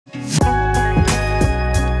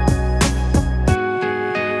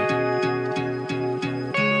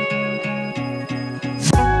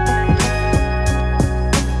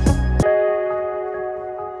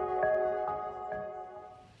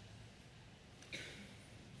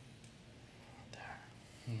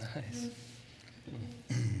Nice.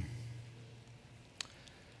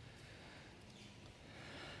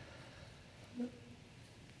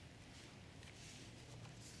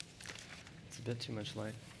 It's a bit too much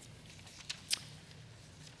light.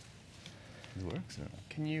 It works or not?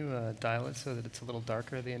 Can you dial it so that it's a little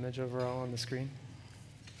darker, the image overall on the screen?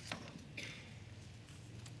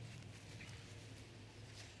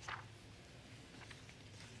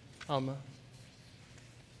 Alma?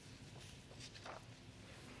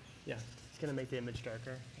 Yeah, it's going to make the image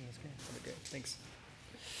darker on the screen. That'd be great. Thanks.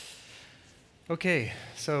 Okay,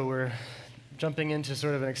 so we're jumping into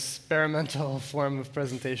sort of an experimental form of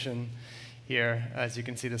presentation here. As you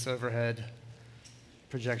can see, this overhead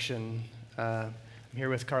projection. I'm here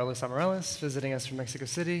with Carlos Amarales, visiting us from Mexico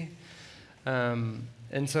City.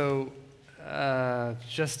 And so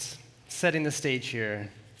just setting the stage here.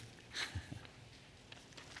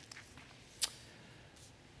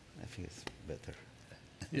 I think it's better.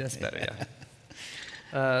 Yes, better,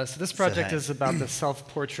 yeah. So this project is about the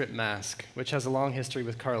self-portrait mask, which has a long history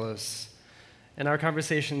with Carlos. And our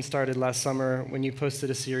conversation started last summer when you posted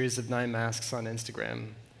a series of 9 masks on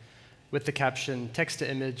Instagram with the caption,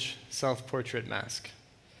 text-to-image self-portrait mask.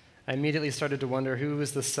 I immediately started to wonder who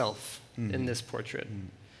was the self in this portrait.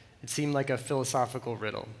 It seemed like a philosophical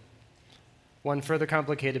riddle, one further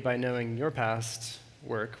complicated by knowing your past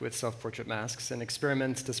work with self-portrait masks and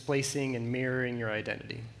experiments displacing and mirroring your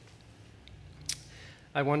identity.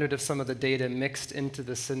 I wondered if some of the data mixed into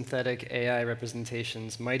the synthetic AI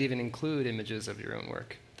representations might even include images of your own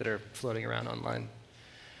work that are floating around online.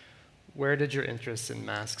 Where did your interest in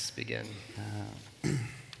masks begin?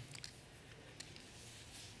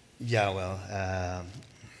 Yeah, well,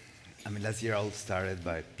 I mean, last year I all started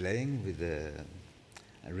by playing with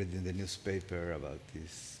I read in the newspaper about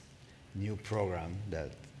this new program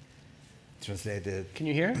that translated. Can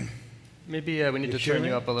you hear? Maybe we need to turn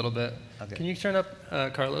you up a little bit. Okay. Can you turn up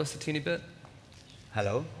Carlos a teeny bit?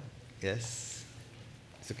 Hello? Yes?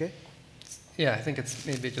 It's okay? Yeah, I think it's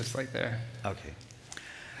maybe just like there. Okay.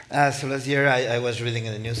 So last year I was reading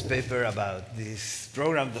in the newspaper about this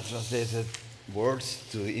program that translated words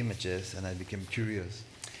to images, and I became curious.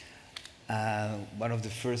 One of the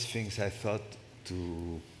first things I thought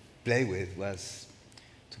to play with was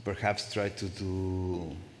to perhaps try to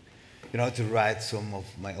do, to write some of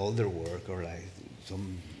my older work or like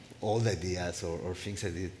some old ideas or things I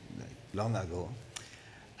did like long ago.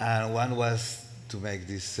 And one was to make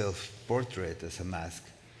this self-portrait as a mask,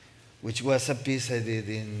 which was a piece I did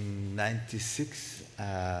in '96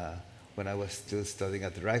 when I was still studying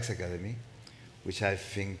at the Rijksacademy, which I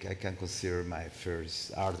think I can consider my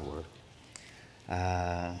first artwork.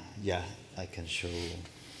 Yeah, I can show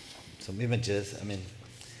some images. I mean,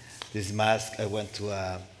 this mask, I went to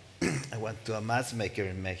a mask maker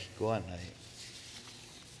in Mexico, and I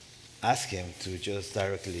asked him to just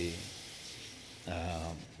directly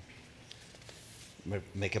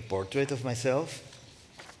make a portrait of myself.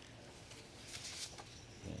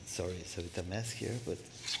 Sorry, it's a bit a mess here, but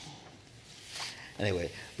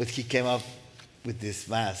anyway. But he came up with this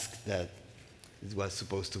mask that it was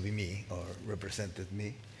supposed to be me, or represented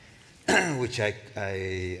me, which I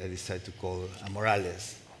decided to call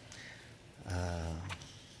Amorales.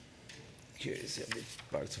 Here is a bit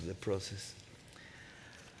parts of the process.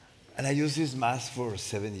 And I used this mask for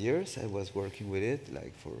 7 years. I was working with it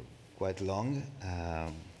like for quite long,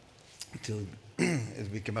 until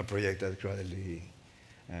it became a project that gradually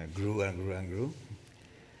grew and grew and grew.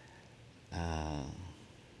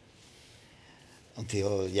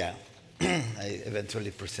 Until, yeah, I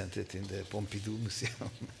eventually presented in the Pompidou Museum.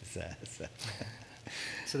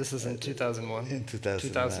 So this is in 2001? In 2000.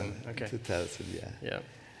 2000, okay. 2000, yeah. Yeah.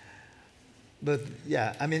 But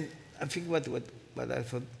yeah, I mean, I think what I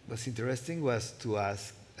thought was interesting was to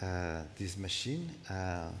ask this machine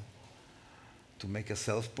to make a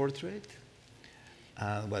self-portrait.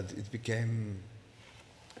 What it became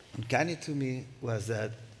uncanny to me was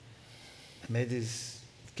that I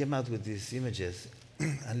came out with these images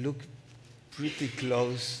and looked pretty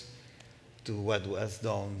close to what was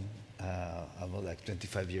done about like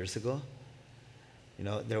 25 years ago.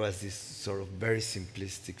 There was this sort of very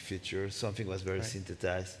simplistic feature. Something was very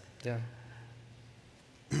synthesized. Yeah.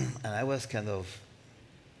 And I was kind of,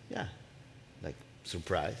 like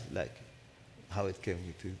surprised, like how it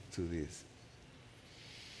came to this.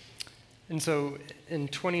 And so in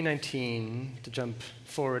 2019, to jump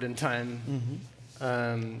forward in time,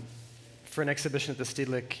 for an exhibition at the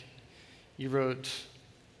Stedelijk, you wrote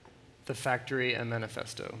The Factory and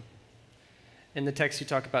Manifesto. In the text, you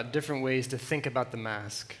talk about different ways to think about the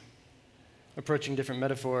mask, approaching different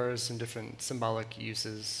metaphors and different symbolic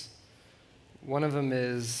uses. One of them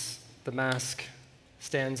is the mask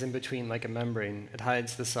stands in between like a membrane. It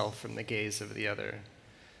hides the self from the gaze of the other.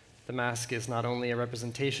 The mask is not only a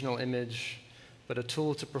representational image, but a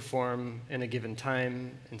tool to perform in a given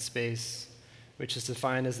time and space, which is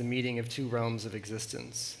defined as the meeting of two realms of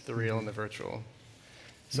existence, the real and the virtual.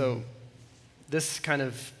 So this kind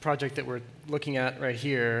of project that we're looking at right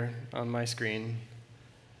here on my screen,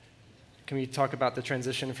 can we talk about the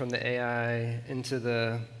transition from the AI into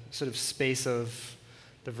the sort of space of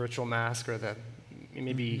the virtual mask, or the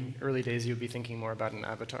maybe early days you would be thinking more about an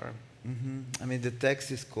avatar? I mean, the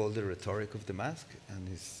text is called The Rhetoric of the Mask, and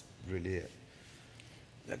it's really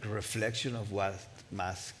like a reflection of what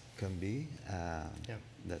mask can be.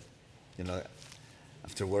 That, you know,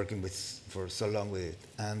 after working for so long with it.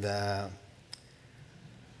 And yeah,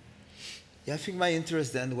 I think my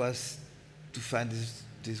interest then was to find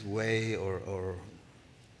this way or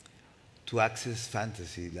to access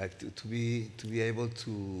fantasy, like to be able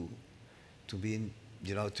to be in,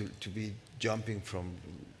 you know, to be jumping from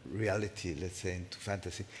reality, let's say, into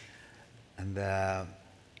fantasy. And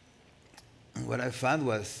what I found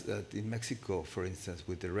was that in Mexico, for instance,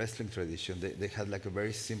 with the wrestling tradition, they had like a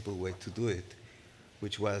very simple way to do it,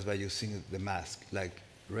 which was by using the mask. Like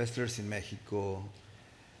wrestlers in Mexico,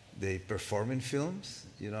 they perform in films,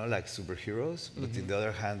 you know, like superheroes, but on the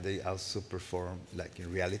other hand, they also perform like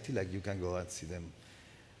in reality, like you can go and see them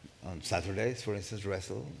on Saturdays, for instance,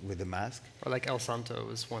 wrestle with the mask. Or like El Santo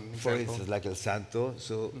is one example. For instance, like El Santo.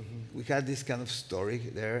 So we had this kind of story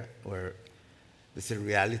there where there's a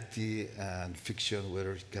reality and fiction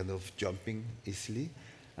were kind of jumping easily.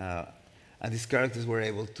 And these characters were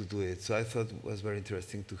able to do it. So I thought it was very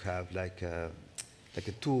interesting to have like a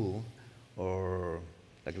tool or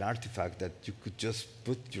like an artifact that you could just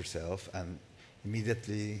put yourself and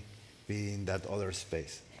immediately be in that other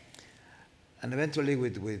space. And eventually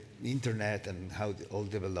with the internet and how it all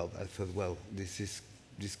developed, I thought, well, this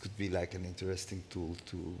could be like an interesting tool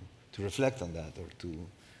to reflect on that, or to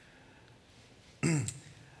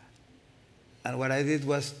and what I did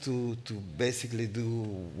was to basically do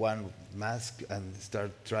one mask and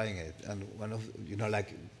start trying it, and one of, you know,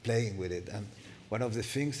 like playing with it. And one of the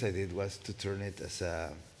things I did was to turn it as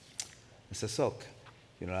a sock,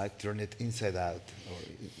 you know, like turn it inside out, or,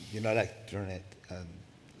 you know, like turn it, and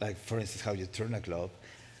like, for instance, how you turn a glove.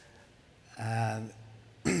 And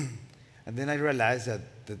and then I realized that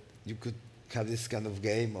you could have this kind of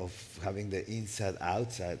game of having the inside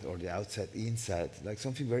outside or the outside inside, like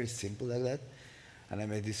something very simple like that. And I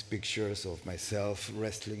made these pictures of myself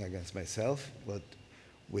wrestling against myself, but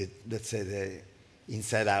with, let's say, the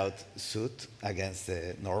inside out suit against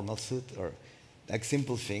the normal suit, or like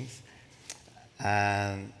simple things.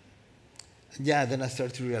 And yeah, then I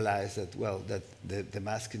started to realize that, well, that the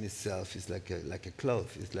mask in itself is like a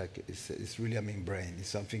cloth. It's really a membrane. It's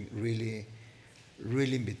something really,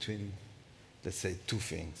 really in between, let's say, two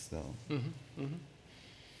things. No?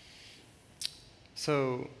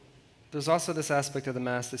 So there's also this aspect of the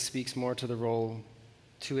mask that speaks more to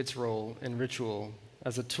its role in ritual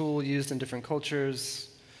as a tool used in different cultures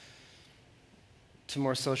to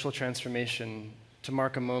more social transformation, to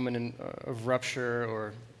mark a moment of rupture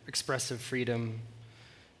or expressive freedom.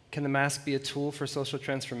 Can the mask be a tool for social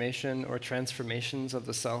transformation or transformations of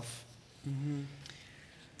the self?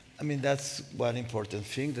 I mean, that's one important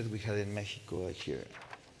thing that we had in Mexico here.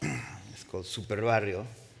 It's called Super Barrio,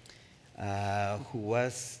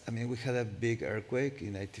 we had a big earthquake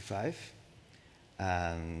in '85,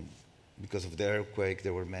 and because of the earthquake,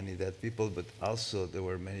 there were many dead people, but also there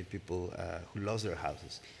were many people who lost their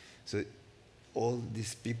houses. So all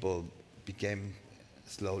these people became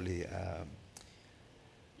slowly,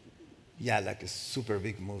 like a super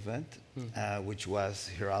big movement, which was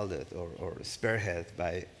heralded or spearheaded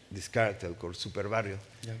by this character called Super Barrio.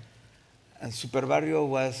 Yeah. And Super Barrio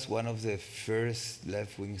was one of the first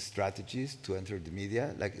left-wing strategies to enter the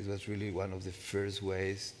media. Like, it was really one of the first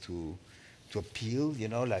ways to appeal, you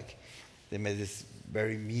know, like they made this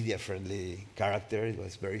very media-friendly character. It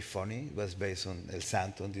was very funny. It was based on El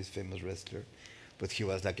Santo, this famous wrestler. But he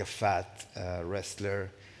was like a fat wrestler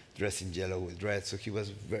dressed in yellow with red, so he was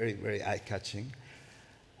very, very eye-catching.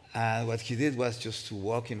 And what he did was just to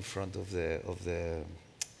walk in front of the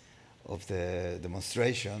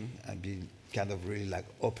demonstration and be kind of really like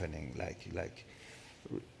opening, like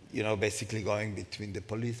you know, basically going between the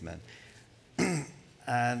policemen.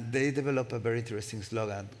 And they developed a very interesting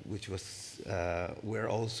slogan, which was, "We're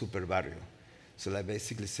all Super Barrio." So like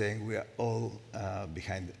basically saying we are all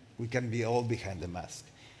we can be all behind the mask.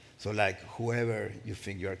 So like whoever you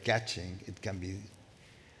think you're catching, it can be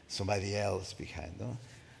somebody else behind, no?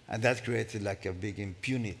 And that created like a big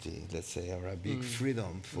impunity, let's say, or a big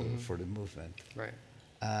freedom for the movement. Right.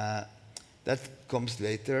 That comes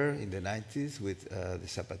later in the 90s with the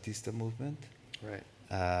Zapatista movement, Right.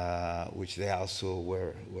 which they also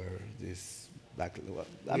were this black, I We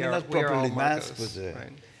mean, are- not we are all properly masked, Marcos, but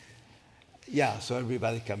right. yeah, so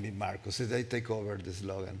everybody can be Marcos. So they take over the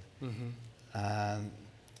slogan.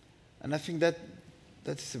 And I think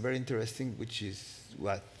that's very interesting, which is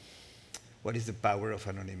what is the power of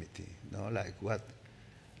anonymity? No, like what,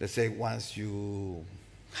 let's say once you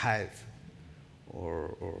hide,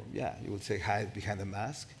 or yeah, you would say hide behind a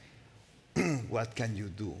mask, what can you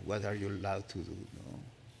do? What are you allowed to do? No?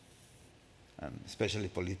 And especially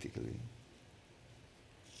politically.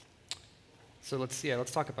 So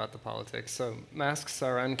let's talk about the politics. So masks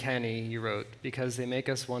are uncanny, you wrote, because they make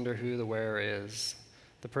us wonder who the wearer is.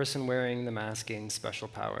 The person wearing the mask gains special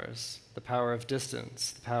powers: the power of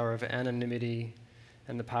distance, the power of anonymity,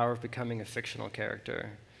 and the power of becoming a fictional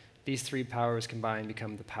character. These three powers combined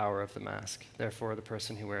become the power of the mask. Therefore, the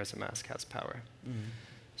person who wears a mask has power.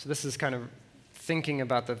 So this is kind of thinking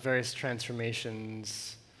about the various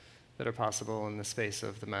transformations that are possible in the space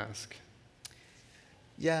of the mask.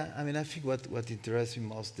 Yeah, I mean, I think what interests me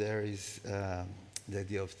most there is the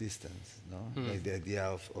idea of distance, no? Like the idea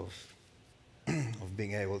of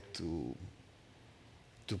being able to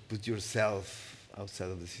put yourself outside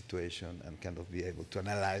of the situation and kind of be able to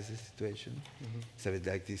analyze the situation. It's a bit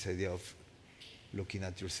like this idea of looking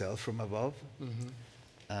at yourself from above,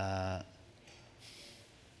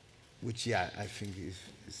 which, yeah, I think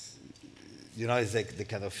is you know, it's like the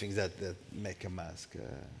kind of things that make a mask.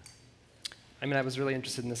 I mean, I was really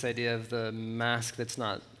interested in this idea of the mask that's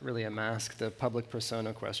not really a mask, the public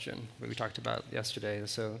persona question, that we talked about yesterday.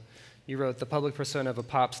 So you wrote, the public persona of a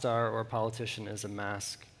pop star or a politician is a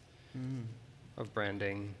mask of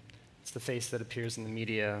branding. It's the face that appears in the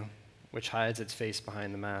media, which hides its face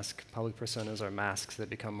behind the mask. Public personas are masks that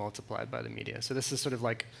become multiplied by the media. So this is sort of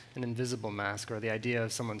like an invisible mask, or the idea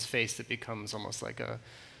of someone's face that becomes almost like a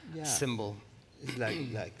symbol. It's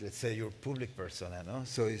like let's say you're a public persona, no?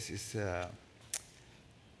 So it's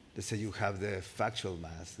let's say you have the factual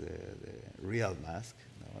mask, the real mask,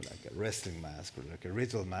 you know, like a wrestling mask or like a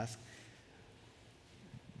ritual mask.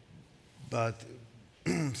 But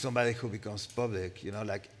somebody who becomes public, you know,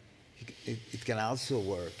 like it can also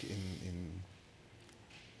work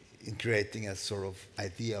in creating a sort of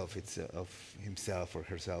idea of himself or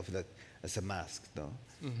herself that as a mask, no?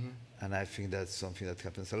 And I think that's something that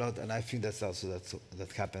happens a lot. And I think that's also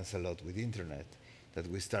that happens a lot with internet, that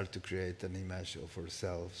we start to create an image of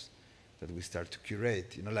ourselves, that we start to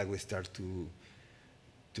curate, you know, like we start to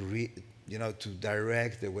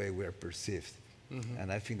direct the way we are perceived.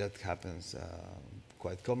 And I think that happens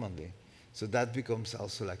quite commonly. So that becomes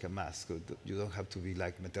also like a mask. So you don't have to be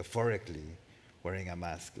like metaphorically wearing a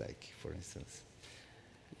mask, like for instance.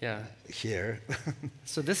 Yeah. Here.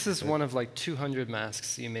 So this is one of like 200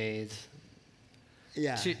 masks you made.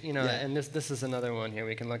 Yeah. And this is another one here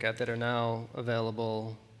we can look at that are now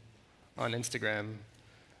available on Instagram.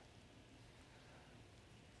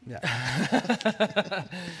 Yeah.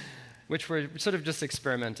 Which we're sort of just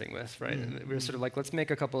experimenting with, right? We were sort of like, let's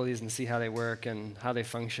make a couple of these and see how they work and how they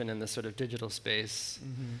function in this sort of digital space.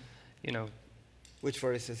 You know. Which,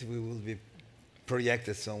 for instance, if we will be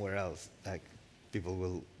projected somewhere else, like people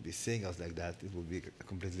will be seeing us like that, it will be a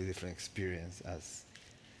completely different experience as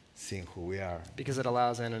seeing who we are. Because it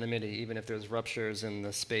allows anonymity, even if there's ruptures in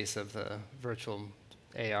the space of the virtual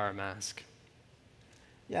AR mask.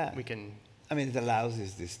 Yeah. We can. I mean, it allows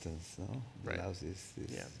this distance, no? It Right. allows this.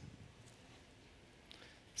 Yeah.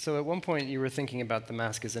 So at one point you were thinking about the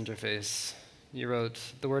mask as interface. You wrote,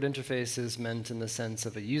 the word interface is meant in the sense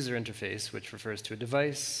of a user interface, which refers to a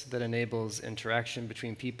device that enables interaction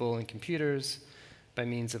between people and computers by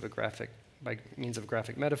means of graphic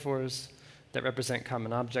metaphors that represent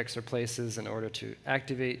common objects or places in order to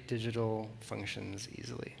activate digital functions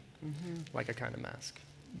easily, like a kind of mask.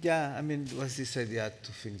 Yeah, I mean, was this idea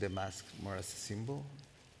to think the mask more as a symbol,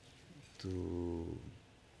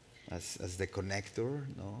 as the connector,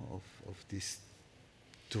 no, of these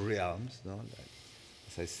two realms, no? Like,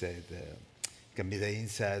 as I said, can be the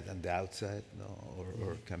inside and the outside, no,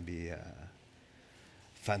 or can be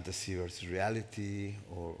fantasy versus reality,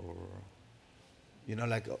 or you know,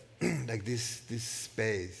 like like this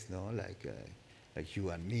space, no, like you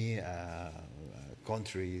and me,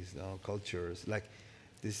 countries, no, cultures, like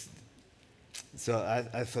this. So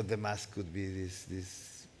I thought the mask could be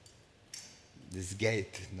this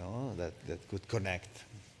gate, no, that could connect.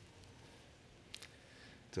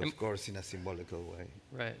 So of course, in a symbolical way.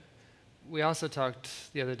 Right. We also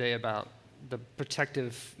talked the other day about the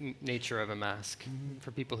protective nature of a mask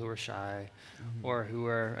for people who are shy or who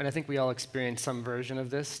are, and I think we all experienced some version of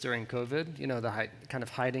this during COVID, you know, the kind of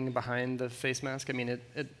hiding behind the face mask. I mean,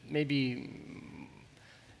 it may be,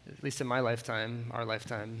 at least in my lifetime, our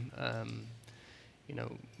lifetime, you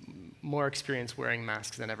know, more experience wearing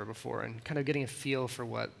masks than ever before and kind of getting a feel for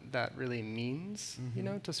what that really means, you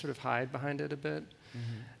know, to sort of hide behind it a bit.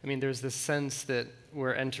 I mean, there's this sense that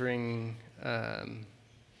we're entering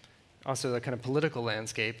also the kind of political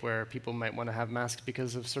landscape where people might want to have masks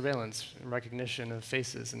because of surveillance and recognition of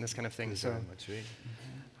faces and this kind of thing. So,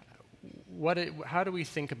 how do we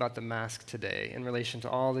think about the mask today in relation to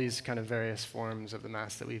all these kind of various forms of the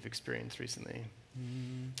mask that we've experienced recently?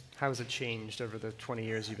 How has it changed over the 20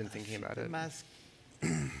 years you've been thinking about it? The mask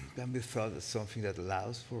can be thought as something that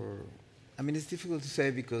allows for, I mean, it's difficult to say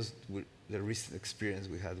because the recent experience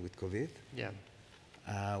we had with COVID,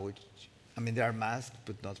 which, I mean, they are masked,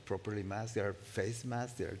 but not properly masked. They are face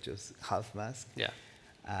masks. They are just half masked.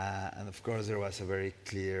 And of course, there was a very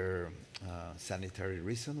clear sanitary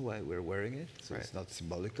reason why we're wearing it, so it's not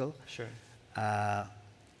symbolical.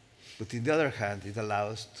 But on the other hand, it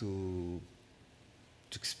allows to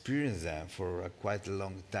experience them for quite a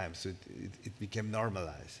long time, so it became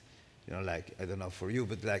normalized. You know, like, I don't know for you,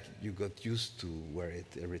 but like you got used to wear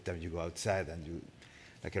it every time you go outside, and you,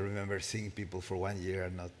 like I remember seeing people for 1 year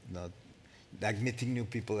and not like meeting new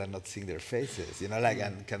people and not seeing their faces, you know, like,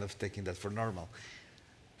 and kind of taking that for normal.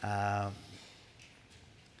 But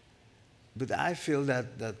I feel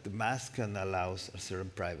that the mask can allow a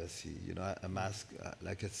certain privacy, you know, a mask,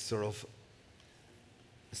 like it's sort of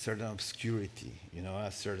a certain obscurity, you know,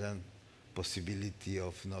 a certain possibility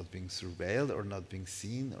of not being surveilled or not being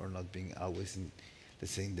seen or not being always in,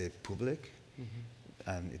 let's say, in the public.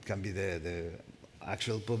 And it can be the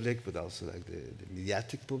actual public, but also like the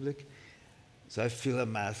mediatic public. So I feel a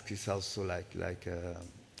mask is also like a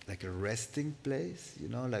resting place, you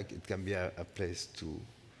know, like it can be a place to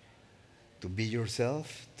be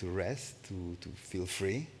yourself, to rest, to feel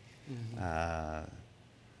free.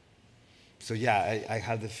 So yeah, I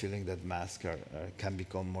have the feeling that masks can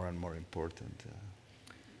become more and more important.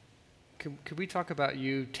 Could we talk about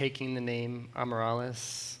you taking the name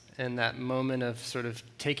Amorales and that moment of sort of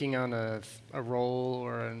taking on a role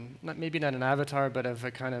or maybe not an avatar, but of a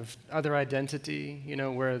kind of other identity, you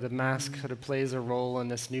know, where the mask sort of plays a role in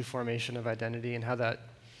this new formation of identity and how that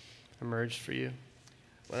emerged for you?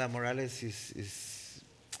 Well, Amorales is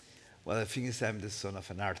well, the thing is, I'm the son of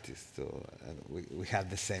an artist, so we have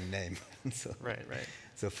the same name. So,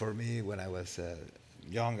 so for me, when I was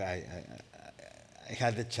young, I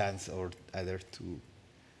had the chance or either to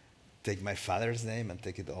take my father's name and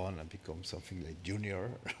take it on and become something like Junior,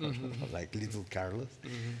 like Little Carlos,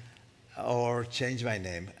 or change my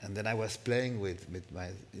name. And then I was playing with my,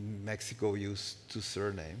 in Mexico, we used 2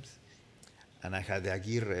 surnames. And I had the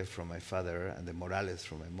Aguirre from my father and the Morales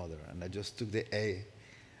from my mother. And I just took the A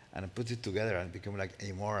and I put it together and it became like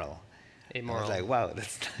amoral. Amoral. I was like, wow,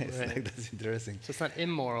 that's nice. Like, that's interesting. So it's not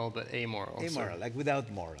immoral, but amoral. Amoral, like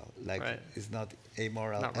without moral. Like it's not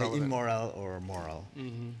amoral, not immoral or moral.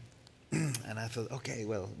 And I thought, okay,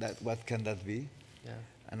 well, what can that be?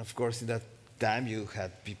 And of course, in that time, you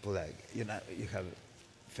had people like, you know, you have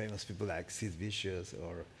famous people like Sid Vicious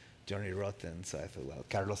or Johnny Rotten. So I thought, well,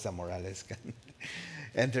 Carlos Amorales can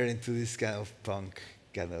enter into this kind of punk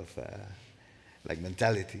kind of like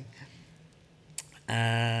mentality.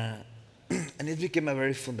 And it became a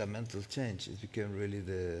very fundamental change. It became really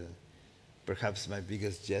perhaps my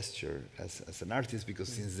biggest gesture as an artist, because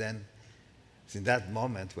since then, since that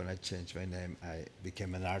moment when I changed my name, I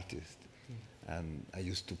became an artist. And I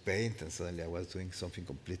used to paint, and suddenly I was doing something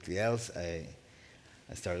completely else. I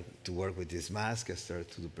started to work with this mask. I started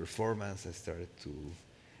to do performance. I started to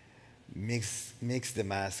mix the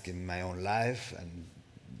mask in my own life and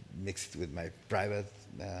mix it with my private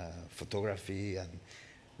photography and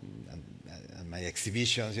my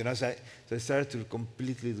exhibitions. You know, so I started to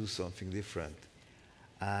completely do something different.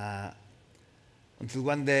 Until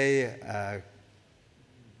one day,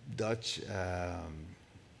 Dutch kind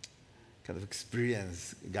of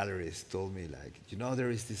experience galleries told me, like, you know,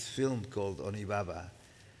 there is this film called Onibaba,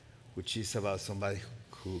 which is about somebody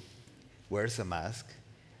who wears a mask,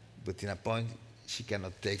 but in a point she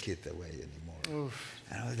cannot take it away anymore.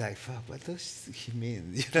 And I was like, fuck, what does he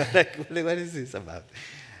mean? You know, like, what is this about?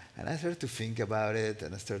 And I started to think about it,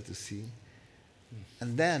 and I started to see.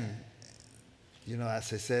 And then, you know,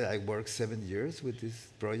 as I said, I worked 7 years with this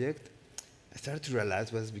project. I started to realize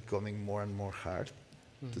it was becoming more and more hard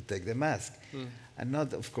to take the mask. And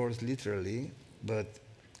not, of course, literally, but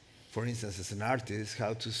for instance, as an artist,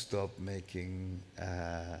 how to stop making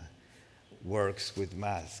works with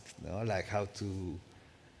masks, no? Like how to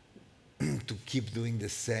to keep doing the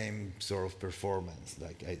same sort of performance.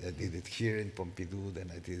 Like I did it here in Pompidou,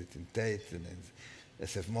 then I did it in Tate, and then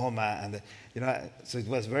SF MoMA, and so it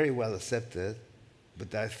was very well accepted.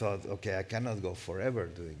 But I thought, okay, I cannot go forever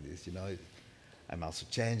doing this. I'm also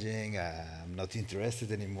changing. I'm not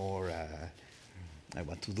interested anymore. I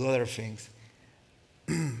want to do other things.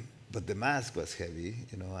 But the mask was heavy,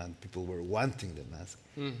 and people were wanting the mask.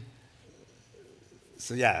 Mm.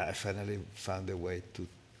 So yeah, I finally found a way to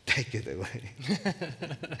take it away.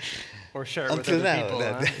 Or share it with other people.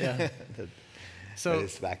 Yeah. that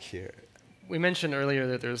it's back here. We mentioned earlier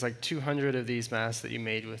that there's like 200 of these masks that you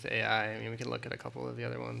made with AI. I mean, we can look at a couple of the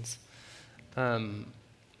other ones. And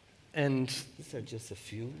these are just a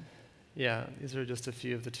few. Yeah, these are just a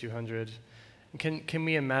few of the 200. Can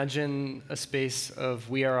we imagine a space of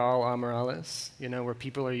we are all Amorales, where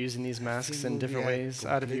people are using these masks in different ways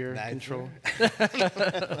out of your control? I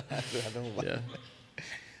don't want. Yeah.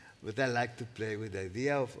 But I like to play with the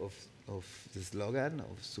idea of the slogan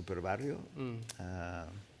of Super Barrio.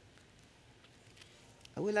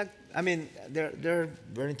 There are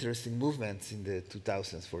very interesting movements in the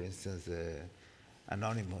 2000s. For instance,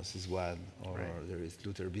 Anonymous is one, or there is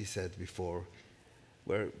Luther Bissett before,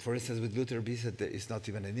 where, for instance, with Luther Bissett, it's not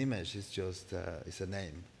even an image, it's just it's a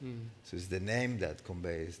name. So it's the name that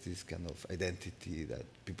conveys this kind of identity that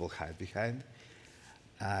people hide behind.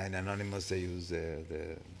 In Anonymous, they use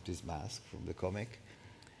this mask from the comic.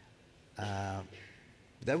 But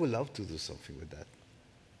I would love to do something with that.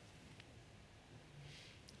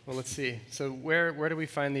 Well, let's see. So where do we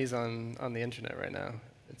find these on the internet right now?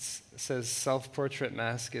 It says self-portrait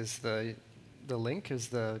mask is the link,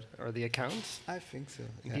 or the account? I think so.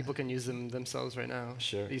 And people can use them themselves right now.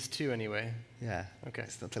 Sure. These two anyway. Yeah. Okay.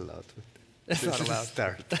 It's not a lot. It's not a lot.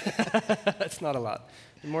 Start. It's not a lot.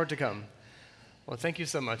 More to come. Well, thank you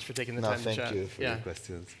so much for taking the time to chat. Thank you for your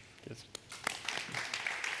questions. Yes.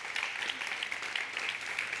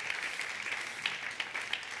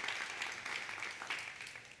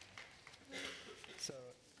 So,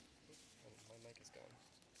 my mic is gone.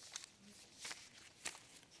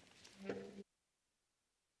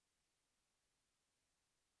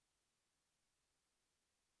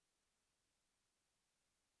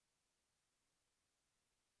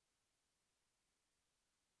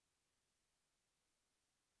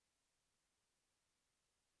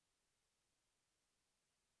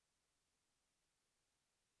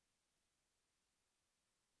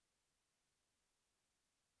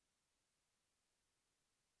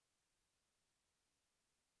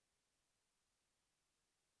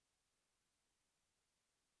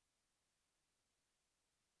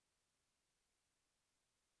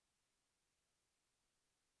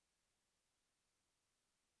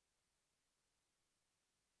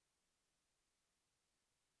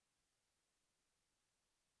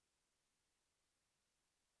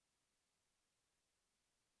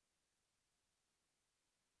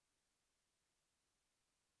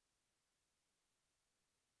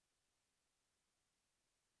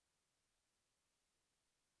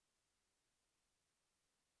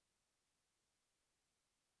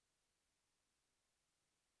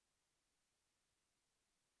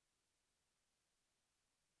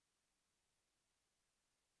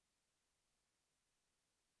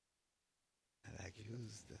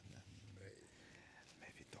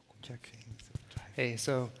 Maybe document things. Hey,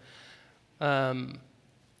 so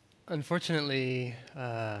unfortunately,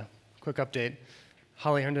 quick update.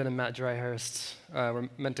 Holly Herndon and Matt Dryhurst were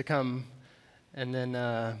meant to come, and then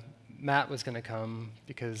Matt was going to come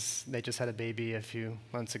because they just had a baby a few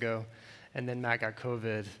months ago, and then Matt got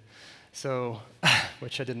COVID, so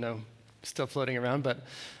which I didn't know, still floating around, but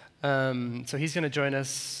so he's going to join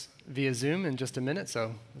us via Zoom in just a minute,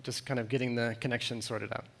 so just kind of getting the connection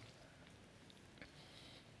sorted out.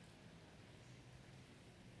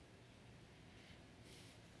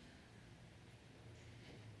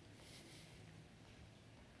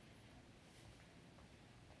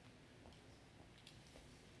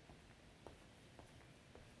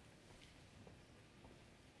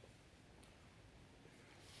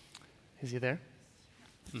 Is he there?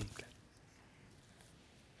 Okay.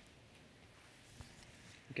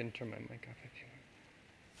 You can turn my mic off if you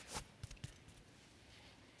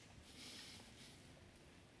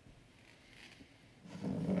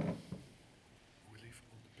want. We leave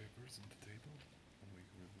all the papers on the table and we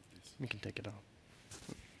remove this. We can take it off.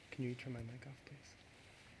 Can you turn my mic off, please?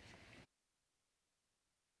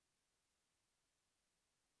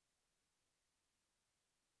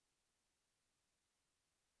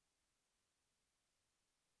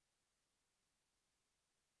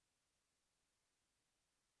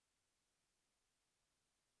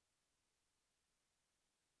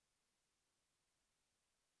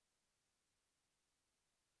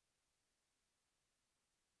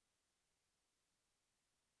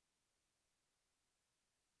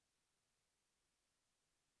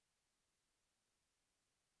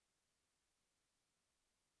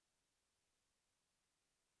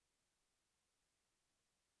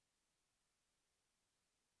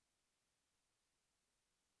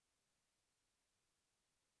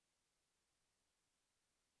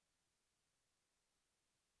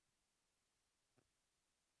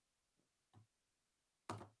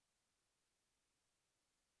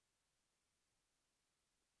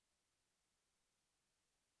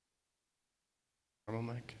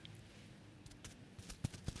 normal mic.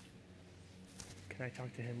 Can I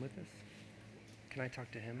talk to him with this? Can I talk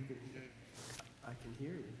to him? I can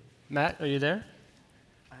hear you. Matt, are you there?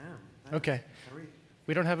 I am. Okay. How are you?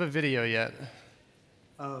 We don't have a video yet.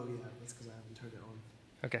 Oh, yeah, that's because I haven't turned it on.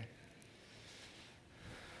 Okay.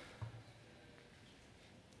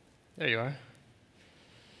 There you are.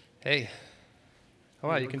 Hey. Oh,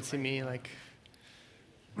 wow, you can see me like,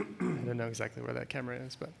 I don't know exactly where that camera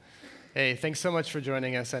is, but hey, thanks so much for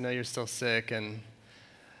joining us. I know you're still sick, and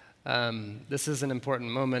this is an important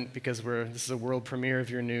moment because this is a world premiere of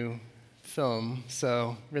your new film,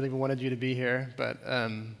 so really wanted you to be here, but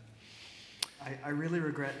I really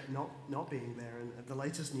regret not being there, and the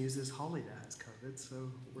latest news is Holly now has COVID,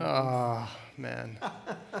 so we're oh, man.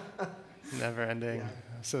 Never ending. Yeah.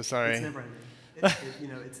 So sorry. It's never ending.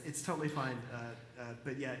 It's totally fine.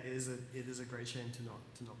 But yeah, it is a great shame to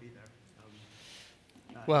not be there.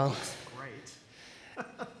 Well, it's great.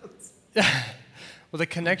 well, the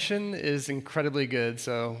connection is incredibly good,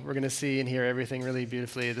 so we're going to see and hear everything really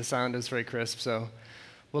beautifully. The sound is very crisp, so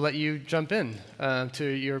we'll let you jump in to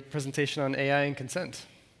your presentation on AI and consent.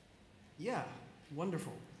 Yeah,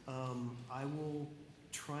 wonderful. I will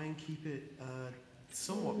try and keep it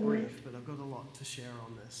somewhat brief, but I've got a lot to share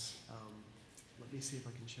on this. Let me see if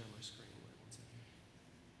I can share my screen. Wait 1 second.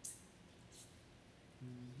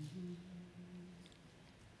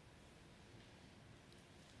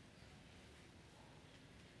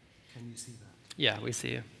 Can you see that? Yeah, we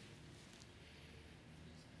see you.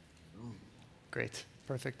 Oh. Great.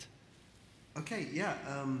 Perfect. Okay, yeah.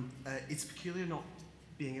 It's peculiar not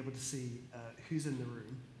being able to see who's in the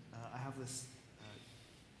room. I have this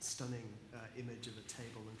stunning image of a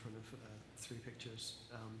table in front of 3 pictures.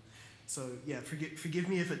 So yeah, forgive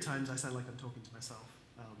me if at times I sound like I'm talking to myself.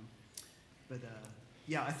 But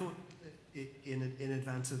yeah, I thought in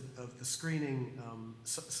advance of the screening,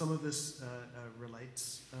 some of this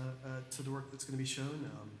relates to the work that's going to be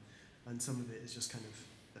shown, and some of it is just kind of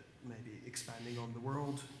maybe expanding on the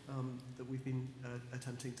world that we've been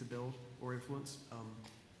attempting to build or influence.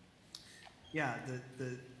 Yeah,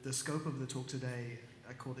 the scope of the talk today,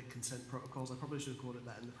 I called it consent protocols. I probably should have called it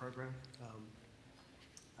that in the program.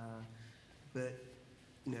 But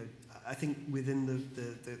you know, I think within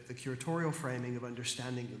the curatorial framing of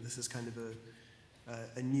understanding that this is kind of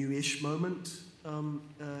a new-ish moment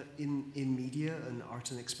in media and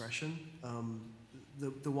art and expression,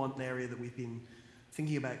 the one area that we've been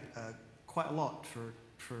thinking about quite a lot for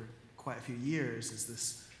quite a few years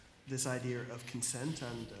is this idea of consent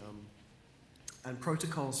and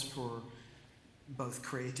protocols for both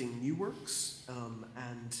creating new works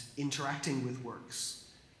and interacting with works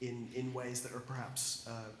in ways that are perhaps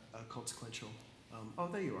consequential. Oh,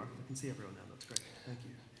 there you are. I can see everyone now. That's great. Thank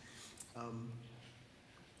you.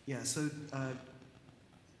 Yeah, so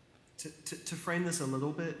to frame this a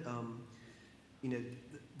little bit, you know,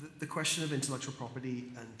 the question of intellectual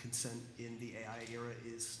property and consent in the AI era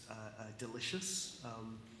is delicious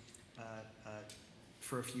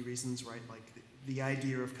for a few reasons, right? Like the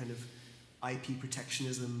idea of kind of IP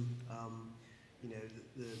protectionism, you know,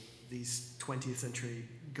 these 20th century,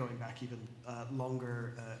 going back even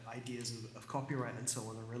longer, ideas of copyright and so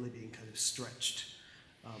on are really being kind of stretched,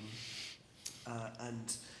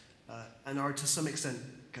 and are to some extent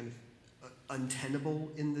kind of untenable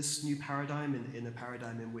in this new paradigm, in a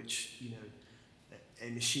paradigm in which, you know, a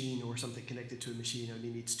machine or something connected to a machine only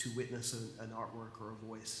needs to witness an artwork or a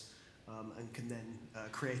voice, and can then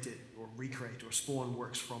create it or recreate or spawn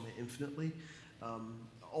works from it infinitely.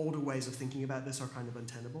 Older ways of thinking about this are kind of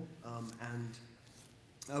untenable, and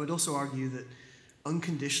I would also argue that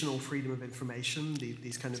unconditional freedom of information,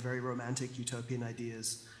 these kind of very romantic utopian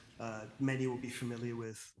ideas, many will be familiar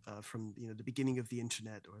with from, you know, the beginning of the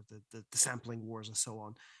internet or the sampling wars and so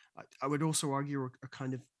on. I would also argue are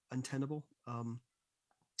kind of untenable.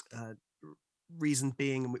 Reason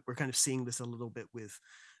being, and we're kind of seeing this a little bit with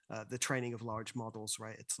the training of large models,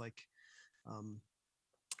 right? It's like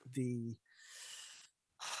the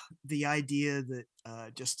idea that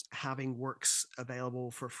just having works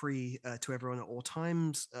available for free to everyone at all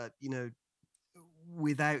times, you know,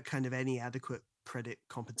 without kind of any adequate credit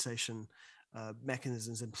compensation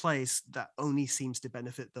mechanisms in place, that only seems to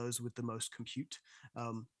benefit those with the most compute.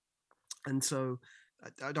 And so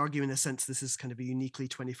I'd argue in a sense this is kind of a uniquely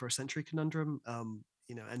 21st century conundrum,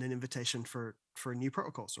 you know, and an invitation for new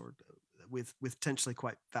protocols, or with potentially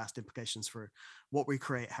quite vast implications for what we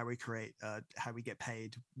create, how we get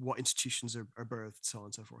paid, what institutions are birthed, so on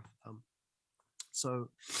and so forth.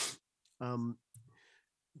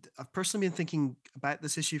 I've personally been thinking about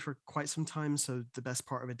this issue for quite some time. So the best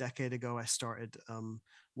part of a decade ago, I started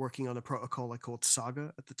working on a protocol I called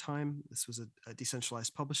Saga at the time. This was a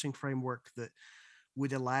decentralized publishing framework that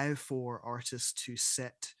would allow for artists to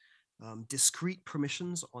set discrete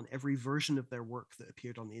permissions on every version of their work that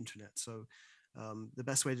appeared on the internet. So the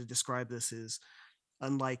best way to describe this is,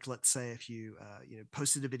 unlike, let's say, if you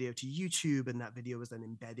posted a video to YouTube and that video was then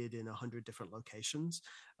embedded in 100 different locations,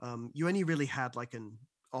 you only really had like an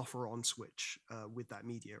offer on switch with that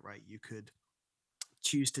media, right? You could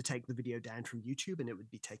choose to take the video down from YouTube and it would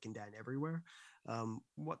be taken down everywhere.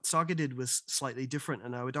 What Saga did was slightly different,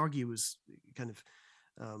 and I would argue was kind of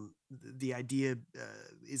the idea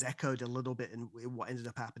is echoed a little bit in what ended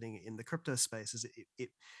up happening in the crypto space. Is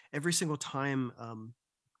every single time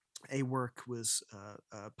a work was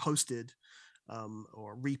posted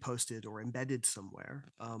or reposted or embedded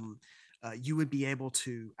somewhere, you would be able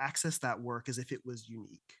to access that work as if it was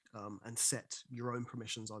unique and set your own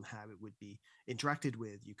permissions on how it would be interacted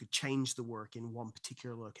with. You could change the work in one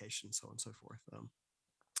particular location, so on and so forth.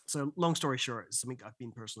 So long story short, it's something I've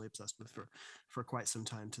been personally obsessed with for quite some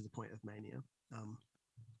time, to the point of mania.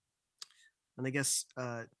 And I guess,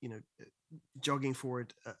 jogging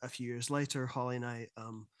forward a few years later, Holly and I,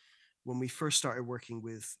 when we first started working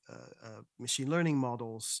with machine learning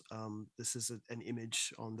models, this is an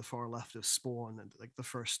image on the far left of Spawn, and like the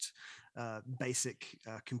first basic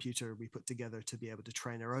computer we put together to be able to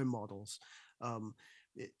train our own models.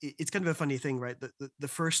 It's kind of a funny thing, right? The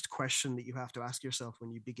first question that you have to ask yourself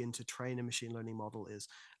when you begin to train a machine learning model is,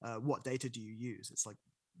 what data do you use? It's like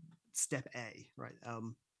step A, right?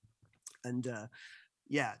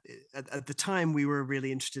 Yeah, at the time we were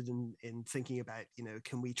really interested in thinking about,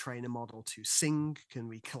 can we train a model to sing? Can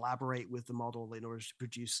we collaborate with the model in order to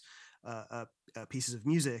produce pieces of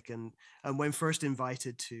music? And when first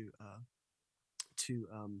invited to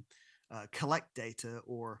collect data,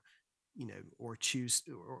 or choose,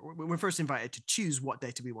 or when we're first invited to choose what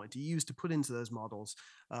data we want to use to put into those models,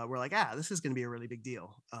 we're like, this is going to be a really big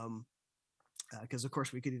deal. Because of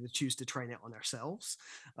course we could either choose to train it on ourselves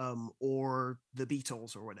or the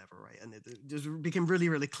Beatles or whatever, right? And it just became really,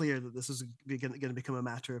 really clear that this is going to become a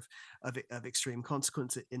matter of extreme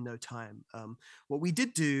consequence in no time. What we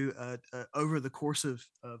did do over the course of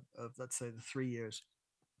let's say the 3 years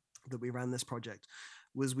that we ran this project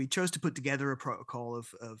was we chose to put together a protocol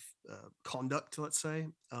of conduct, let's say,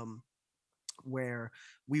 where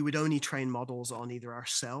we would only train models on either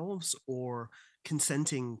ourselves or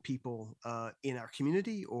consenting people in our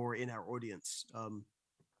community or in our audience.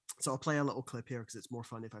 So I'll play a little clip here because it's more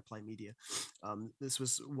fun if I play media. This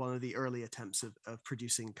was one of the early attempts of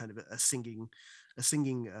producing kind of a singing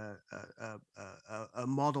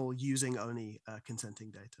model using only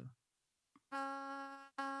consenting data.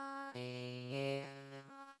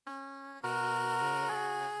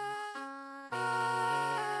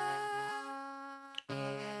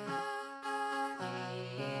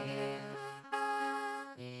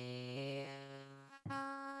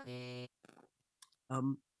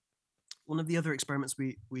 One of the other experiments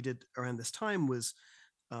we did around this time was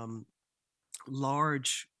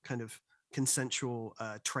large kind of consensual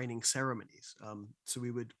training ceremonies. So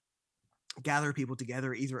we would gather people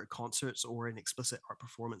together either at concerts or in explicit art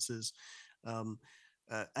performances, and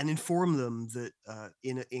inform them that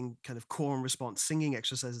in kind of call and response singing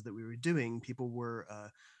exercises that we were doing, people were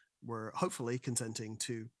hopefully consenting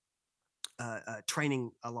to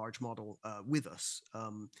training a large model with us.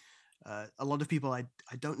 A lot of people, I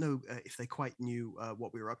don't know if they quite knew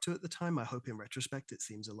what we were up to at the time. I hope in retrospect it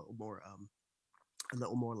seems a little more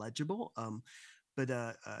legible. But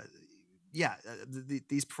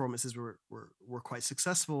these performances were quite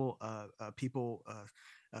successful. People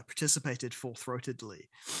participated full-throatedly,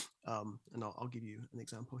 and I'll give you an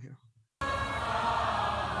example here.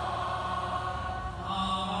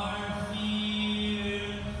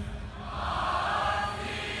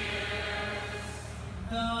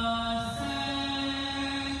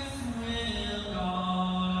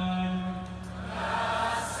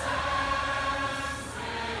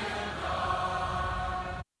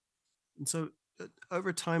 And so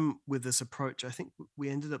over time with this approach, I think we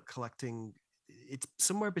ended up collecting, it's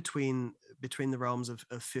somewhere between the realms of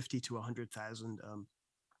 50 to 100,000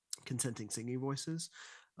 consenting singing voices.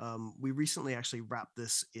 We recently actually wrapped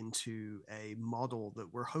this into a model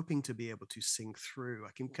that we're hoping to be able to sing through.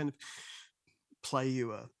 I can kind of play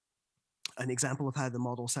you an example of how the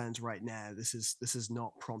model sounds right now. This is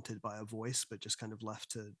not prompted by a voice, but just kind of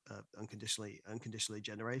left to unconditionally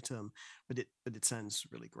generate. But it sounds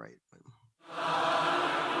really great.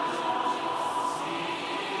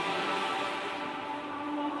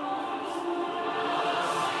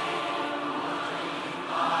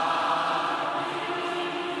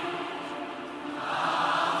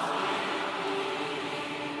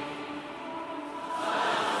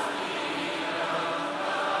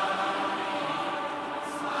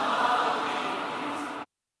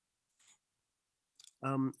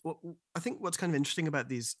 Well, I think what's kind of interesting about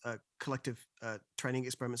these collective training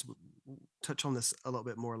experiments, we'll touch on this a little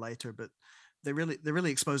bit more later, but they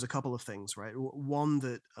really expose a couple of things, right? One,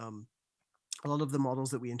 that a lot of the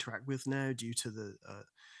models that we interact with now, due to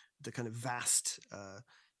the kind of vast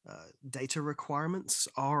data requirements,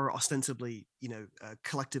 are ostensibly,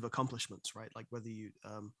 collective accomplishments, right? Like whether you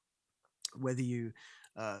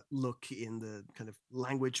look in the kind of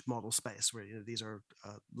language model space, where these are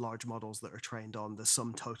large models that are trained on the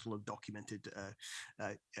sum total of documented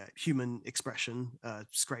human expression,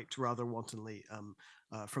 scraped rather wantonly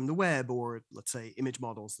from the web, or let's say image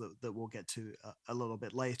models that we'll get to a little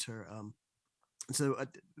bit later. So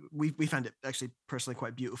we found it actually personally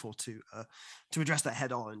quite beautiful to address that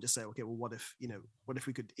head on and just say, okay, well, what if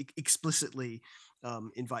we could explicitly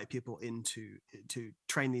invite people in to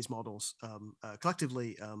train these models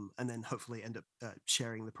collectively, and then hopefully end up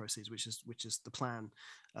sharing the proceeds, which is the plan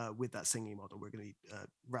with that singing model. We're going to be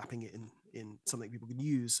wrapping it in something people can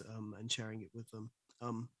use and sharing it with them.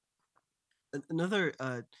 Another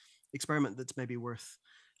experiment that's maybe worth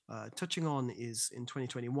touching on is in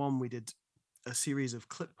 2021 we did a series of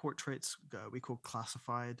clip portraits we call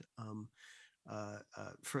Classified.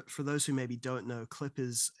 For those who maybe don't know, clip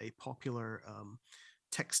is a popular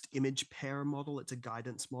text image pair model. It's a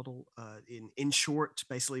guidance model. In short,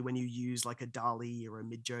 basically when you use like a DALL-E or a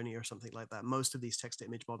Midjourney or something like that, most of these text to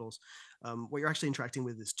image models, what you're actually interacting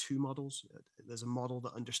with is two models. There's a model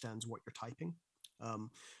that understands what you're typing.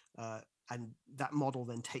 And that model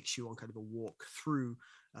then takes you on kind of a walk through,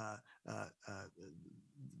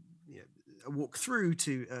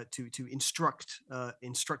 to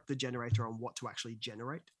instruct the generator on what to actually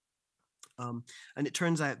generate. And it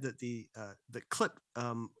turns out that the clip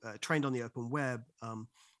trained on the open web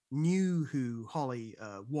knew who Holly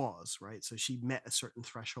was, right? So she met a certain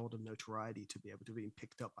threshold of notoriety to be able to be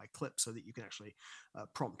picked up by clip, so that you can actually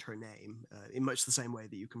prompt her name in much the same way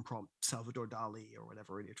that you can prompt Salvador Dali or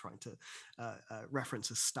whatever, and you're trying to reference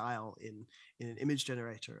a style in an image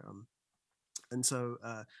generator. And so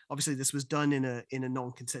obviously this was done in a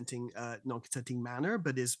non-consenting manner,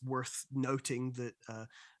 but is worth noting that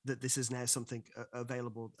that this is now something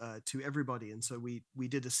available to everybody. And so we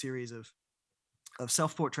did a series of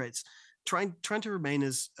self-portraits, trying to remain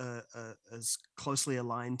as closely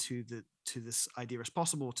aligned to this idea as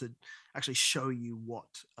possible, to actually show you what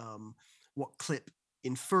clip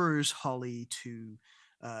infers Holly to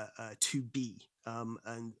be.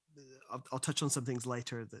 And I'll touch on some things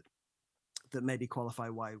later that maybe qualify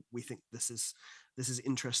why we think this is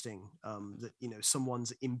interesting. That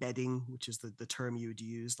someone's embedding, which is the term you would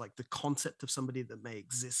use, like the concept of somebody that may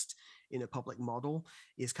exist in a public model,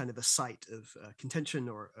 is kind of a site of contention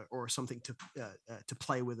or something to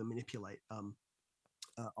play with and manipulate.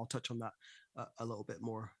 I'll touch on that a little bit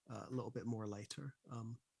more later.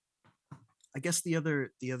 I guess the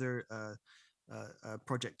other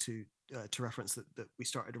project to reference that we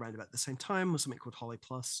started around about the same time was something called Holly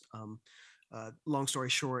Plus. Long story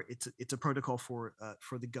short, it's a protocol for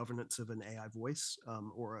the governance of an AI voice,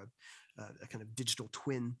 or a kind of digital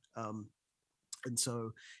twin. And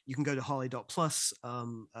so you can go to holly.plus,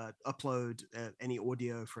 upload any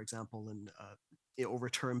audio, for example, and it will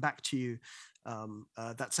return back to you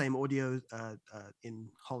that same audio in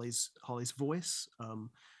Holly's voice.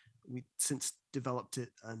 We since developed it,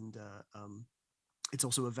 and it's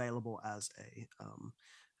also available as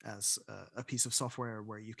a piece of software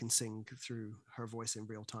where you can sing through her voice in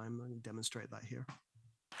real time. I can demonstrate that here.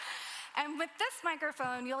 And with this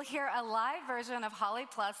microphone, you'll hear a live version of Holly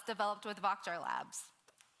Plus developed with Voctor Labs.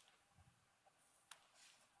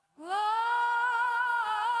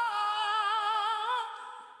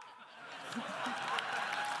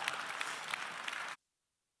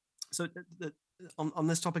 So on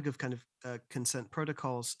this topic of kind of consent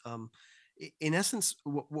protocols, in essence,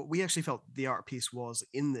 what we actually felt the art piece was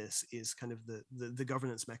in this is kind of the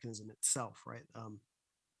governance mechanism itself, right?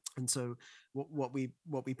 And so what we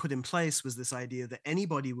put in place was this idea that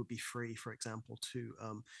anybody would be free, for example, to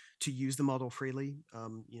use the model freely.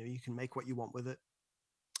 You can make what you want with it.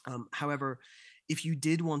 However, if you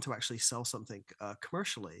did want to actually sell something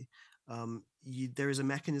commercially, there is a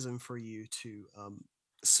mechanism for you to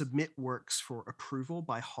submit works for approval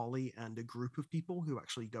by Holly and a group of people who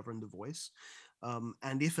actually govern the voice.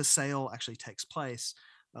 And if a sale actually takes place,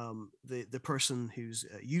 the person who's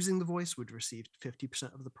using the voice would receive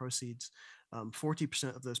 50% of the proceeds.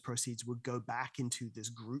 40% of those proceeds would go back into this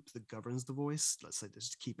group that governs the voice. Let's say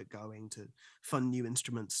just to keep it going, to fund new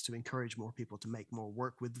instruments, to encourage more people to make more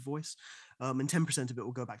work with the voice. And 10% of it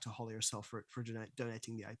will go back to Holly herself for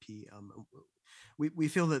donating the IP. We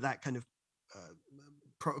feel that kind of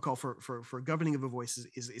protocol for governing of a voice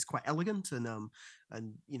is quite elegant, and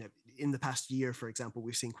in the past year, for example,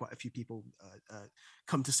 we've seen quite a few people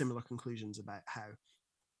come to similar conclusions about how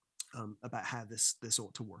this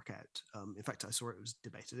ought to work out. In fact, I saw it was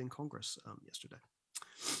debated in Congress yesterday.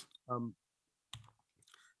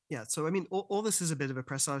 Yeah, so I mean, all this is a bit of a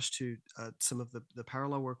presage to some of the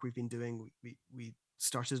parallel work we've been doing. We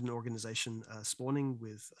started an organization, Spawning,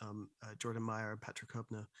 with Jordan Meyer and Patrick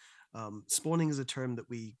Hubner. Spawning is a term that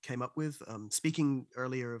we came up with. Speaking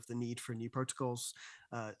earlier of the need for new protocols,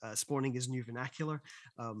 spawning is new vernacular,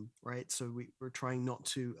 right? So we're trying not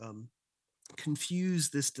to confuse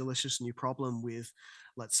this delicious new problem with,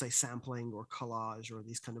 let's say, sampling or collage or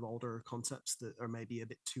these kind of older concepts that are maybe a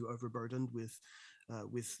bit too overburdened with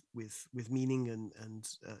meaning and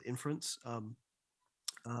inference.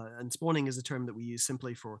 And spawning is a term that we use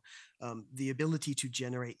simply for the ability to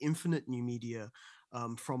generate infinite new media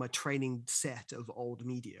from a training set of old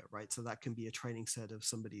media, right? So that can be a training set of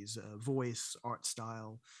somebody's voice, art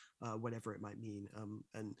style, whatever it might mean.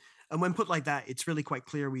 And when put like that, it's really quite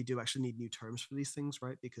clear we do actually need new terms for these things,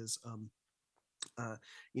 right? Because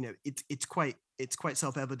it's quite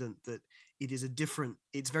self-evident that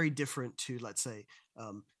it's very different to, let's say,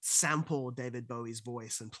 sample David Bowie's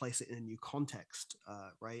voice and place it in a new context,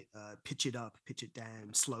 right? Pitch it up, pitch it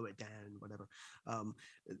down, slow it down, whatever.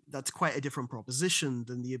 That's quite a different proposition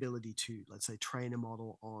than the ability to, let's say, train a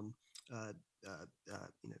model on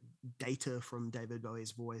data from David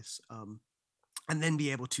Bowie's voice, and then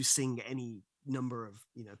be able to sing any number of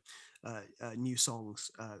new songs,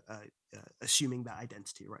 assuming that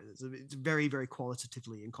identity, right? It's very, very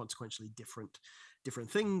qualitatively and consequentially different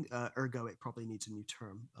thing. Ergo, it probably needs a new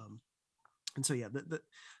term. And so yeah,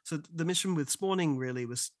 so the mission with Spawning really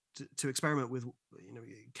was to experiment with,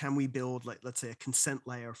 can we build, like, let's say, a consent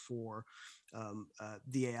layer for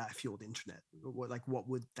the AI fueled internet? What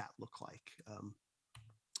would that look like?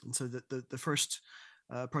 And so the first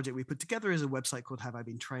project we put together is a website called Have I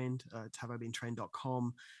Been Trained? It's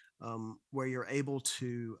haveibeentrained.com, where you're able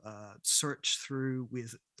to search through,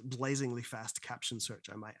 with blazingly fast caption search,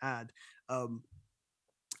 I might add,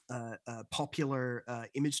 popular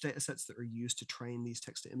image data sets that are used to train these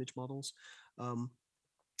text-to-image models.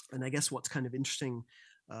 And I guess what's kind of interesting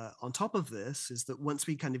on top of this is that once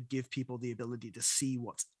we kind of give people the ability to see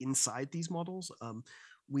what's inside these models,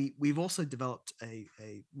 we've also developed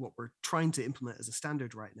what we're trying to implement as a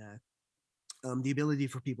standard right now, the ability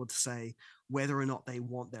for people to say whether or not they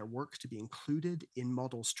want their work to be included in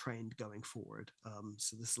models trained going forward.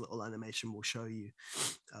 So this little animation will show you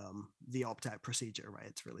the opt-out procedure, right?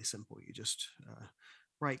 It's really simple. You just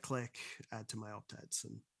right-click, add to my opt-outs,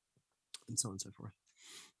 and so on and so forth.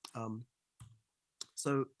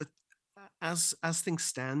 So as things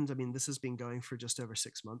stand, I mean, this has been going for just over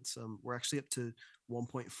 6 months. We're actually up to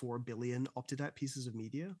 1.4 billion opted out pieces of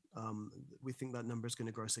media. We think that number is going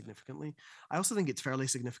to grow significantly. I also think it's fairly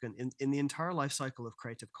significant. In the entire life cycle of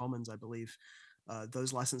Creative Commons, I believe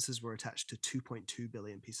those licenses were attached to 2.2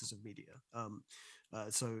 billion pieces of media.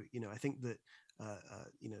 So, I think that,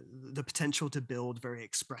 the potential to build very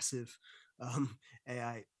expressive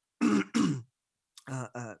AI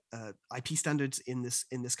IP standards in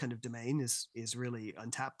this kind of domain is really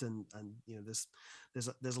untapped, and there's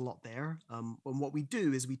a lot there. And what we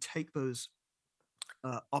do is we take those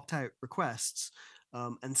opt-out requests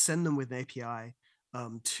and send them with an API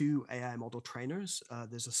to AI model trainers.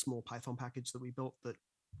 There's a small Python package that we built that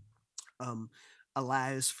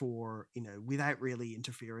allows for, without really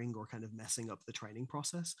interfering or kind of messing up the training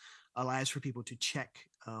process, allows for people to check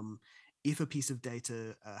if a piece of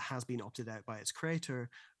data has been opted out by its creator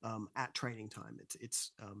at training time.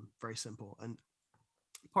 It's very simple. And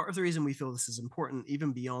part of the reason we feel this is important,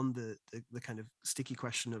 even beyond the kind of sticky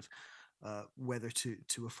question of whether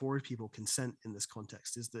to afford people consent in this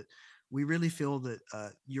context, is that we really feel that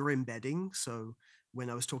your embedding, so when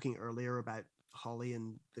I was talking earlier about Holly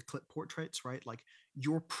and the clip portraits, right? Like,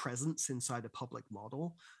 your presence inside a public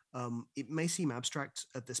model, it may seem abstract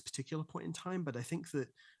at this particular point in time, but I think that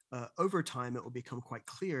over time, it will become quite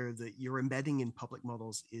clear that your embedding in public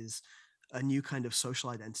models is a new kind of social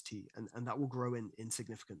identity, and that will grow in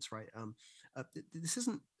significance, right? This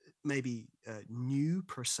isn't maybe new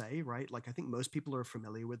per se, right? Like, I think most people are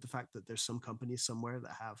familiar with the fact that there's some companies somewhere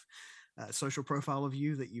that have a social profile of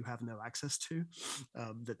you that you have no access to,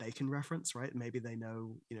 that they can reference, right? Maybe they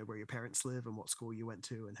know, where your parents live and what school you went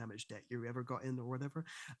to and how much debt you ever got in or whatever.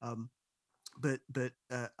 But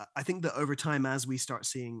I think that over time, as we start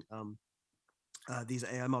seeing these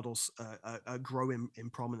AI models grow in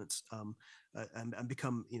prominence and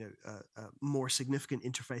become, more significant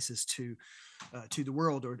interfaces to the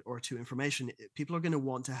world or to information, people are going to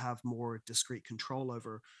want to have more discrete control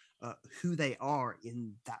over who they are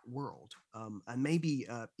in that world, and maybe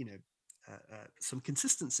some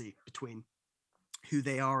consistency between who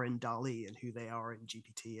they are in DALL-E and who they are in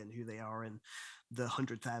GPT and who they are in the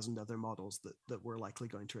 100,000 other models that we're likely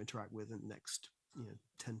going to interact with in the next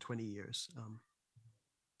 10, 20 years.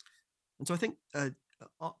 And so I think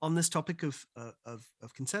on this topic of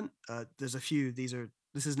consent, there's a few.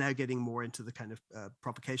 This is now getting more into the kind of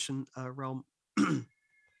provocation realm.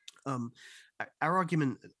 Our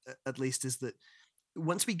argument, at least, is that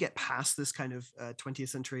once we get past this kind of 20th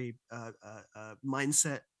century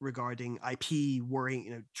mindset regarding IP,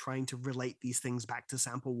 worrying, trying to relate these things back to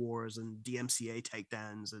sample wars and DMCA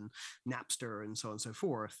takedowns and Napster and so on and so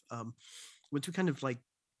forth, once we kind of like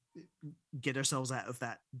get ourselves out of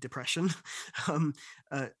that depression,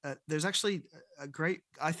 there's actually a great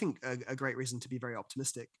reason to be very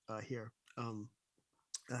optimistic here. I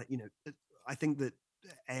think that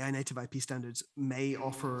AI native IP standards may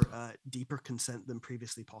offer deeper consent than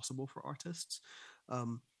previously possible for artists.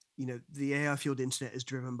 The AI fueled internet is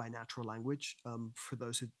driven by natural language. For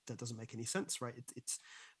those who that doesn't make any sense, right? It's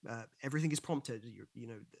everything is prompted.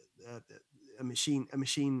 A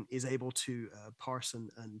machine is able to parse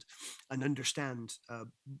and understand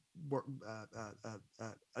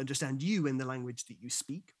understand you in the language that you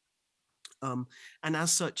speak, and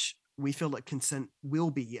as such, we feel that consent will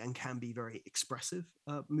be and can be very expressive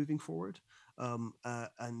moving forward,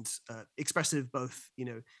 and expressive both.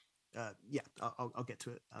 I'll get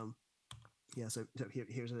to it. So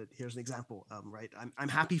here's an example. Right, I'm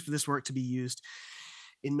happy for this work to be used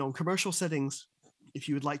in non-commercial settings. If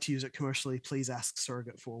you would like to use it commercially, please ask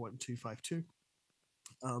surrogate 41252.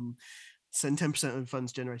 Send 10% of the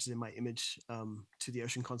funds generated in my image to the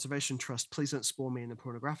Ocean Conservation Trust. Please don't spoil me in a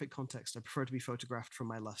pornographic context. I prefer to be photographed from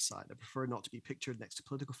my left side. I prefer not to be pictured next to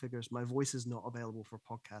political figures. My voice is not available for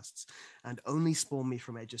podcasts, and only spawn me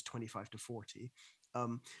from ages 25 to 40.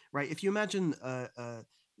 Right? If you imagine,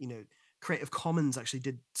 Creative Commons actually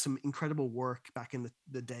did some incredible work back in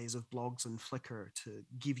the days of blogs and Flickr to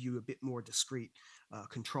give you a bit more discrete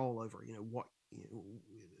control over,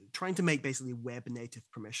 trying to make basically web native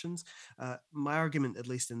permissions. My argument, at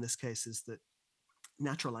least in this case, is that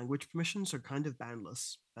natural language permissions are kind of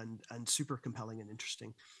boundless and super compelling and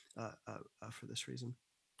interesting for this reason.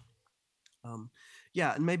 And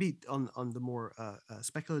maybe on the more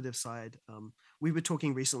speculative side, we were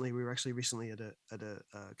talking recently. We were actually recently at a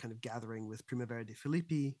kind of gathering with Primavera de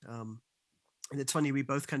Filippi. And it's funny, we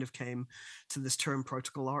both kind of came to this term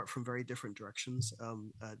protocol art from very different directions,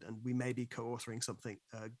 and we may be co-authoring something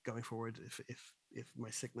going forward if my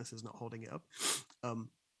sickness is not holding it up.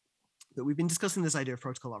 But we've been discussing this idea of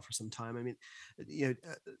protocol art for some time. I mean,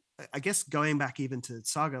 I guess going back even to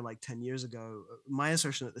Saga like 10 years ago, my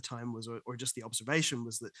assertion at the time was, or just the observation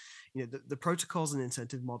was that, the protocols and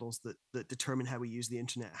incentive models that determine how we use the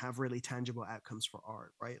internet have really tangible outcomes for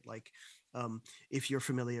art, right? Like, if you're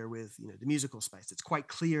familiar with, the musical space, it's quite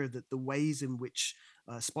clear that the ways in which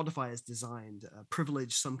Spotify is designed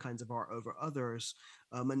privilege some kinds of art over others,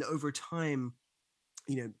 and over time,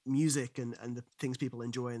 music and the things people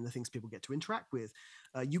enjoy and the things people get to interact with,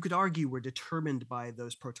 you could argue were determined by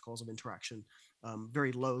those protocols of interaction,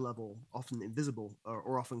 very low level, often invisible,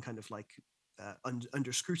 or often kind of like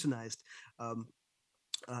under scrutinized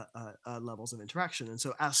levels of interaction. And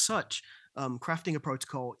so as such, crafting a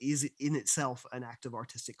protocol is in itself an act of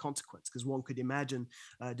artistic consequence, because one could imagine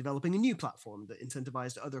developing a new platform that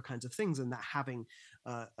incentivized other kinds of things and that having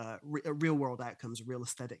real world outcomes, real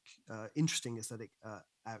aesthetic, interesting aesthetic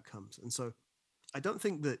outcomes. And so I don't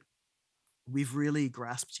think that we've really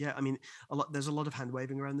grasped yet. I mean, there's a lot of hand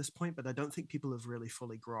waving around this point, but I don't think people have really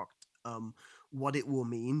fully grokked what it will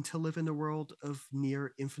mean to live in a world of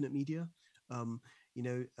near infinite media.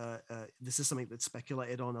 This is something that's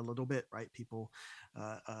speculated on a little bit, right? People,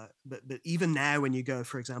 but even now, when you go,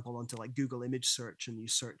 for example, onto like Google image search and you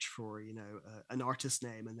search for, an artist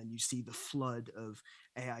name, and then you see the flood of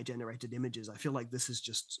AI generated images, I feel like this is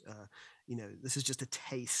just a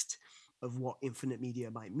taste of what infinite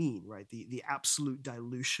media might mean, right? The absolute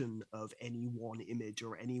dilution of any one image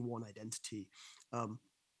or any one identity.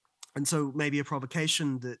 And so maybe a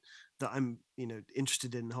provocation that I'm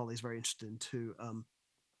interested in, Holly's very interested in too,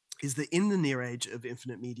 is that in the near age of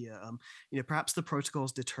infinite media, perhaps the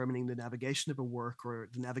protocols determining the navigation of a work or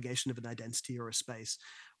the navigation of an identity or a space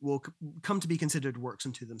will come to be considered works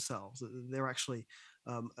unto themselves. They're actually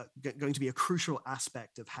going to be a crucial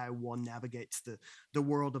aspect of how one navigates the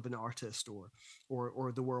world of an artist or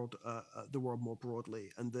the world more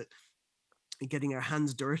broadly, and that getting our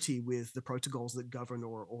hands dirty with the protocols that govern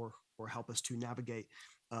or help us to navigate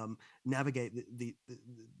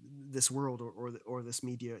this world or this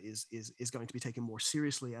media is going to be taken more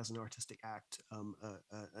seriously as an artistic act.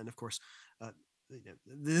 And of course,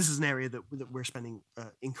 this is an area that we're spending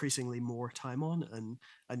increasingly more time on,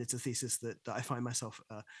 and it's a thesis that I find myself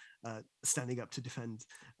standing up to defend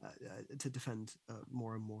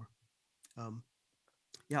more and more.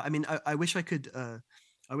 Yeah, I mean, I wish I could.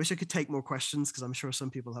 I wish I could take more questions, because I'm sure some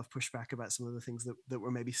people have pushback about some of the things that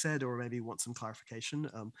were maybe said, or maybe want some clarification.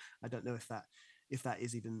 I don't know if that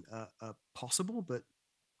is even possible, but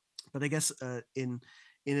I guess in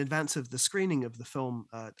advance of the screening of the film,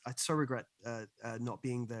 I so regret not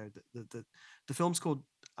being there. The film's called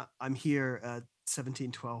I'm Here,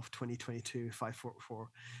 17/12/2022, 544.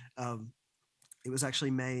 It was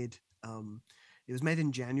actually made. It was made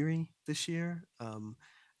in January this year.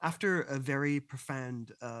 After a very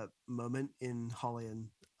profound moment in Holly and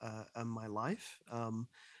my life, and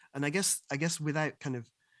I guess without kind of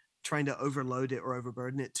trying to overload it or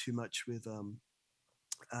overburden it too much with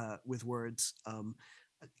words,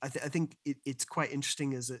 I think it's quite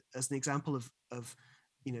interesting as an example of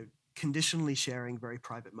conditionally sharing very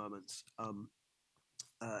private moments.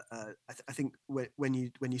 I think when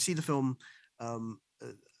you see the film,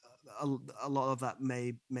 a lot of that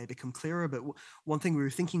may become clearer. But one thing we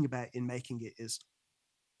were thinking about in making it is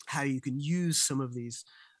how you can use some of these,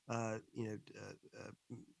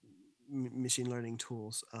 machine learning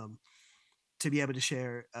tools to be able to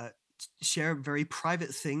share very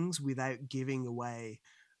private things without giving away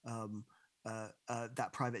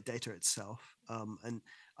that private data itself. And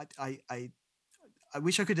I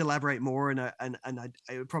wish I could elaborate more, and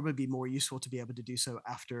it would probably be more useful to be able to do so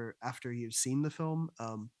after you've seen the film.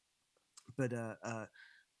 But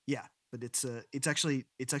it's actually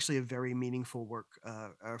a very meaningful work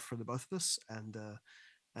for the both of us, and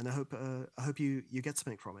I hope you get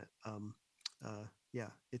something from it.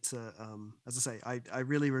 It's as I say, I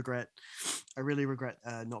really regret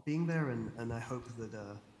not being there, and I hope that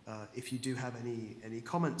if you do have any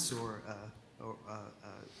comments or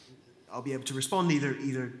I'll be able to respond either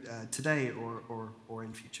today or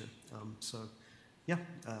in future.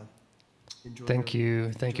 Enjoy. Thank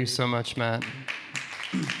you so much, Matt.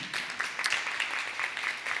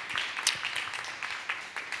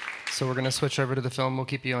 So we're going to switch over to the film. We'll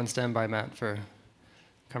keep you on standby, Matt, for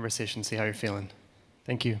conversation, see how you're feeling.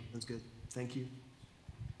 Thank you. That's good. Thank you.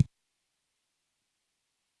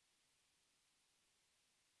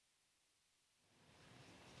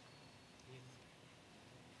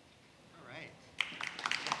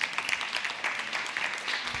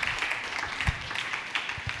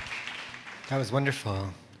 That was wonderful.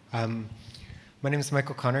 My name is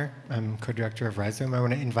Michael Connor. I'm co-director of Rhizome. I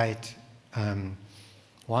want to invite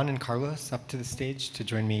Juan and Carlos up to the stage to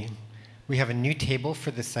join me. We have a new table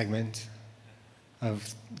for this segment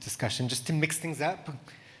of discussion, just to mix things up,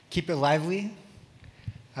 keep it lively.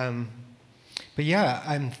 But yeah,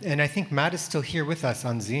 and I think Matt is still here with us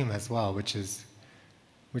on Zoom as well, which is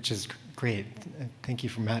great. Thank you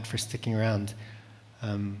for Matt for sticking around.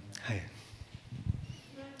 Hi.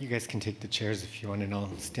 You guys can take the chairs if you want, and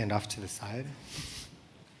I'll stand off to the side.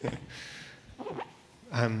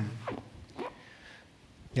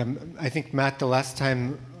 Yeah, I think, Matt, the last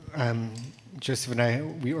time Joseph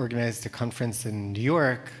and we organized a conference in New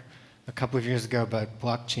York a couple of years ago about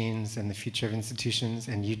blockchains and the future of institutions,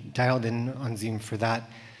 and you dialed in on Zoom for that.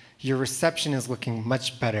 Your reception is looking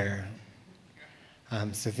much better.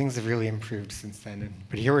 So things have really improved since then.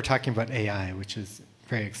 But here we're talking about AI, which is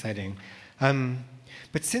very exciting.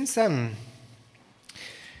 But since,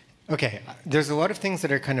 okay, there's a lot of things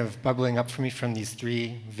that are kind of bubbling up for me from these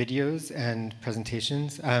 3 videos and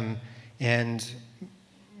presentations. And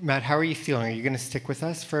Matt, how are you feeling? Are you going to stick with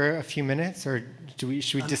us for a few minutes, or should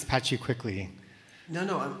we dispatch you quickly?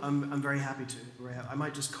 No, I'm very happy to. I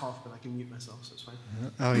might just cough, but I can mute myself, so it's fine.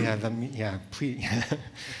 Oh yeah, please.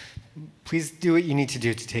 Please do what you need to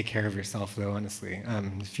do to take care of yourself, though, honestly.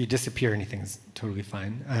 If you disappear, anything is totally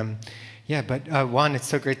fine. Yeah, but Juan, it's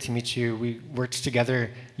so great to meet you. We worked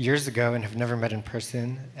together years ago and have never met in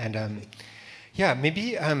person. And yeah,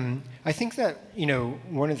 maybe I think that,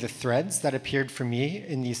 one of the threads that appeared for me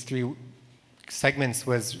in these 3 segments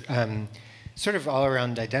was sort of all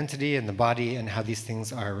around identity and the body and how these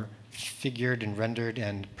things are figured and rendered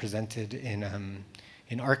and presented in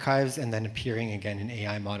archives and then appearing again in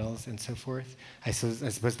AI models and so forth. I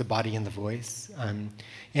suppose the body and the voice.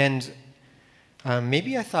 And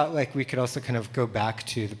maybe I thought like we could also kind of go back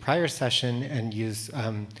to the prior session and use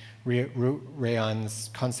Rayon's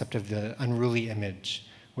concept of the unruly image,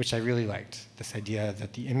 which I really liked, this idea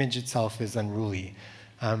that the image itself is unruly.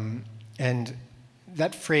 And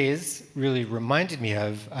that phrase really reminded me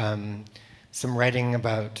of some writing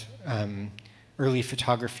about early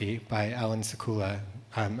photography by Alan Sekula,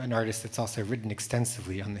 an artist that's also written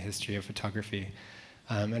extensively on the history of photography.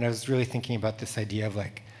 And I was really thinking about this idea of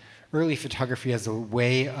like early photography as a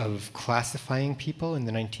way of classifying people in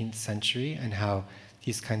the 19th century, and how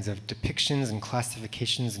these kinds of depictions and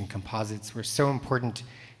classifications and composites were so important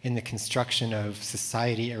in the construction of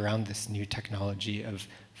society around this new technology of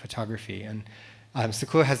photography. And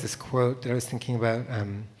Sekula has this quote that I was thinking about,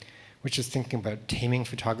 which is thinking about taming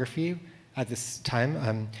photography at this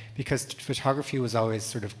time, because photography was always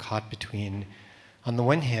sort of caught between, on the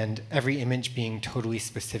one hand, every image being totally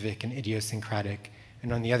specific and idiosyncratic,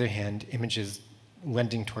 and on the other hand, images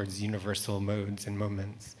lending towards universal modes and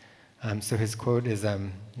moments. So his quote is,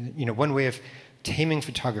 one way of taming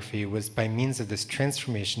photography was by means of this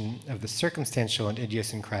transformation of the circumstantial and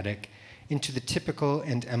idiosyncratic into the typical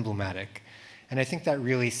and emblematic. And I think that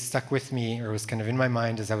really stuck with me, or was kind of in my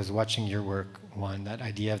mind as I was watching your work, Juan, that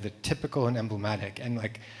idea of the typical and emblematic. And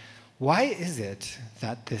like, why is it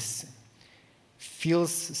that this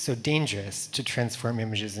feels so dangerous to transform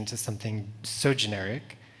images into something so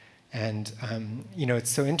generic? And it's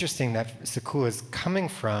so interesting that Sekula is coming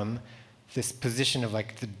from this position of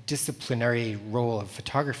like the disciplinary role of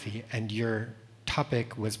photography, and your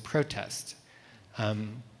topic was protest.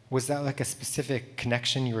 Was that like a specific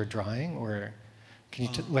connection you were drawing, or can you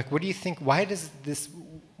what do you think? Why is this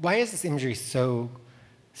imagery so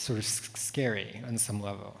sort of scary on some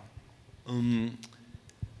level?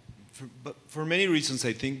 For many reasons,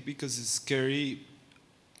 I think because it's scary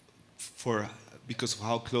because of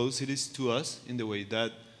how close it is to us, in the way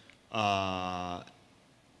that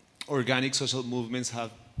organic social movements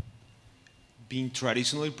have been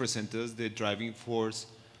traditionally presented as the driving force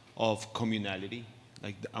of communality,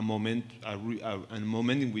 like a moment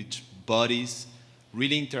in which bodies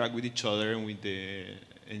really interact with each other and with the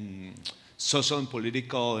social and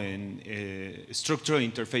political and structural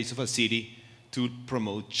interface of a city to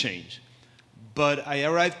promote change. But I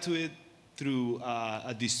arrived to it through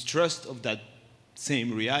a distrust of that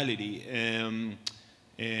same reality.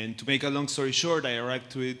 And to make a long story short, I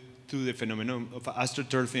arrived to it through the phenomenon of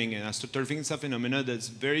astroturfing. And astroturfing is a phenomenon that's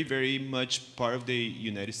very, very much part of the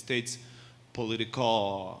United States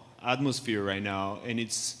political atmosphere right now. And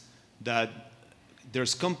it's that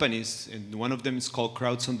there's companies, and one of them is called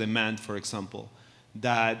Crowds on Demand, for example,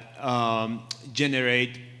 that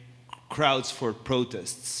generate crowds for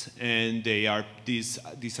protests. And these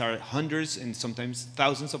are hundreds and sometimes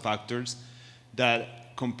thousands of actors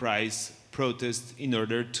that comprise protests in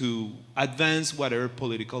order to advance whatever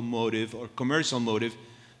political motive or commercial motive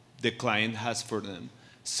the client has for them.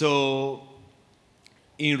 So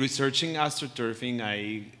in researching astroturfing,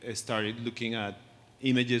 I started looking at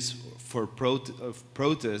images for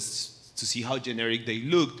protests to see how generic they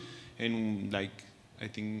looked. And like, I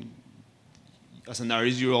think as an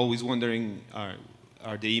artist, you're always wondering,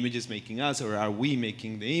 are the images making us, or are we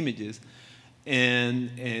making the images?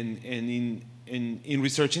 And in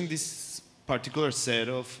researching this particular set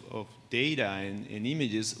of data and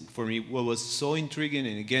images, for me, what was so intriguing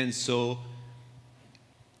and again so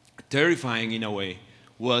terrifying in a way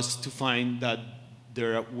was to find that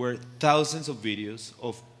there were thousands of videos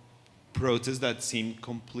of protests that seemed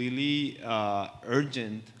completely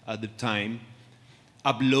urgent at the time,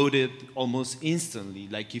 uploaded almost instantly,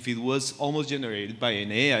 like if it was almost generated by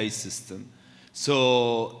an AI system.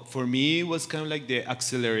 So for me, it was kind of like the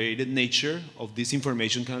accelerated nature of this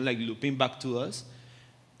information kind of like looping back to us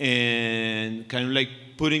and kind of like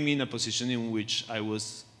putting me in a position in which I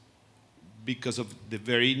was, because of the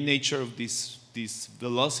very nature of this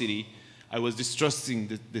velocity, I was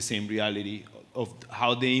distrusting the same reality of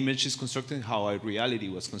how the image is constructed and how our reality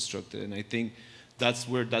was constructed. And I think that's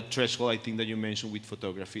where that threshold, I think, that you mentioned with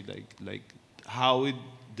photography, like how it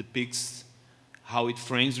depicts, how it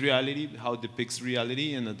frames reality, how it depicts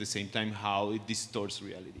reality, and at the same time, how it distorts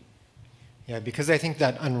reality. Yeah, because I think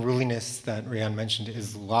that unruliness that Rayan mentioned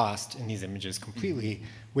is lost in these images completely,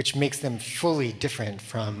 which makes them fully different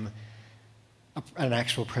from an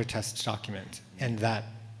actual protest document. And that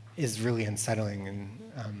is really unsettling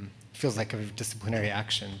and feels like a disciplinary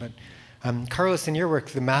action. But Carlos, in your work,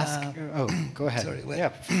 the mask... oh, go ahead. Sorry, well, yeah,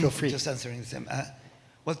 feel free. Just answering the same.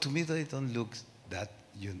 Well, to me, they don't look that,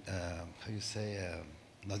 how you say,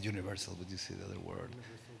 not universal, but you say the other word.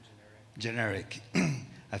 Generic.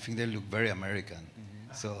 I think they look very American.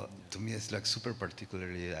 So to me, it's like super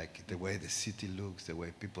particularly like the way the city looks, the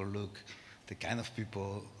way people look, the kind of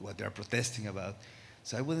people, what they're protesting about.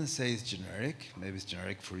 So I wouldn't say it's generic. Maybe it's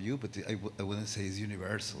generic for you, but I wouldn't say it's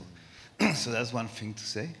universal. So that's one thing to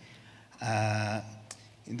say. On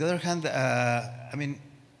the other hand, I mean,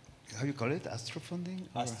 how you call it? Astrofunding?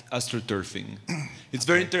 Astroturfing. It's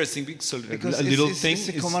very interesting because it's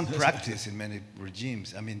a common practice in many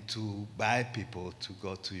regimes. I mean, to buy people to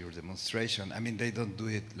go to your demonstration. I mean, they don't do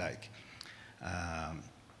it like,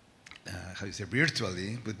 how you say,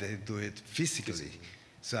 virtually, but they do it physically.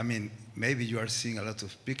 So, I mean, maybe you are seeing a lot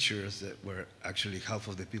of pictures where actually half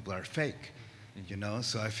of the people are fake, you know?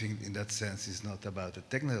 So I think in that sense, it's not about a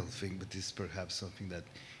technical thing, but it's perhaps something that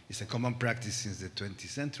is a common practice since the 20th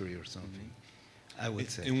century or something, I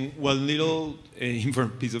would say. And one little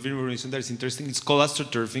piece of information that is interesting, it's called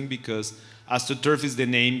astroturfing because AstroTurf is the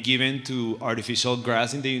name given to artificial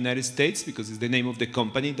grass in the United States because it's the name of the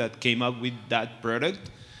company that came up with that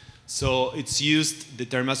product. So it's used, the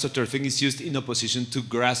term astroturfing is used in opposition to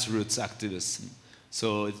grassroots activism.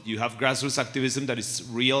 So you have grassroots activism that is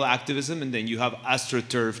real activism, and then you have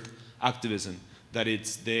astroturfed activism, that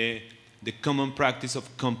it's the common practice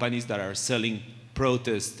of companies that are selling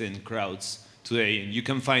protests and crowds today. And you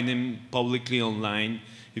can find them publicly online.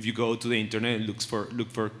 If you go to the internet and look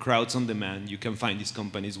for crowds on demand, you can find these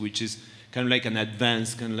companies, which is kind of like an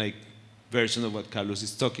advanced kind of like version of what Carlos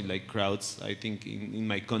is talking, like crowds. I think in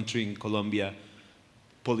my country, in Colombia,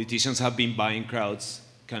 politicians have been buying crowds,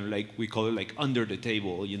 kind of like, we call it like under the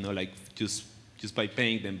table, you know, like just by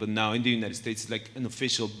paying them. But now in the United States, it's like an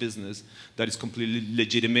official business that is completely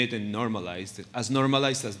legitimate and normalized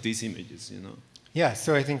as these images, you know. Yeah,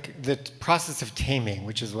 so I think the process of taming,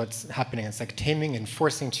 which is what's happening, it's like taming and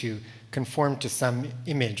forcing to conform to some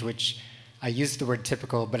image, which I use the word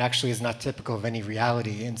typical, but actually is not typical of any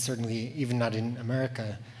reality, and certainly even not in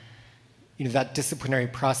America. You know, that disciplinary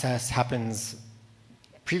process happens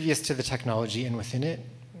previous to the technology and within it.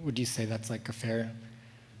 Would you say that's like a fair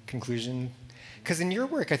conclusion? Because in your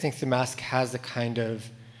work, I think the mask has a kind of,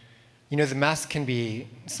 you know, the mask can be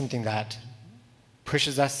something that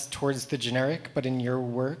pushes us towards the generic, but in your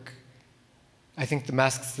work, I think the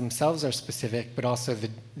masks themselves are specific, but also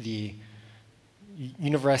the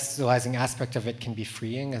universalizing aspect of it can be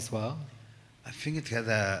freeing as well. I think it had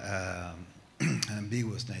an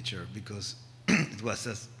ambiguous nature because it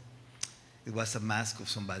was a mask of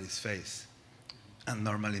somebody's face. And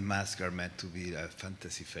normally masks are meant to be a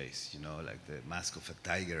fantasy face, you know, like the mask of a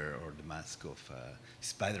tiger or the mask of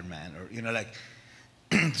Spider-Man, or, you know, like,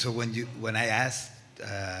 so when I asked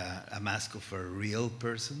a mask of a real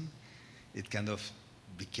person, it kind of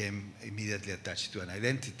became immediately attached to an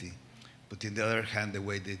identity. But on the other hand, the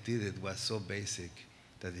way they did it was so basic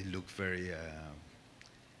that it looked very,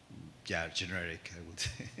 generic, I would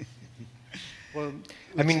say. Well,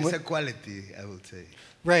 I mean, it's a quality, I would say.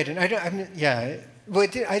 Right, and well,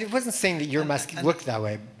 I wasn't saying that your mask looked that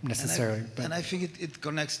way necessarily. And I think it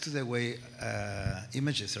connects to the way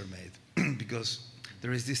images are made, because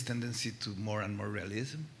there is this tendency to more and more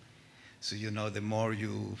realism. So, you know, the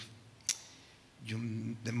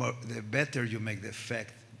better you make the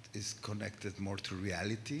effect is connected more to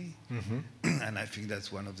reality. Mm-hmm. And I think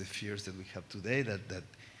that's one of the fears that we have today, that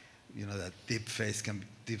you know, that deep fakes can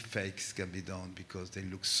be done because they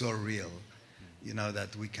look so real, you know,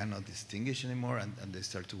 that we cannot distinguish anymore, and they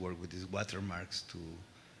start to work with these watermarks to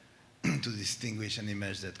distinguish an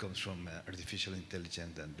image that comes from artificial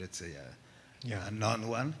intelligence and, let's say, a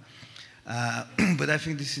non-one. But I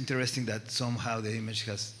think this is interesting that somehow the image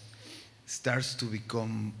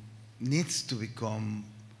needs to become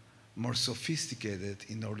more sophisticated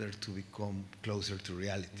in order to become closer to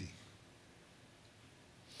reality.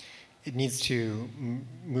 It needs to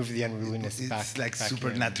move the unruliness back. It's like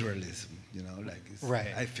supernaturalism, you know, like right.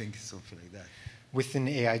 I think it's something like that. Within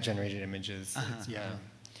AI-generated images, yeah.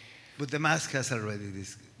 But the mask has already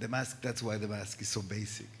this. The mask. That's why the mask is so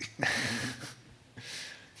basic.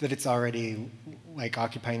 That it's already like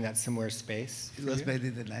occupying that similar space. It was made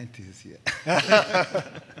in the 90s,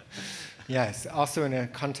 yeah. Yes, also in a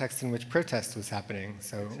context in which protest was happening.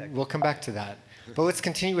 So we'll come back to that. But let's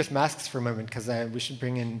continue with masks for a moment, because we should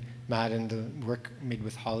bring in Matt and the work made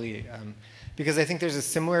with Holly, because I think there's a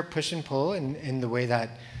similar push and pull in the way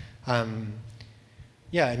that, I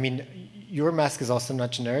mean, your mask is also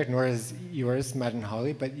not generic, nor is yours, Matt and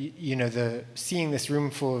Holly, but you know, seeing this room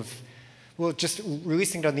full of, well, just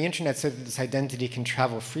releasing it on the internet so that this identity can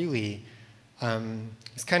travel freely,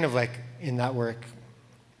 it's kind of like in that work,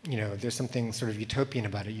 you know, there's something sort of utopian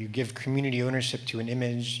about it. You give community ownership to an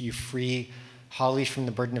image, you free Holly from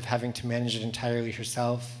the burden of having to manage it entirely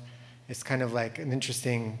herself, It's kind of like an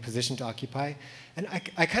interesting position to occupy. And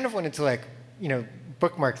I kind of wanted to like,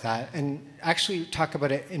 bookmark that and actually talk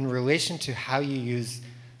about it in relation to how you use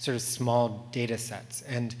sort of small data sets.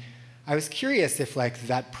 And I was curious if like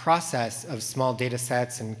that process of small data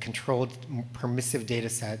sets and controlled permissive data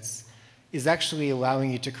sets is actually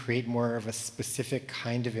allowing you to create more of a specific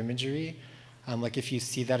kind of imagery, like if you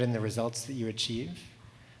see that in the results that you achieve.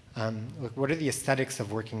 Like what are the aesthetics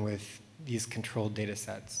of working with these controlled data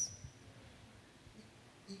sets?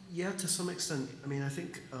 Yeah, to some extent. I mean, I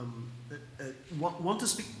think want to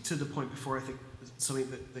speak to the point before. I think something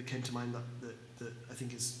that came to mind that I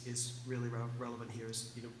think is really relevant here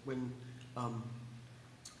is when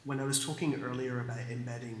I was talking earlier about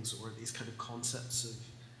embeddings or these kind of concepts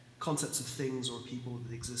of things or people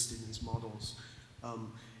that exist in these models.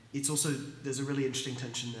 It's also there's a really interesting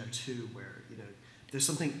tension there too, where there's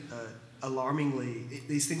something alarmingly,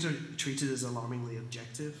 these things are treated as alarmingly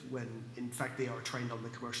objective when in fact they are trained on the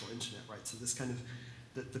commercial internet, right? So this kind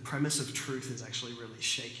of, the premise of truth is actually really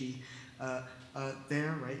shaky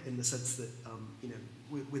there, right? In the sense that,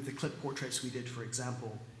 with the clip portraits we did, for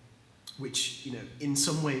example, which, in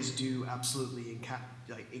some ways do absolutely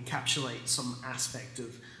encapsulate some aspect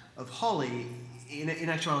of Holly, in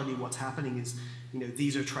actuality what's happening is,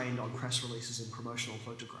 these are trained on press releases and promotional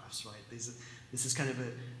photographs, right? This is kind of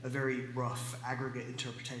a very rough aggregate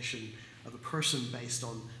interpretation of a person based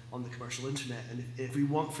on the commercial internet. And if we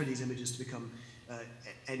want for these images to become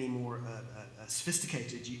any more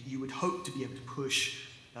sophisticated, you would hope to be able to push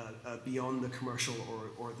beyond the commercial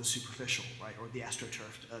or the superficial, right, or the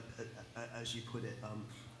astroturfed, as you put it.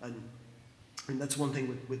 And that's one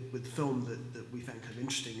thing with film that we found kind of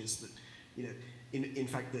interesting is that, in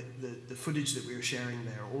fact, the footage that we were sharing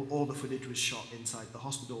there, all the footage was shot inside the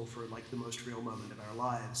hospital for like the most real moment of our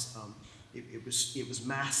lives. It was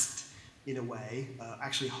masked in a way.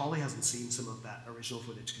 Actually, Holly hasn't seen some of that original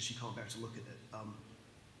footage because she can't bear to look at it.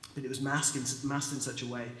 But it was masked in such a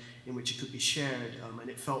way in which it could be shared, and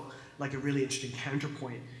it felt like a really interesting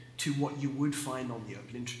counterpoint to what you would find on the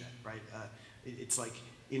open internet, right? It's like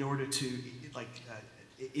in order to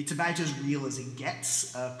it's about as real as it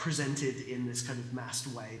gets, presented in this kind of masked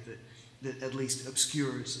way that at least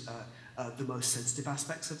obscures the most sensitive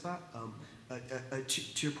aspects of that.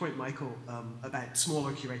 To your point, Michael, about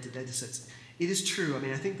smaller curated data sets, it is true. I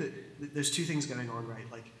mean, I think that there's two things going on, right?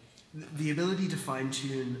 Like the ability to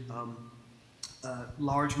fine-tune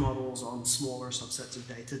large models on smaller subsets of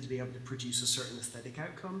data to be able to produce a certain aesthetic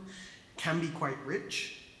outcome can be quite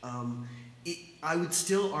rich. I would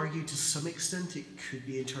still argue to some extent it could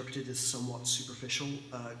be interpreted as somewhat superficial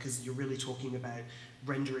because you're really talking about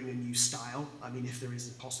rendering a new style. I mean, if there is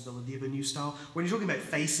a possibility of a new style. When you're talking about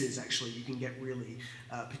faces, actually, you can get really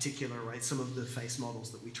particular, right? Some of the face models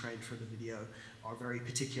that we trained for the video are very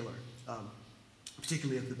particular,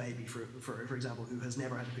 particularly of the baby, for example, who has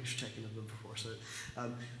never had a picture taken of them before. So,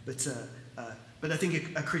 but I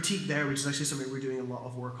think a critique there, which is actually something we're doing a lot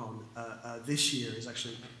of work on this year, is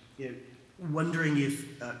actually, wondering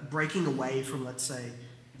if breaking away from, let's say,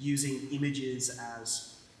 using images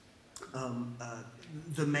as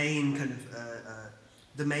the main kind of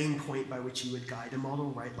the main point by which you would guide a model,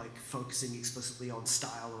 right? Like focusing explicitly on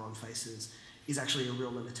style or on faces is actually a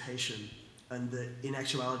real limitation, and that in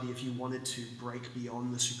actuality, if you wanted to break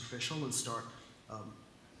beyond the superficial and start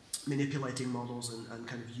manipulating models and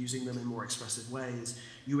kind of using them in more expressive ways,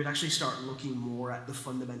 you would actually start looking more at the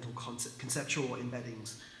fundamental conceptual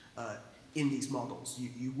embeddings in these models.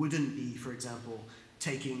 You wouldn't be, for example,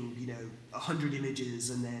 taking 100 images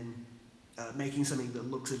and then making something that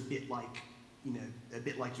looks a bit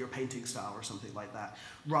like your painting style or something like that.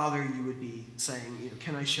 Rather, you would be saying,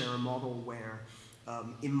 can I share a model where,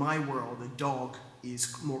 in my world, a dog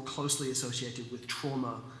is more closely associated with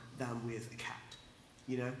trauma than with a cat.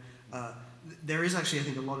 There is actually, I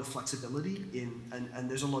think, a lot of flexibility and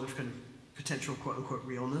there's a lot of kind of potential quote-unquote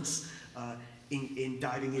realness in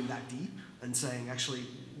diving in that deep and saying, actually,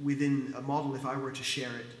 within a model, if I were to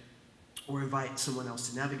share it or invite someone else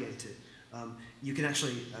to navigate it, you can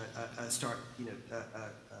actually start,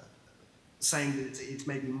 saying that it's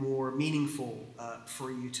maybe more meaningful for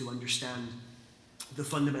you to understand the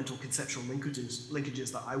fundamental conceptual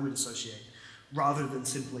linkages that I would associate, rather than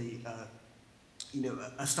simply,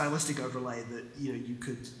 a stylistic overlay that you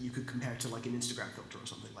could compare to like an Instagram filter or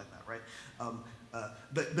something like that, right?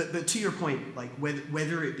 But to your point, like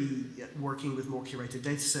whether it be working with more curated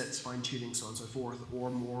data sets, fine tuning, so on and so forth, or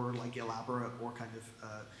more like elaborate or kind of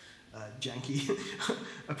janky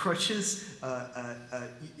approaches,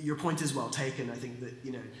 your point is well taken. I think that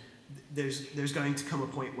there's going to come a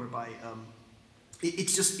point whereby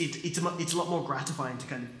it's a lot more gratifying to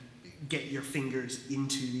kind of get your fingers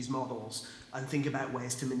into these models and think about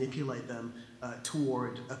ways to manipulate them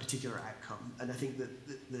toward a particular outcome. And I think that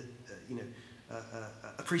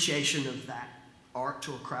appreciation of that art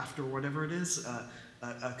or craft or whatever it is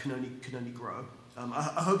can only grow.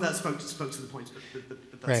 I hope that spoke to the point,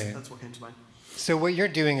 but that's what came to mind. So what you're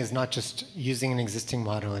doing is not just using an existing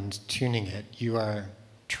model and tuning it. You are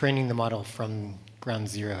training the model from ground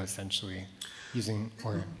zero, essentially, using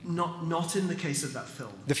or not in the case of that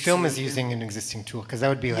film. The film is using an existing tool, because that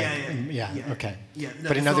would be like okay. Yeah, no,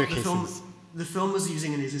 but in other cases, the film was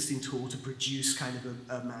using an existing tool to produce kind of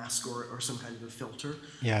a mask or some kind of a filter.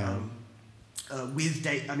 Yeah. With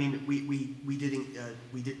data, I mean, we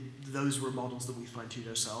did those were models that we fine-tuned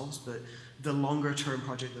ourselves, but the longer-term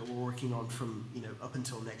project that we're working on from up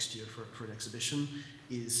until next year for an exhibition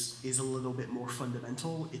is a little bit more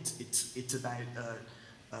fundamental. It's about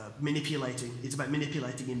manipulating. It's about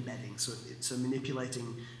manipulating embedding. So it's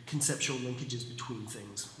manipulating conceptual linkages between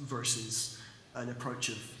things versus an approach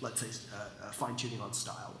of, let's say, fine-tuning on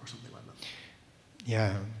style or something like that.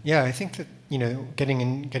 Yeah. I think that getting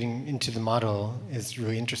into the model is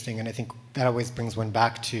really interesting, and I think that always brings one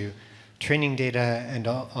back to training data and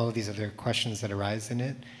all of these other questions that arise in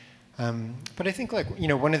it. But I think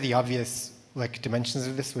one of the obvious dimensions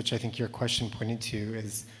of this, which I think your question pointed to,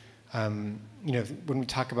 is when we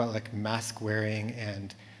talk about mask wearing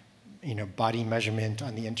and body measurement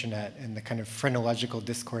on the internet and the kind of phrenological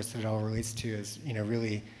discourse that it all relates to is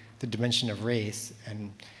really the dimension of race.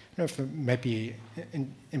 And I don't know if it might be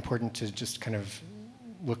important to just kind of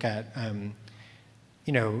look at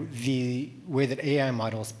the way that AI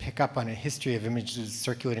models pick up on a history of images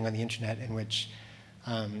circulating on the internet in which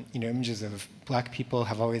images of black people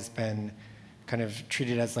have always been kind of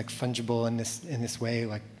treated as fungible in this way.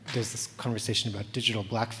 There's this conversation about digital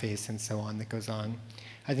blackface and so on that goes on.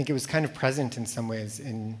 I think it was kind of present in some ways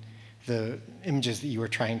in the images that you were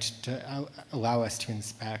trying to allow us to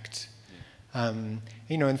inspect. And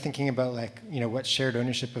thinking about what shared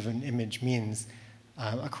ownership of an image means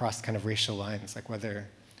across kind of racial lines, whether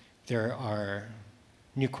there are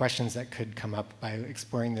new questions that could come up by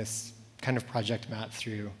exploring this kind of project map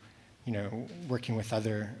through, working with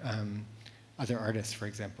other artists, for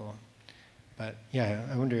example. But yeah,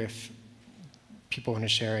 I wonder if people want to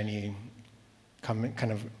share any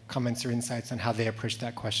comments or insights on how they approach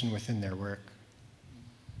that question within their work.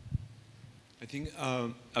 I think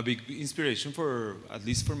a big inspiration at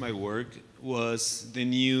least for my work, was the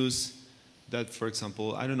news that, for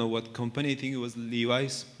example, I don't know what company, I think it was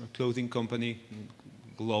Levi's, a clothing company,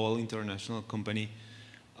 global international company,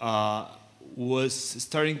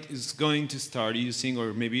 is going to start using,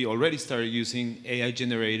 or maybe already started using,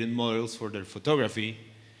 AI-generated models for their photography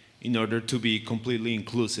in order to be completely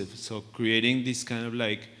inclusive. So creating this kind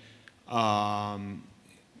of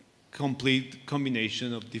complete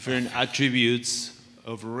combination of different attributes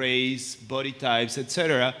of race, body types,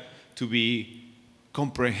 etc., to be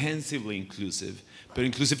comprehensively inclusive, but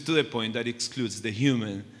inclusive to the point that excludes the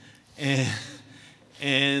human.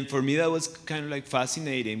 And for me, that was kind of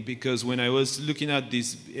fascinating, because when I was looking at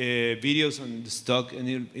these videos on the stock,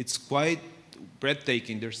 and it's quite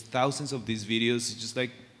breathtaking. There's thousands of these videos. It's just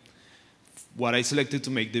what I selected to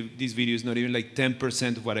make these videos, not even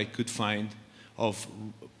 10% of what I could find of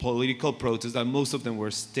political protests, that most of them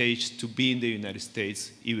were staged to be in the United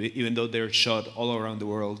States, even though they're shot all around the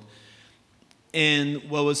world. And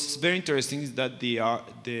what was very interesting is that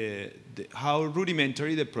how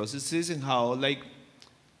rudimentary the process is, and how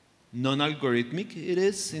non-algorithmic it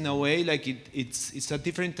is in a way. It's a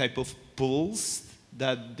different type of pulse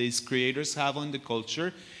that these creators have on the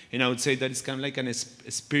culture, and I would say that it's kind of a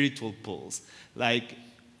spiritual pulse.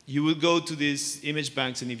 You will go to these image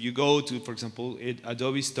banks, and if you go to, for example,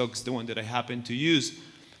 Adobe Stock is the one that I happen to use,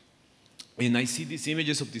 and I see these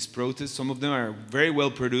images of these protests. Some of them are very well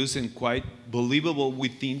produced and quite believable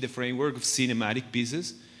within the framework of cinematic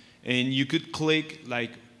pieces. And you could click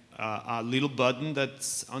a little button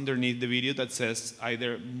that's underneath the video that says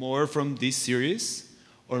either more from this series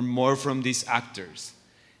or more from these actors.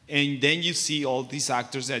 And then you see all these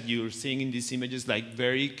actors that you're seeing in these images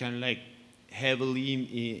very kind of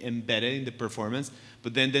heavily embedded in the performance.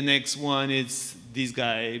 But then the next one is this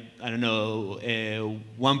guy, I don't know,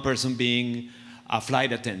 one person being a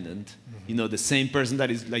flight attendant. Mm-hmm. The same person that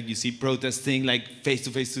is you see protesting face to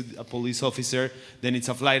face to a police officer. Then it's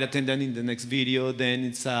a flight attendant in the next video. Then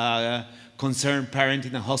it's a concerned parent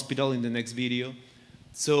in a hospital in the next video.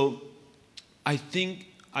 So I think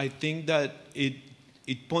that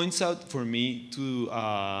it points out for me to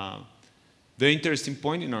very interesting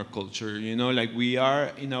point in our culture. You know, like we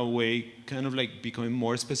are in a way kind of like becoming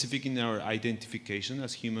more specific in our identification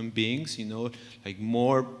as human beings. You know, like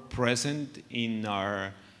more present in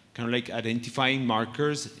our kind of like identifying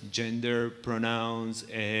markers, gender, pronouns,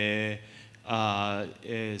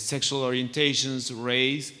 sexual orientations,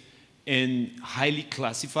 race, and highly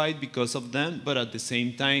classified because of them. But at the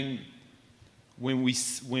same time, when we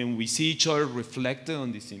see each other reflected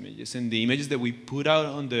on these images and the images that we put out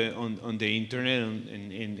on the internet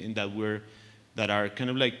and that are kind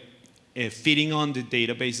of like fitting on the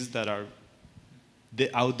databases that are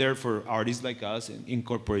out there for artists like us and in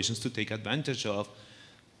corporations to take advantage of,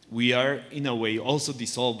 we are in a way also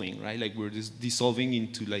dissolving, right? Like we're just dissolving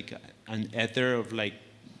into like an ether of like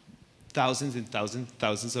thousands and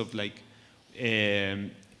thousands of like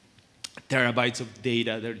terabytes of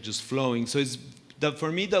data that are just flowing. So it's that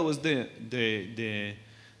for me that was the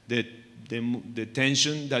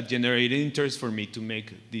tension that generated interest for me to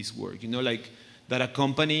make this work. You know, like that a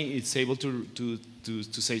company is able to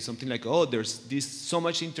say something like, oh, there's this so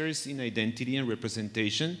much interest in identity and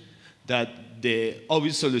representation that the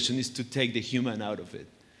obvious solution is to take the human out of it.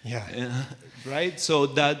 Yeah. Right? So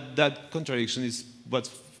that contradiction is what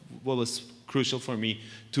was crucial for me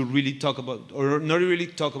to really talk about, or not really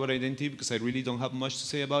talk about identity, because I really don't have much to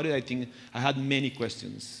say about it. I think I had many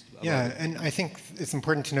questions about it. And I think it's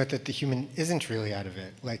important to note that the human isn't really out of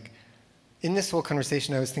it. Like, in this whole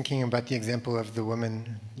conversation, I was thinking about the example of the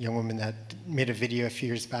young woman that made a video a few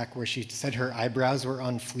years back where she said her eyebrows were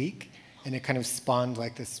on fleek, and it kind of spawned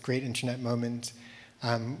like this great internet moment,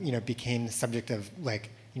 became the subject of like,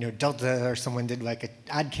 Delta or someone did like an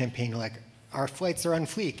ad campaign like, our flights are on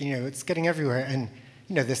fleek, it's getting everywhere. And,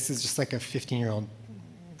 this is just like a 15-year-old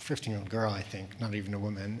girl, I think, not even a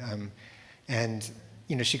woman. And,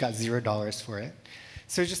 she got $0 for it.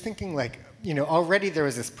 So just thinking like, already there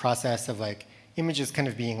was this process of like images kind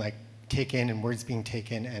of being like taken and words being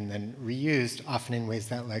taken and then reused, often in ways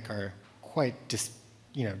that like are quite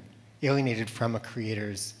alienated from a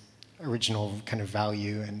creator's original kind of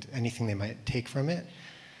value and anything they might take from it.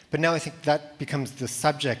 But now I think that becomes the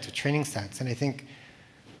subject of training sets. And I think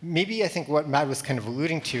what Matt was kind of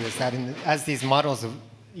alluding to is that as these models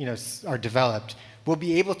are developed, we'll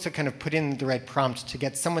be able to kind of put in the right prompt to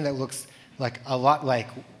get someone that looks like a lot like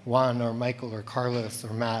Juan or Michael or Carlos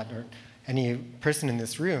or Matt or any person in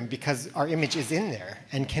this room, because our image is in there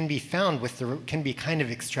and can be found can be kind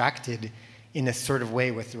of extracted in a sort of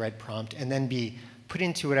way with the right prompt and then be put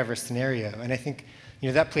into whatever scenario. And I think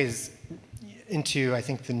that plays into, I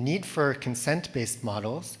think, the need for consent-based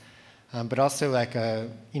models, but also like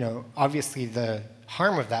obviously the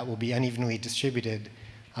harm of that will be unevenly distributed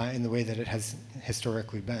in the way that it has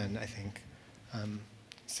historically been, I think.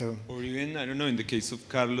 Or even, I don't know, in the case of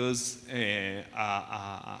Carlos, kind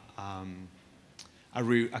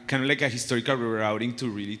of like a historical rerouting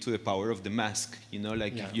to the power of the mask.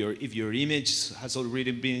 Like if your image has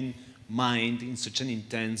already been mined in such an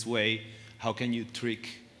intense way, how can you trick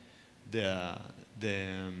the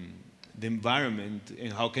environment,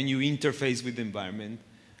 and how can you interface with the environment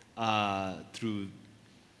through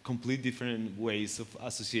complete different ways of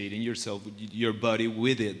associating yourself, your body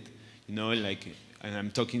with it, like, and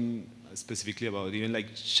I'm talking specifically about even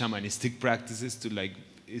like shamanistic practices to like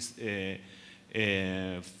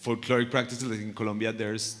folkloric practices. Like in Colombia,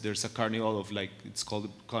 there's a carnival of like, it's called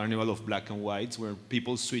Carnival of Black and Whites, where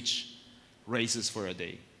people switch races for a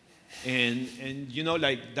day. And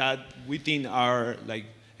like that within our, like,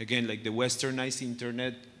 again, like the westernized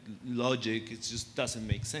internet logic, it just doesn't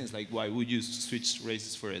make sense. Like, why would you switch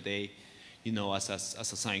races for a day, as a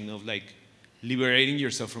sign of like liberating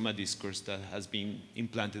yourself from a discourse that has been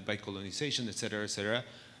implanted by colonization, et cetera,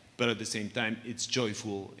 but at the same time, it's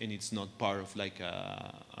joyful and it's not part of like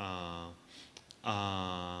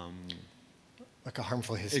like a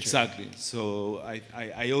harmful history. Exactly. So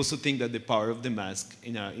I also think that the power of the mask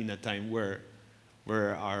in a time where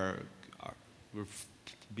we're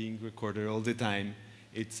being recorded all the time,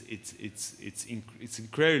 it's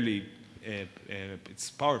incredibly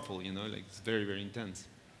it's powerful. Like it's very, very intense.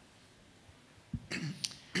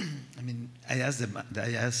 I mean, I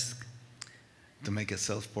asked to make a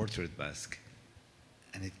self-portrait mask,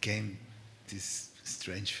 and it came this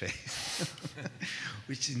strange face,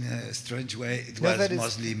 which in a strange way, it was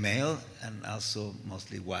mostly male and also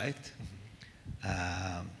mostly white.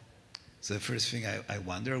 So the first thing I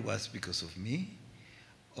wondered was because of me,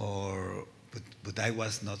 but I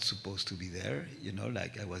was not supposed to be there,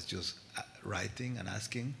 like I was just writing and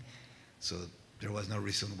asking. So there was no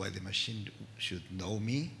reason why the machine should know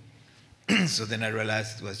me. So then I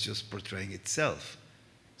realized it was just portraying itself.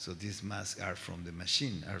 So these masks are from the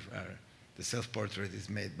machine, are the self-portrait is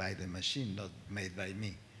made by the machine, not made by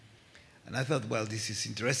me. And I thought, well, this is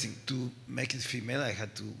interesting. To make it female, I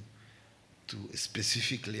had to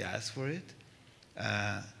specifically ask for it.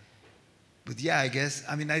 But yeah, I guess,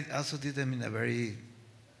 I mean, I also did them in a very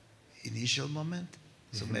initial moment.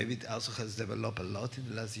 So maybe it also has developed a lot in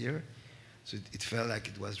the last year. So it felt like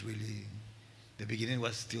it was really, the beginning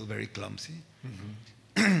was still very clumsy.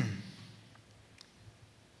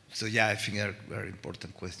 So yeah, I think are very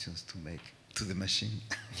important questions to make to the machine.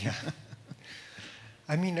 Yeah.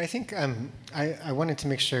 I mean, I think I wanted to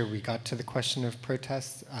make sure we got to the question of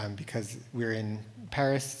protests because we're in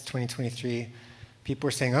Paris 2023. People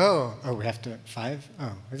were saying, oh, we have to, 5?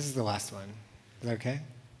 Oh, this is the last one. Is that okay?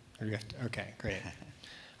 Or do we have to, okay, great.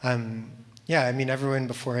 Yeah, I mean, everyone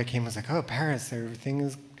before I came was like, oh, Paris, everything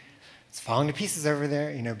is it's falling to pieces over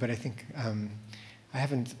there, you know, but I think I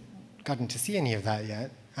haven't gotten to see any of that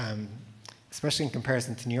yet. Especially in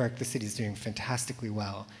comparison to New York, the city's doing fantastically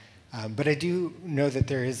well. But I do know that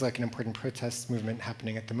there is like an important protest movement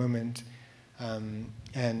happening at the moment.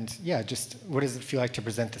 And yeah, just what does it feel like to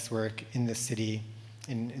present this work in this city,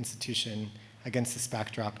 in institution, against this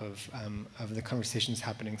backdrop of the conversations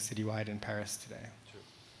happening citywide in Paris today?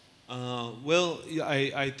 Well,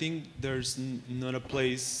 I think there's not a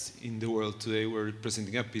place in the world today where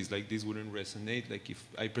presenting a piece like this wouldn't resonate. Like if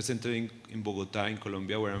I presented in Bogota, in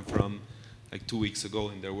Colombia, where I'm from, like 2 weeks ago,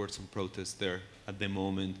 and there were some protests there at the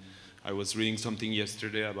moment. I was reading something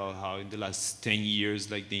yesterday about how in the last 10 years,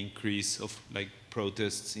 like the increase of like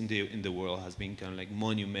protests in the world has been kind of like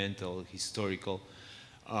monumental, historical.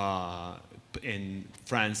 And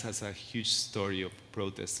France has a huge story of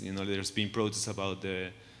protests. You know, there's been protests about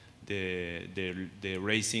the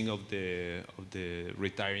raising of the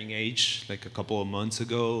retiring age like a couple of months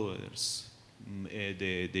ago. There's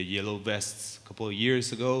the yellow vests a couple of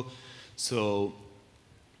years ago. So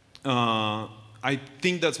I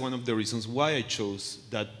think that's one of the reasons why I chose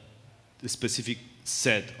that specific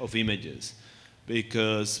set of images,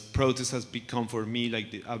 because protest has become for me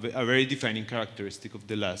like a very defining characteristic of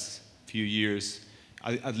the last few years,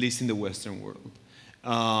 at least in the Western world.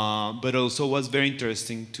 But also what's very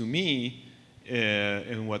interesting to me,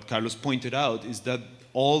 and what Carlos pointed out, is that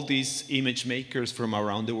all these image makers from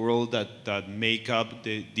around the world that make up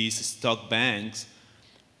these stock banks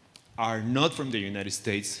are not from the United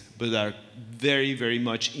States, but are very, very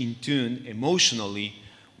much in tune emotionally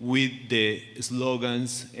with the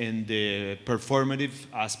slogans and the performative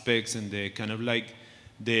aspects and the kind of like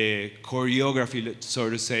the choreography, so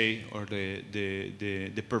to say, or the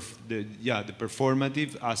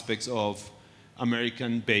performative aspects of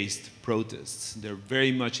American-based protests. They're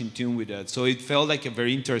very much in tune with that. So it felt like a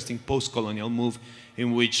very interesting post-colonial move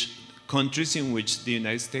in which countries in which the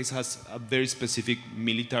United States has a very specific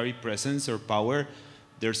military presence or power,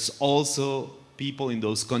 there's also people in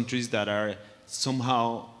those countries that are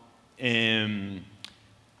somehow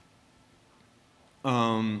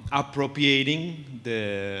appropriating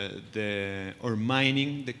or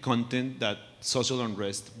mining the content that social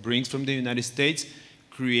unrest brings from the United States,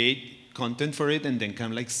 create content for it, and then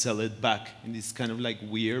kind of like sell it back in this kind of like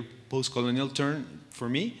weird post-colonial turn for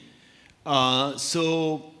me.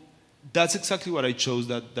 So that's exactly what I chose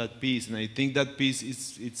that piece, and I think that piece it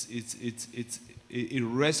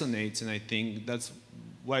resonates, and I think that's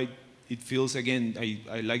why it feels, again,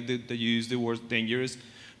 I like that you use the word dangerous,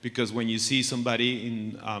 because when you see somebody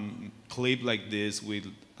in clip like this with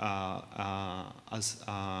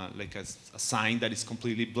like a sign that is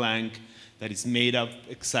completely blank, that is made up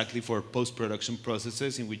exactly for post-production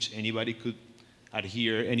processes in which anybody could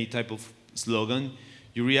adhere any type of slogan,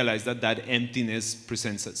 you realize that that emptiness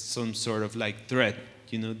presents some sort of like threat.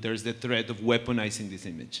 You know, there's the threat of weaponizing this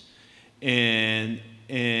image. And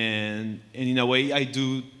in a way, I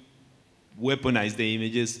do weaponize the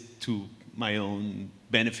images to my own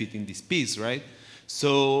benefit in this piece, right?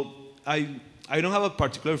 So I don't have a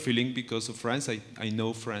particular feeling because of France. I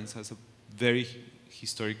know France has a very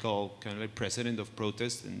historical kind of like precedent of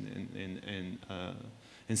protest and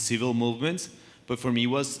civil movements. But for me, it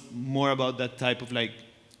was more about that type of like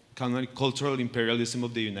kind of like cultural imperialism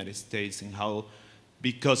of the United States, and how,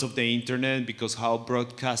 because of the internet, because how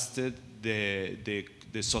broadcasted the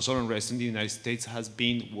social unrest in the United States has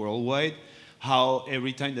been worldwide, how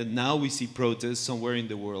every time that now we see protests somewhere in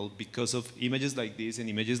the world, because of images like this and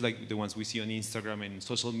images like the ones we see on Instagram and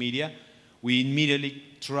social media, we immediately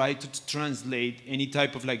try to translate any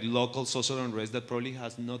type of like local social unrest that probably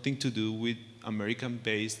has nothing to do with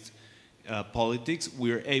American-based politics.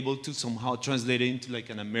 We're able to somehow translate it into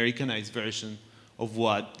like an Americanized version of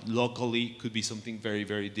what locally could be something very,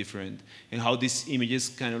 very different, and how these images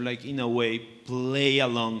kind of like in a way play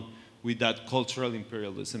along with that cultural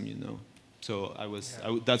imperialism, you know. So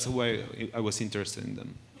that's why I was interested in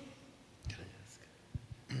them.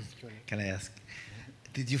 Can I ask?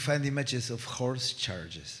 Did you find images of horse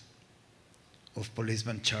charges, of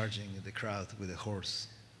policemen charging the crowd with a horse?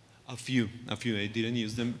 A few. I didn't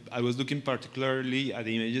use them. I was looking particularly at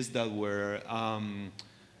the images that were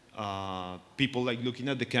people like looking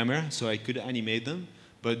at the camera, so I could animate them.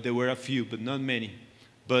 But there were a few, but not many.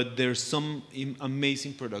 But there's some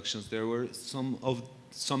amazing productions. There were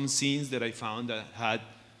some scenes that I found that had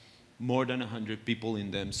more than 100 people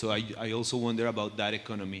in them. So I also wonder about that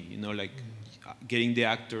economy, you know, like getting the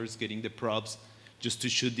actors, getting the props, just to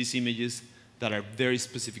shoot these images that are very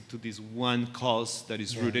specific to this one cause that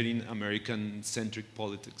is rooted in American-centric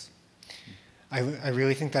politics. I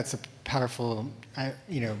really think that's a powerful,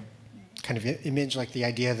 you know, kind of image, like the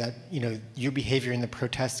idea that, you know, your behavior in the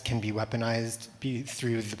protest can be weaponized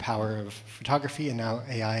through the power of photography and now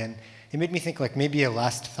AI. And it made me think, like, maybe a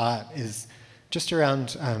last thought is just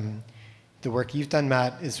around the work you've done,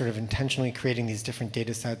 Matt, is sort of intentionally creating these different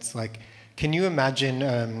data sets. Like, can you imagine,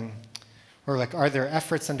 or like, are there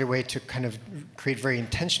efforts underway to kind of create very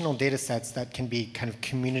intentional data sets that can be kind of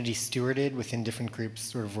community stewarded within different groups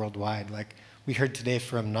sort of worldwide? Like, we heard today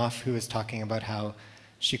from Naf, who was talking about how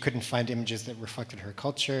she couldn't find images that reflected her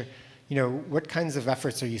culture. You know, what kinds of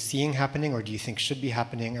efforts are you seeing happening, or do you think should be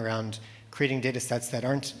happening around creating data sets that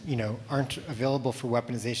aren't available for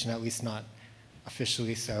weaponization, at least not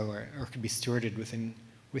officially so, or could be stewarded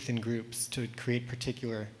within groups to create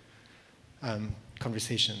particular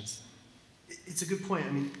conversations? It's a good point.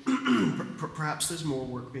 I mean, perhaps there's more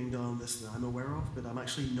work being done on this than I'm aware of, but I'm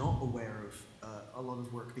actually not aware of a lot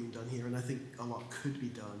of work being done here, and I think a lot could be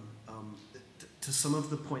done. To some of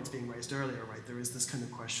the points being raised earlier, right, there is this kind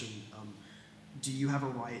of question, do you have a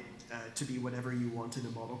right to be whatever you want in a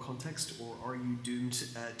model context, or are you doomed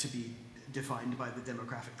to be defined by the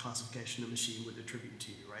demographic classification a machine would attribute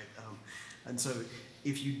to you, right? And so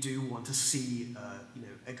if you do want to see you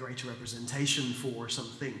know, a greater representation for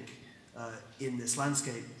something in this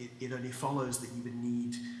landscape, it only follows that you would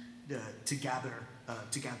need to gather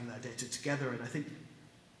that data together. And I think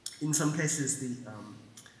in some cases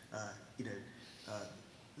you know,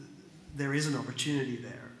 there is an opportunity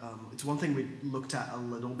there. It's one thing we looked at a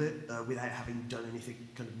little bit without having done anything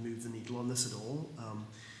kind of move the needle on this at all,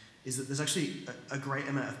 is that there's actually a great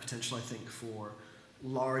amount of potential, I think, for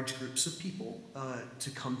large groups of people to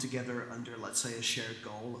come together under, let's say, a shared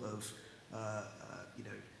goal of you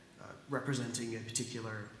know, representing a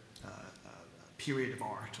particular period of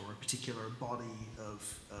art or a particular body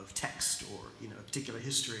of text or, you know, a particular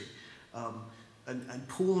history, and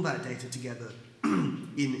pool that data together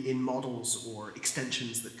in models or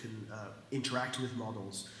extensions that can interact with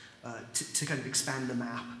models to kind of expand the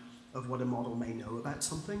map of what a model may know about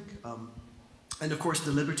something. And of course,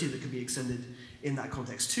 the liberty that can be extended in that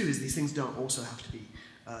context too is these things don't also have to be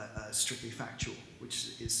strictly factual,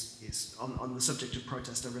 which is on the subject of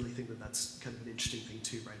protest. I really think that that's kind of an interesting thing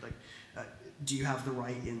too, right? Like, do you have the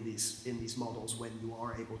right in these models when you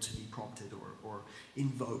are able to be prompted or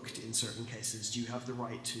invoked in certain cases? Do you have the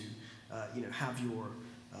right to you know, have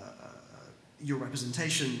your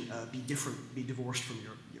representation be different, be divorced from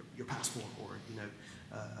your passport, or, you know,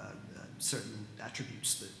 certain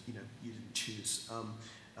attributes that, you know, you didn't choose?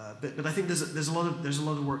 But I think there's a lot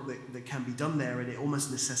of work that can be done there, and it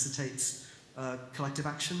almost necessitates collective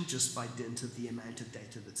action just by dint of the amount of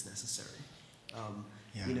data that's necessary.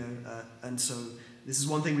 You know, and so this is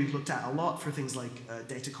one thing we've looked at a lot for things like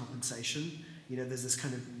data compensation. You know, there's this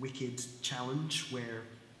kind of wicked challenge where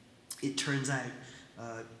it turns out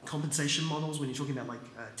compensation models, when you're talking about like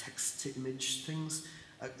text to image things,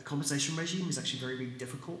 the compensation regime is actually very, very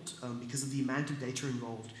difficult because of the amount of data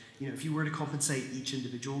involved. You know, if you were to compensate each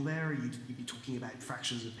individual there, you'd be talking about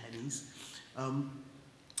fractions of pennies.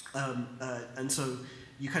 And so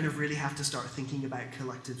you kind of really have to start thinking about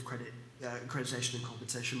collective accreditation and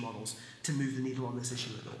compensation models to move the needle on this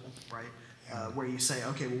issue at all, right? Where you say,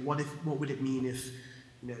 okay, well, what would it mean if,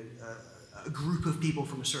 you know, a group of people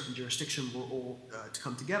from a certain jurisdiction were all to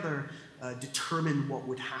come together, determine what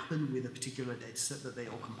would happen with a particular data set that they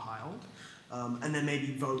all compiled, and then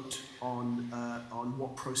maybe vote on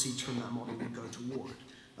what proceeds from that model would go toward.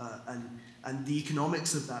 And the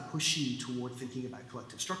economics of that push you toward thinking about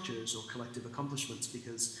collective structures or collective accomplishments,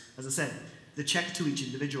 because, as I said, the check to each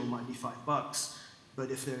individual might be $5,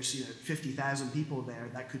 but if there's, you know, 50,000 people there,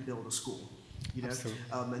 that could build a school. You know,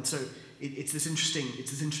 and so it's this interesting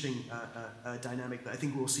dynamic that I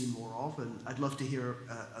think we'll see more of, and I'd love to hear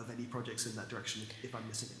of any projects in that direction if I'm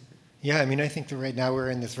missing anything. Yeah, I mean, I think that right now we're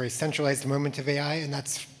in this very centralized moment of AI, and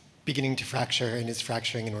that's beginning to fracture and is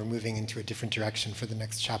fracturing, and we're moving into a different direction for the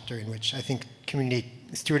next chapter, in which I think community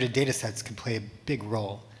stewarded data sets can play a big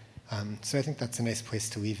role. So I think that's a nice place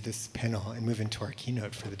to leave this panel and move into our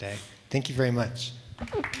keynote for the day. Thank you very much.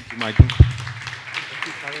 Thank you, Michael. Thank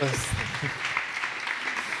you, Carlos.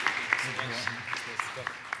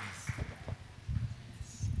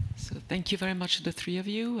 So thank you very much to the three of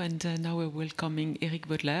you, and now we're welcoming Eric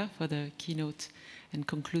Baudelaire for the keynote and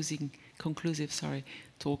conclusive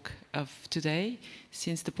talk of today.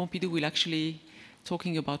 Since the Pompidou will actually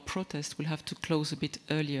talking about protest, we'll have to close a bit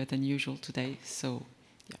earlier than usual today. So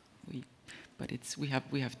yeah, we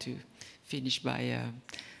have to finish by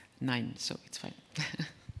 9, so it's fine.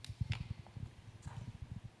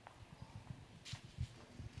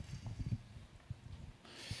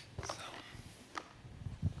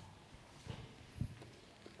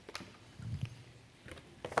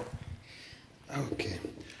 Okay.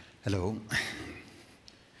 Hello.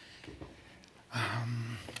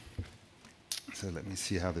 So let me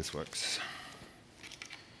see how this works.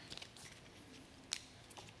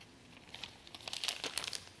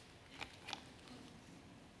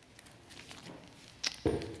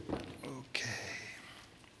 Okay.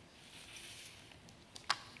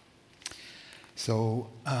 So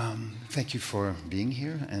thank you for being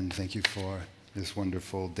here, and thank you for this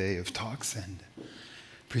wonderful day of talks and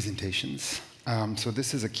presentations. So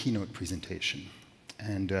this is a keynote presentation.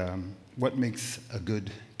 And what makes a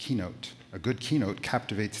good keynote? A good keynote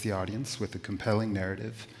captivates the audience with a compelling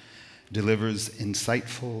narrative, delivers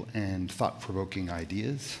insightful and thought-provoking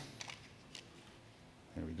ideas.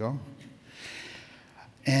 There we go.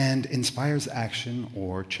 And inspires action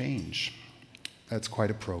or change. That's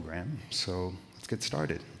quite a program, so let's get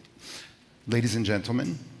started. Ladies and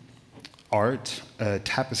gentlemen, art, a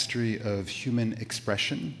tapestry of human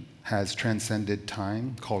expression, has transcended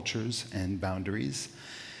time, cultures, and boundaries.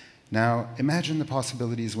 Now, imagine the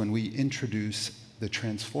possibilities when we introduce the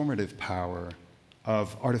transformative power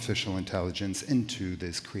of artificial intelligence into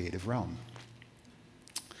this creative realm.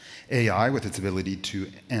 AI, with its ability to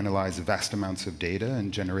analyze vast amounts of data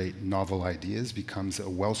and generate novel ideas, becomes a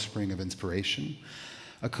wellspring of inspiration,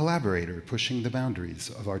 a collaborator pushing the boundaries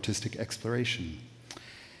of artistic exploration.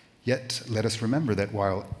 Yet, let us remember that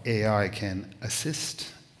while AI can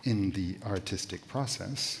assist in the artistic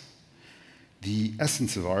process, the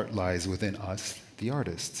essence of art lies within us, the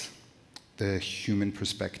artists. The human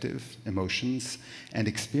perspective, emotions, and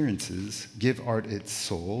experiences give art its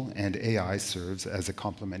soul, and AI serves as a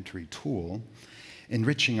complementary tool,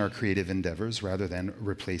 enriching our creative endeavors rather than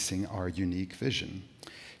replacing our unique vision.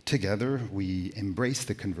 Together, we embrace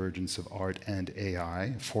the convergence of art and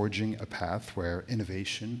AI, forging a path where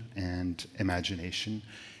innovation and imagination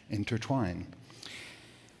intertwine.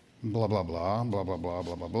 Blah, blah, blah, blah, blah, blah,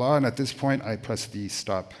 blah, blah, blah. And at this point, I press the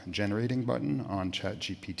stop generating button on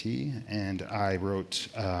ChatGPT, and I wrote,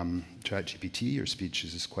 ChatGPT, your speech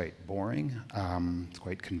is quite boring. It's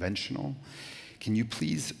quite conventional. Can you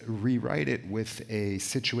please rewrite it with a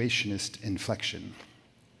situationist inflection?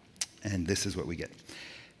 And this is what we get.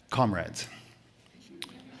 Comrades,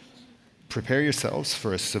 prepare yourselves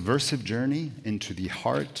for a subversive journey into the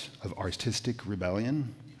heart of artistic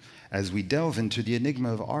rebellion as we delve into the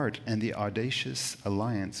enigma of art and the audacious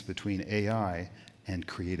alliance between AI and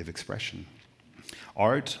creative expression.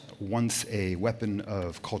 Art, once a weapon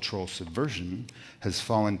of cultural subversion, has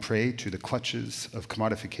fallen prey to the clutches of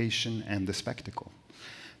commodification and the spectacle.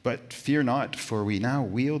 But fear not, for we now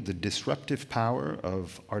wield the disruptive power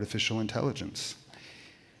of artificial intelligence.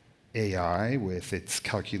 AI, with its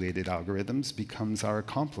calculated algorithms, becomes our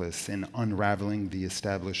accomplice in unraveling the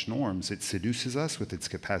established norms. It seduces us with its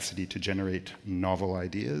capacity to generate novel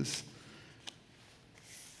ideas,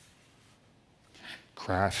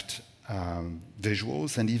 craft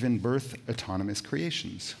visuals, and even birth autonomous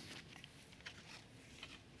creations.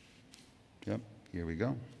 Yep, here we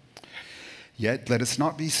go. Yet, let us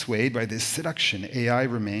not be swayed by this seduction. AI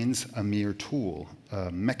remains a mere tool, a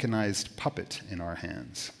mechanized puppet in our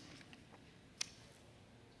hands.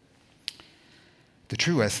 The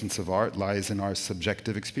true essence of art lies in our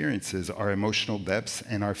subjective experiences, our emotional depths,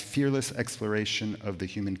 and our fearless exploration of the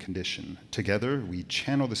human condition. Together, we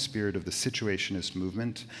channel the spirit of the situationist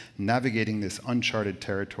movement, navigating this uncharted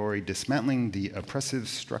territory, dismantling the oppressive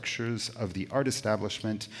structures of the art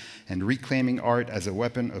establishment, and reclaiming art as a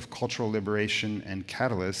weapon of cultural liberation and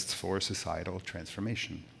catalysts for societal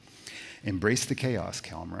transformation. Embrace the chaos,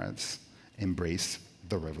 comrades. Embrace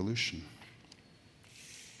the revolution.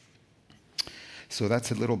 So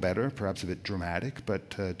that's a little better, perhaps a bit dramatic, but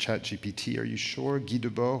ChatGPT, are you sure Guy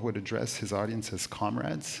Debord would address his audience as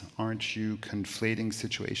comrades? Aren't you conflating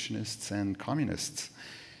situationists and communists?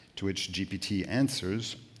 To which GPT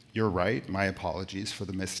answers, "You're right, my apologies for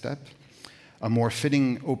the misstep." A more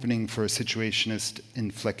fitting opening for a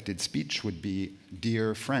situationist-inflected speech would be,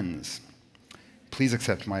 "Dear friends, please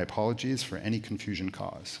accept my apologies for any confusion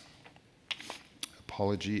caused."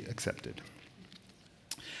 Apology accepted.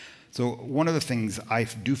 So one of the things I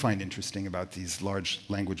do find interesting about these large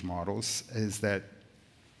language models is that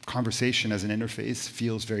conversation as an interface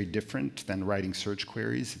feels very different than writing search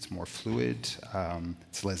queries. It's more fluid,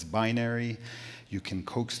 it's less binary. You can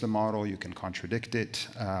coax the model, you can contradict it,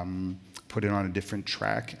 put it on a different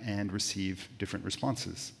track, and receive different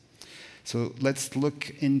responses. So let's look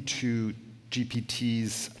into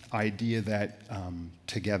GPT's idea that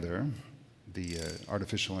together, the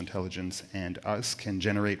artificial intelligence and us can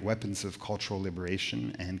generate weapons of cultural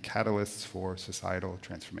liberation and catalysts for societal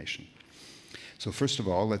transformation. So first of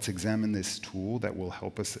all, let's examine this tool that will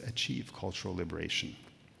help us achieve cultural liberation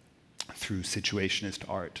through situationist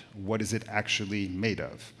art. What is it actually made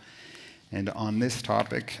of? And on this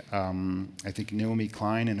topic, I think Naomi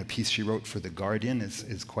Klein, in a piece she wrote for The Guardian,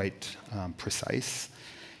 is quite precise.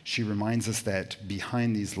 She reminds us that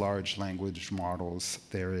behind these large language models,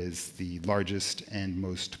 there is the largest and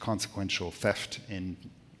most consequential theft in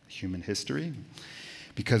human history,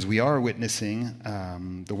 because we are witnessing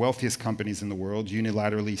the wealthiest companies in the world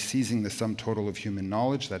unilaterally seizing the sum total of human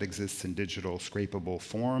knowledge that exists in digital scrapable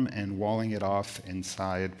form and walling it off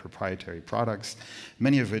inside proprietary products,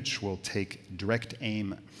 many of which will take direct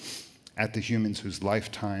aim at the humans whose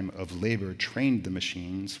lifetime of labor trained the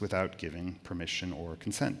machines without giving permission or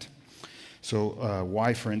consent. So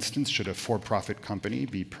why, for instance, should a for-profit company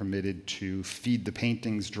be permitted to feed the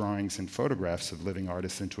paintings, drawings, and photographs of living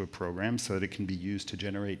artists into a program so that it can be used to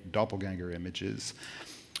generate doppelganger images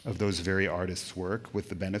of those very artists' work, with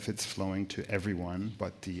the benefits flowing to everyone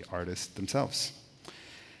but the artists themselves?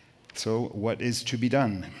 So what is to be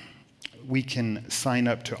done? We can sign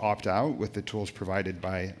up to opt out with the tools provided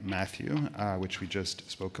by Matthew, which we just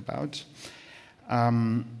spoke about.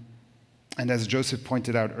 And as Joseph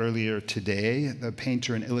pointed out earlier today, the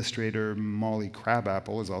painter and illustrator Molly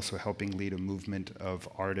Crabapple is also helping lead a movement of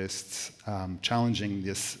artists challenging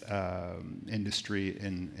this industry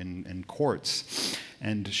in courts.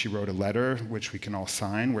 And she wrote a letter, which we can all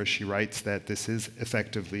sign, where she writes that this is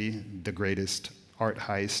effectively the greatest art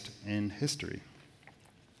heist in history.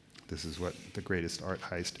 This is what the greatest art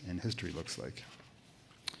heist in history looks like.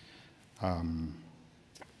 Or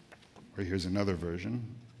here's another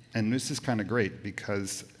version. And this is kind of great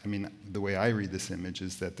because, I mean, the way I read this image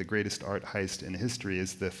is that the greatest art heist in history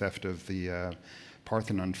is the theft of the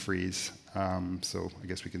Parthenon frieze. So I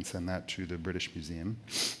guess we can send that to the British Museum.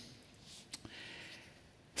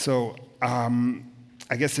 So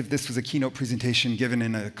I guess if this was a keynote presentation given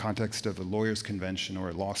in a context of a lawyer's convention or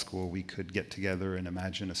a law school, we could get together and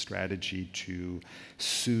imagine a strategy to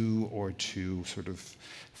sue or to sort of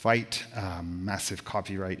fight massive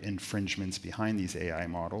copyright infringements behind these AI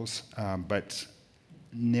models. But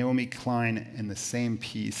Naomi Klein, in the same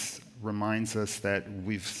piece, reminds us that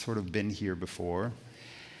we've sort of been here before.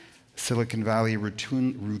 Silicon Valley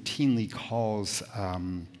routinely calls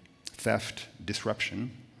theft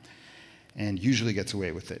disruption, and usually gets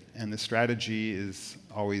away with it. And the strategy is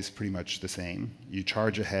always pretty much the same. You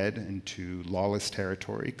charge ahead into lawless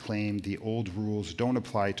territory, claim the old rules don't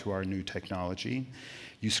apply to our new technology.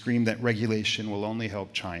 You scream that regulation will only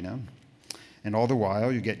help China. And all the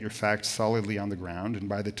while, you get your facts solidly on the ground, and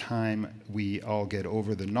by the time we all get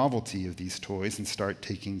over the novelty of these toys and start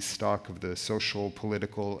taking stock of the social,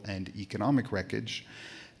 political, and economic wreckage,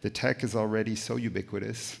 the tech is already so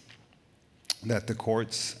ubiquitous that the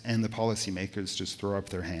courts and the policymakers just throw up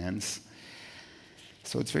their hands.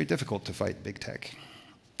 So it's very difficult to fight big tech.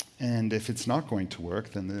 And if it's not going to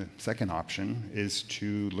work, then the second option is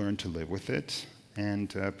to learn to live with it and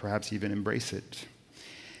perhaps even embrace it.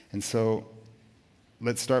 And so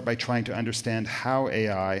let's start by trying to understand how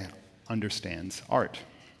AI understands art.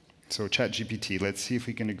 So ChatGPT, let's see if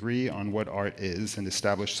we can agree on what art is and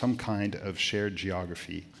establish some kind of shared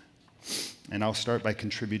geography. And I'll start by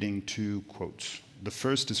contributing 2 quotes. The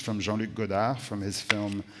first is from Jean-Luc Godard from his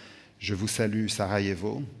film Je vous salue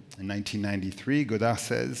Sarajevo. In 1993, Godard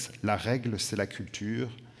says, "La règle, c'est la culture,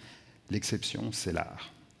 l'exception, c'est l'art."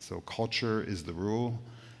 So culture is the rule,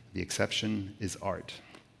 the exception is art.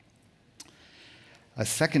 A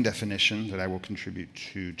second definition that I will contribute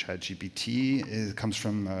to ChatGPT comes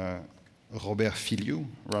from Robert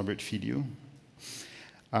Filiou.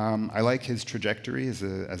 I like his trajectory as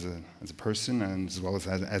a person and as well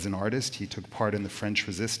as an artist. He took part in the French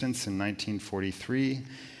Resistance in 1943,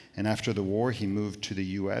 And after the war, he moved to the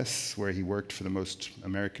US, where he worked for the most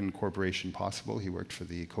American corporation possible. He worked for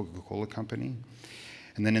the Coca-Cola company.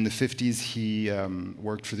 And then in the 50s, he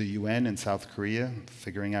worked for the UN in South Korea,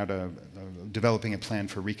 figuring out developing a plan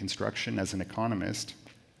for reconstruction as an economist.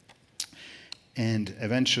 And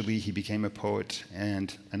eventually, he became a poet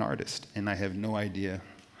and an artist. And I have no idea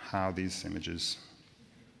how these images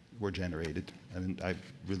were generated. And I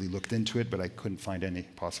really looked into it, but I couldn't find any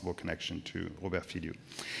possible connection to Robert Filiou.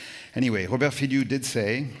 Anyway, Robert Filiou did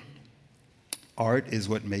say, art is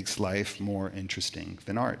what makes life more interesting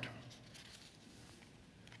than art.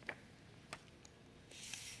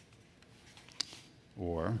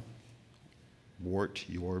 Or, Wart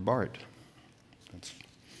your Bart.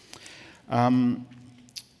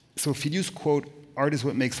 So Filiou's quote, art is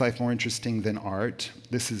what makes life more interesting than art.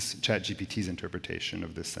 This is ChatGPT's interpretation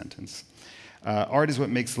of this sentence. Art is what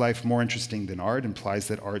makes life more interesting than art implies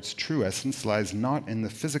that art's true essence lies not in the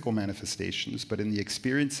physical manifestations, but in the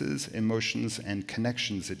experiences, emotions, and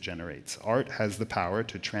connections it generates. Art has the power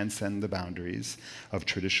to transcend the boundaries of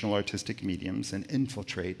traditional artistic mediums and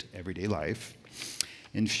infiltrate everyday life,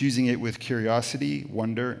 infusing it with curiosity,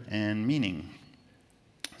 wonder, and meaning.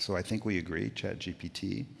 So I think we agree,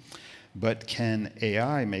 ChatGPT. But can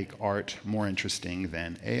AI make art more interesting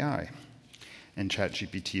than AI? And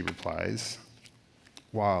ChatGPT replies,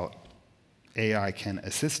 while AI can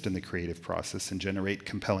assist in the creative process and generate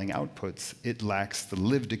compelling outputs, it lacks the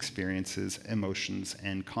lived experiences, emotions,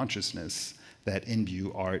 and consciousness that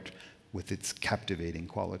imbue art with its captivating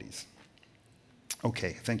qualities.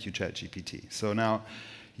 Okay, thank you, ChatGPT. So now,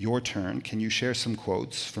 your turn. Can you share some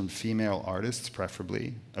quotes from female artists,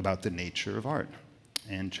 preferably, about the nature of art?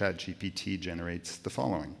 And ChatGPT generates the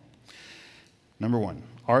following. Number one,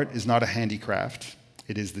 art is not a handicraft.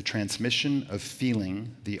 It is the transmission of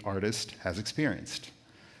feeling the artist has experienced.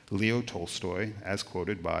 Leo Tolstoy, as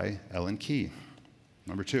quoted by Ellen Key.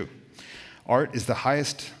 Number two, art is the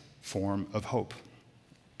highest form of hope.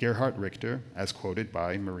 Gerhard Richter, as quoted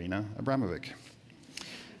by Marina Abramovic.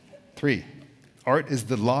 Three, art is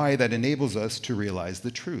the lie that enables us to realize the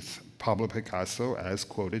truth. Pablo Picasso, as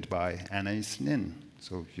quoted by Anais Nin.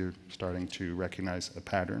 So you're starting to recognize a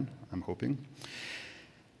pattern, I'm hoping.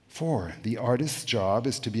 4, the artist's job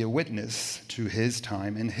is to be a witness to his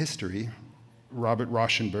time in history. Robert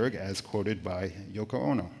Rauschenberg, as quoted by Yoko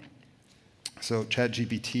Ono. So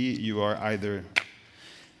ChatGPT, you are either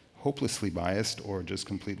hopelessly biased or just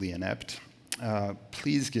completely inept.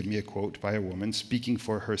 Please give me a quote by a woman speaking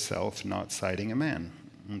for herself, not citing a man.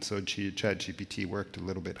 And so ChatGPT worked a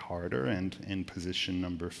little bit harder, and in position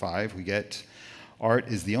number 5, we get Art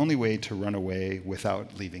is the Only Way to Run Away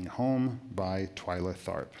Without Leaving Home by Twyla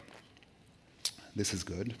Tharp. This is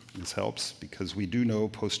good. This helps because we do know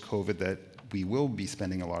post-COVID that we will be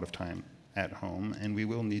spending a lot of time at home and we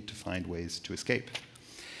will need to find ways to escape.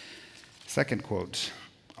 Second quote,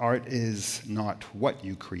 art is not what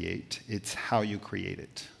you create, it's how you create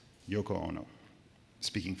it. Yoko Ono,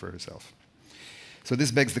 speaking for herself. So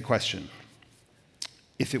this begs the question,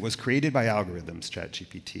 if it was created by algorithms,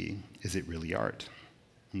 ChatGPT, is it really art?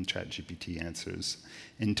 And ChatGPT answers,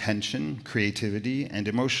 intention, creativity, and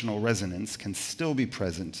emotional resonance can still be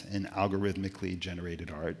present in algorithmically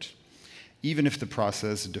generated art, even if the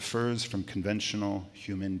process differs from conventional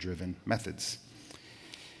human-driven methods.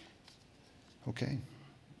 Okay.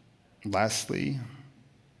 Lastly,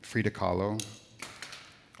 Frida Kahlo,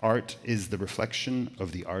 art is the reflection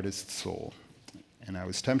of the artist's soul. And I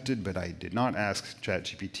was tempted, but I did not ask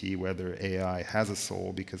ChatGPT whether AI has a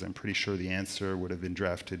soul because I'm pretty sure the answer would have been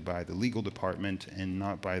drafted by the legal department and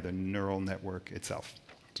not by the neural network itself.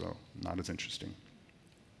 So not as interesting.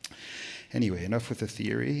 Anyway, enough with the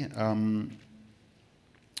theory.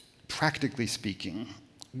 Practically speaking,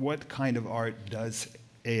 what kind of art does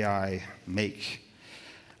AI make?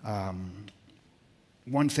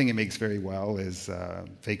 One thing it makes very well is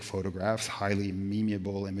fake photographs, highly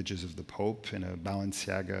memeable images of the Pope in a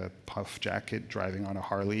Balenciaga puff jacket, driving on a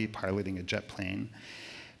Harley, piloting a jet plane.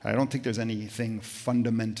 I don't think there's anything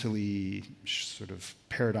fundamentally sort of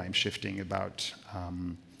paradigm shifting about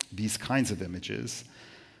these kinds of images.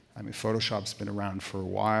 I mean, Photoshop's been around for a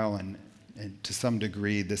while, and to some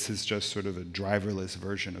degree, this is just sort of a driverless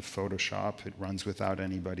version of Photoshop. It runs without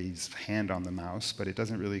anybody's hand on the mouse, but it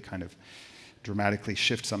doesn't really kind of dramatically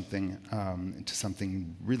shift something into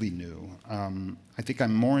something really new. I think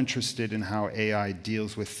I'm more interested in how AI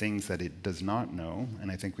deals with things that it does not know,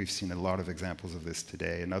 and I think we've seen a lot of examples of this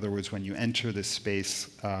today. In other words, when you enter this space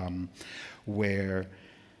where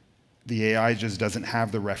the AI just doesn't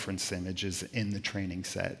have the reference images in the training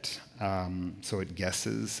set, so it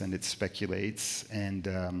guesses and it speculates, and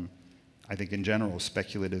I think in general,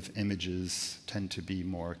 speculative images tend to be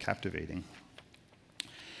more captivating.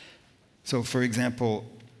 So for example,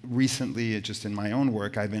 recently, just in my own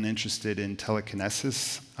work, I've been interested in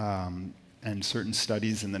telekinesis and certain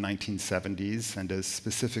studies in the 1970s, and a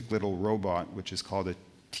specific little robot, which is called a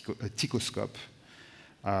tikoscope,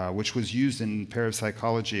 which was used in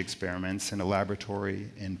parapsychology experiments in a laboratory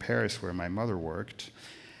in Paris where my mother worked.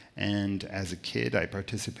 And as a kid, I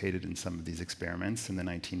participated in some of these experiments in the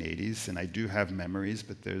 1980s, and I do have memories,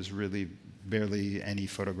 but there's really barely any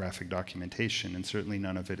photographic documentation, and certainly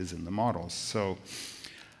none of it is in the models. So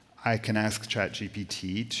I can ask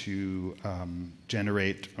ChatGPT to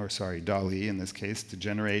generate, or sorry, DALL-E in this case, to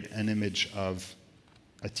generate an image of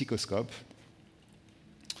a tikoscope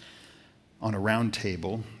on a round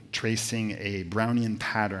table, tracing a Brownian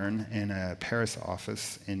pattern in a Paris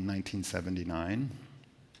office in 1979.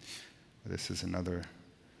 This is another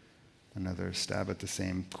stab at the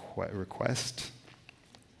same request.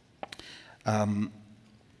 So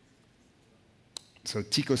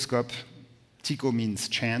tikoscope, tiko means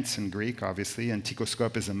chance in Greek, obviously, and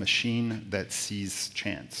tikoscope is a machine that sees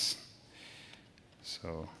chance.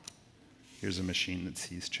 So here's a machine that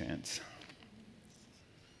sees chance.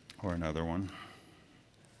 Or another one.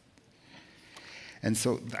 And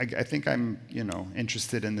so I think I'm,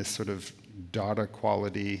 interested in this sort of data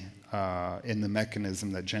quality in the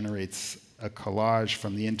mechanism that generates a collage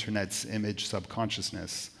from the internet's image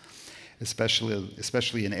subconsciousness,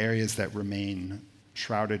 especially in areas that remain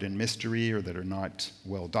shrouded in mystery or that are not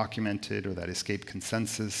well documented or that escape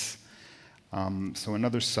consensus. So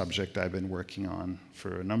another subject I've been working on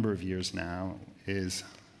for a number of years now is,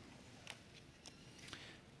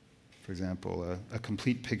 for example, a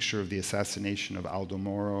complete picture of the assassination of Aldo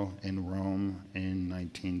Moro in Rome in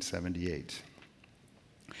 1978.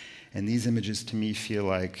 And these images to me feel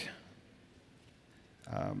like,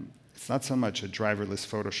 it's not so much a driverless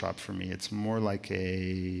Photoshop for me, it's more like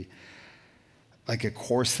a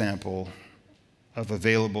core sample of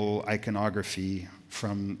available iconography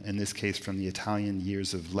from, in this case, from the Italian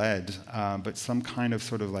years of lead, but some kind of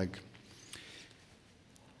sort of like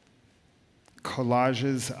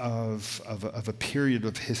collages of a period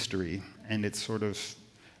of history, and it's sort of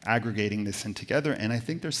aggregating this in together, and I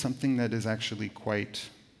think there's something that is actually quite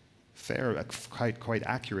fair, quite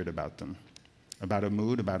accurate about them, about a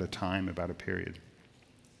mood, about a time, about a period.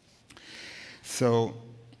 So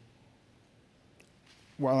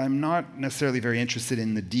while I'm not necessarily very interested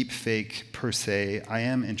in the deep fake per se, I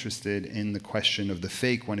am interested in the question of the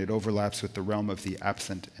fake when it overlaps with the realm of the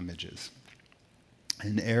absent images,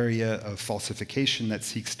 an area of falsification that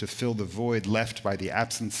seeks to fill the void left by the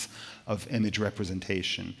absence of image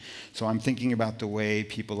representation. So I'm thinking about the way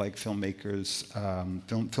people like filmmakers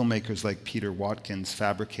like Peter Watkins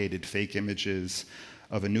fabricated fake images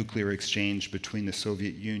of a nuclear exchange between the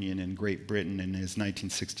Soviet Union and Great Britain in his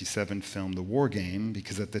 1967 film, The War Game,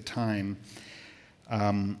 because at the time,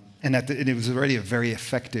 it was already a very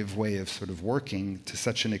effective way of sort of working to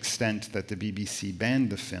such an extent that the BBC banned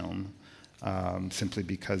the film simply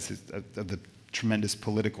because of the tremendous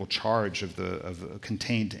political charge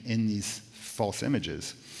contained in these false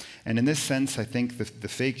images. And in this sense, I think the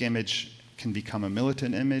fake image can become a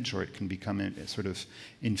militant image, or it can become sort of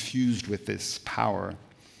infused with this power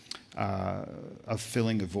of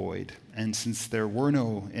filling a void. And since there were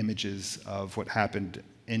no images of what happened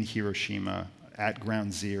in Hiroshima at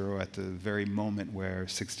ground zero, at the very moment where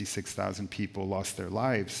 66,000 people lost their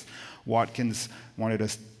lives, Watkins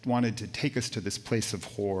wanted to take us to this place of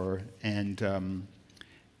horror, and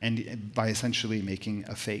by essentially making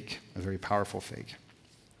a fake, a very powerful fake.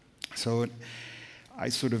 So I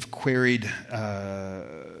sort of queried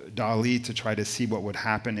DALL-E to try to see what would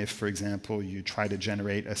happen if, for example, you try to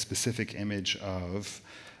generate a specific image of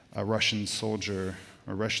a Russian soldier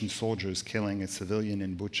or Russian soldiers killing a civilian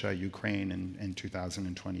in Bucha, Ukraine in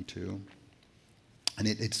 2022. And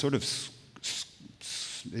it sort of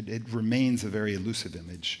it remains a very elusive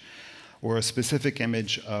image, or a specific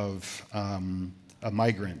image of a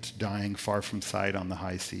migrant dying far from sight on the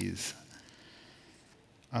high seas.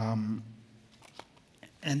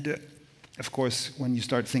 Of course, when you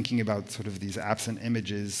start thinking about sort of these absent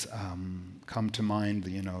images, come to mind,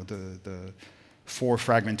 the 4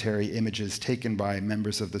 fragmentary images taken by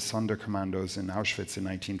members of the Sonderkommandos in Auschwitz in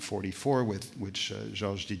 1944, which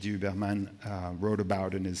Georges Didier-Berman wrote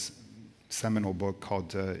about in his seminal book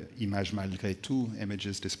called Images malgré tout,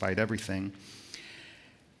 Images Despite Everything.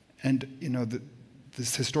 And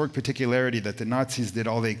this historic particularity that the Nazis did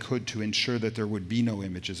all they could to ensure that there would be no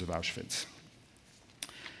images of Auschwitz.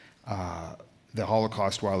 the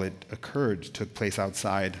Holocaust, while it occurred, took place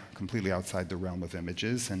completely outside the realm of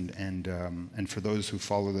images. And for those who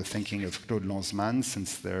follow the thinking of Claude Lanzmann,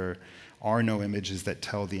 since there are no images that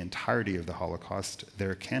tell the entirety of the Holocaust,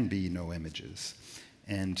 there can be no images.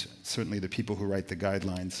 And certainly the people who write the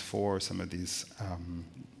guidelines for some of these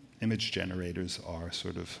image generators are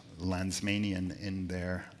sort of Lanzmannian in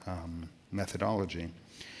their methodology.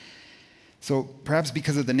 So perhaps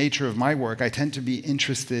because of the nature of my work, I tend to be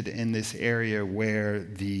interested in this area where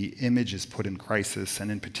the image is put in crisis, and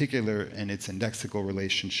in particular in its indexical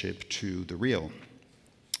relationship to the real.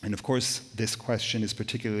 And of course, this question is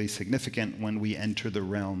particularly significant when we enter the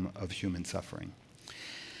realm of human suffering.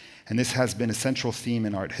 And this has been a central theme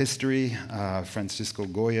in art history. Francisco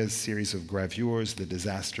Goya's series of gravures, The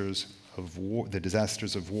Disasters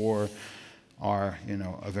of War, are,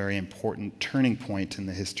 a very important turning point in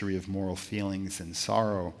the history of moral feelings and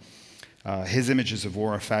sorrow. His images of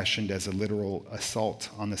war are fashioned as a literal assault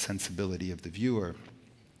on the sensibility of the viewer.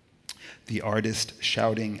 The artist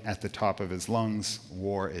shouting at the top of his lungs,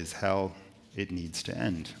 "War is hell, it needs to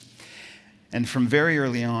end." And from very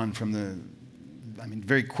early on,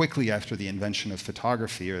 very quickly after the invention of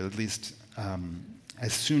photography, or at least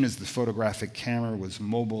as soon as the photographic camera was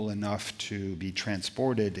mobile enough to be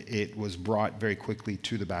transported, it was brought very quickly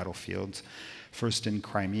to the battlefields, first in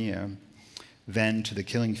Crimea, then to the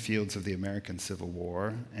killing fields of the American Civil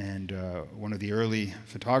War. And one of the early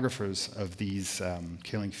photographers of these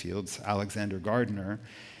killing fields, Alexander Gardner,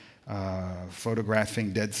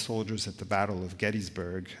 photographing dead soldiers at the Battle of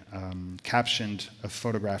Gettysburg, captioned a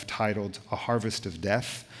photograph titled "A Harvest of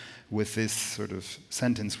Death," with this sort of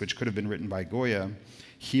sentence, which could have been written by Goya: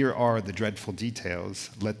 "Here are the dreadful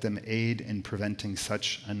details. Let them aid in preventing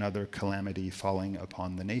such another calamity falling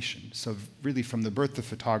upon the nation." So really, from the birth of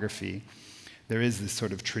photography, there is this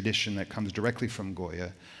sort of tradition that comes directly from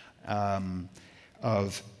Goya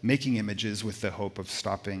of making images with the hope of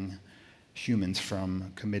stopping humans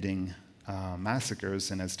from committing massacres.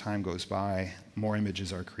 And as time goes by, more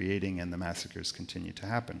images are creating and the massacres continue to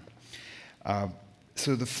happen.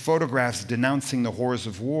 So the photographs denouncing the horrors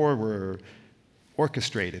of war were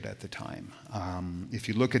orchestrated at the time. If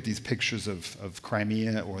you look at these pictures of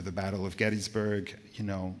Crimea or the Battle of Gettysburg,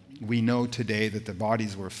 we know today that the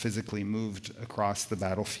bodies were physically moved across the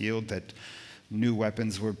battlefield, that new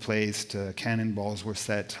weapons were placed, cannonballs were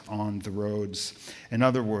set on the roads. In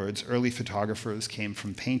other words, early photographers came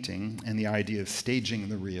from painting, and the idea of staging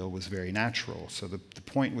the real was very natural. So the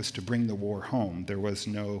point was to bring the war home. There was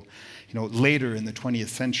no, later in the 20th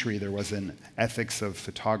century, there was an ethics of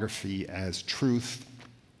photography as truth,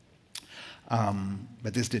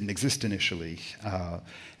 but this didn't exist initially.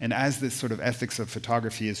 And as this sort of ethics of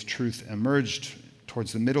photography as truth emerged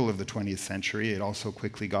towards the middle of the 20th century, it also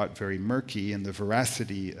quickly got very murky, and the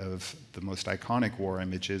veracity of the most iconic war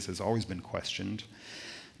images has always been questioned.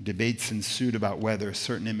 Debates ensued about whether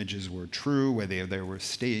certain images were true, whether they were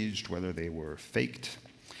staged, whether they were faked.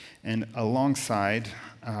 And alongside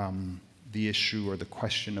the issue or the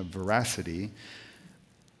question of veracity,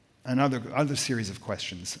 other series of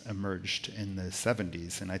questions emerged in the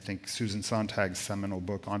 70s, and I think Susan Sontag's seminal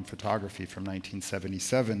book on photography from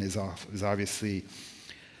 1977 is obviously,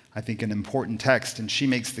 I think, an important text, and she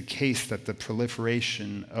makes the case that the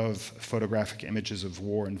proliferation of photographic images of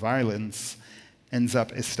war and violence ends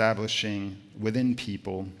up establishing within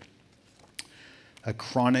people a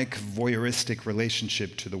chronic voyeuristic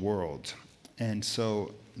relationship to the world. And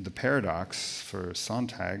so the paradox for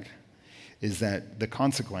Sontag is that the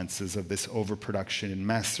consequences of this overproduction and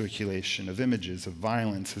mass circulation of images of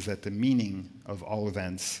violence is that the meaning of all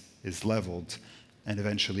events is leveled and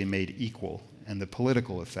eventually made equal, and the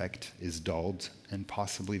political effect is dulled and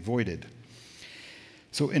possibly voided.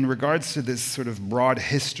 So in regards to this sort of broad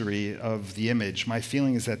history of the image, my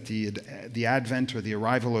feeling is that the advent or the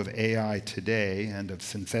arrival of AI today and of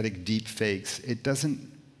synthetic deep fakes, it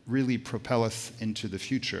doesn't really propel us into the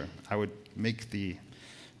future. I would make the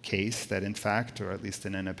case that in fact, or at least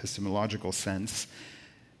in an epistemological sense,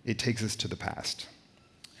 it takes us to the past.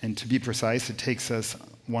 And to be precise, it takes us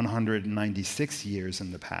 196 years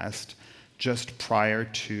in the past, just prior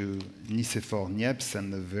to Nicéphore Niepce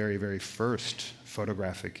and the very, very first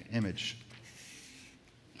photographic image.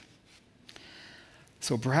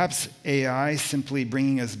 So perhaps AI simply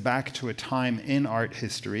bringing us back to a time in art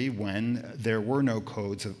history when there were no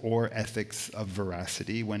codes or ethics of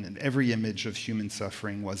veracity, when every image of human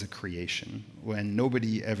suffering was a creation, when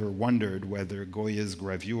nobody ever wondered whether Goya's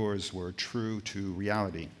gravures were true to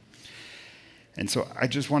reality. And so I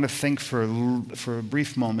just want to think for a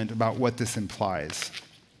brief moment about what this implies.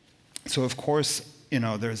 So of course,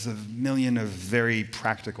 there's a million of very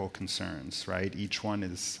practical concerns, right? Each one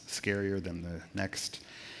is scarier than the next.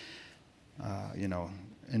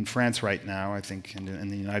 In France right now, I think in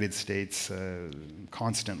the United States,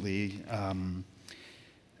 constantly,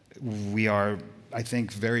 we are, I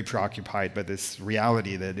think, very preoccupied by this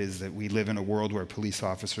reality that is that we live in a world where police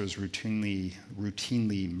officers routinely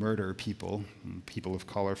murder people of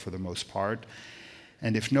color for the most part.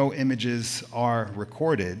 And if no images are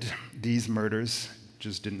recorded, these murders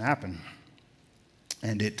just didn't happen.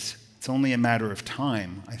 And it's only a matter of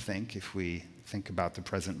time, I think, if we think about the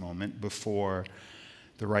present moment, before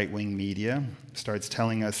the right-wing media starts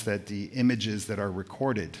telling us that the images that are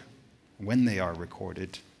recorded, when they are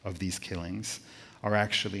recorded, of these killings are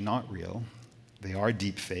actually not real. They are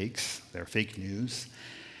deep fakes, they're fake news.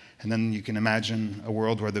 And then you can imagine a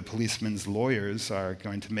world where the policemen's lawyers are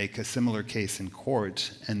going to make a similar case in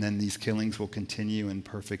court, and then these killings will continue in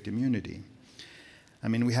perfect immunity. I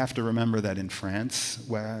mean, we have to remember that in France,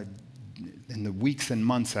 where in the weeks and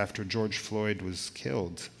months after George Floyd was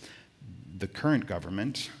killed, the current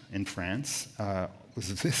government in France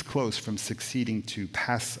was this close from succeeding to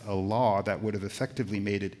pass a law that would have effectively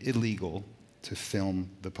made it illegal to film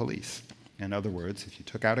the police. In other words, if you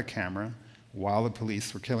took out a camera while the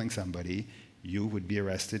police were killing somebody, you would be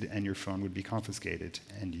arrested and your phone would be confiscated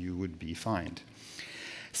and you would be fined.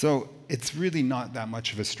 So it's really not that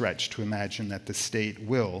much of a stretch to imagine that the state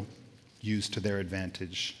will use to their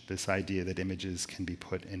advantage this idea that images can be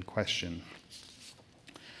put in question.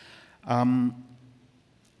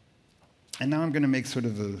 And now I'm going to make sort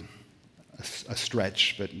of a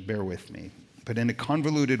stretch, but bear with me. But in a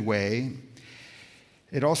convoluted way,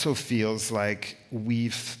 it also feels like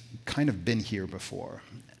we've kind of been here before,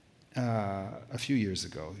 a few years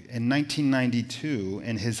ago. In 1992,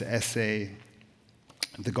 in his essay,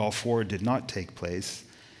 The Gulf War Did Not Take Place,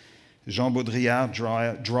 Jean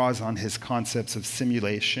Baudrillard draws on his concepts of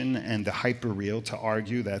simulation and the hyperreal to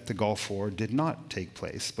argue that the Gulf War did not take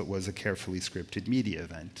place, but was a carefully scripted media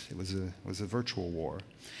event. It was a virtual war.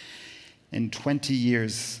 And 20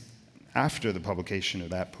 years after the publication of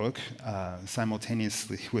that book,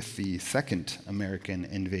 simultaneously with the second American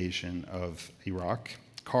invasion of Iraq,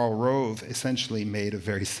 Karl Rove essentially made a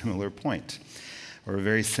very similar point, or a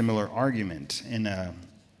very similar argument in an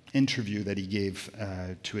interview that he gave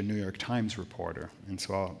to a New York Times reporter. And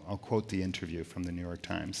so I'll quote the interview from the New York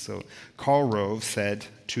Times. So Karl Rove said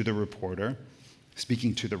to the reporter,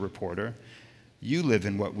 speaking to the reporter, "You live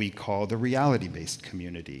in what we call the reality-based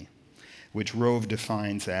community," which Rove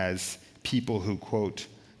defines as people who, quote,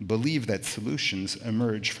 "believe that solutions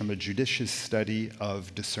emerge from a judicious study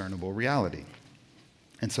of discernible reality."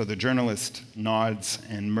 And so the journalist nods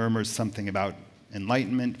and murmurs something about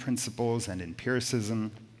Enlightenment principles and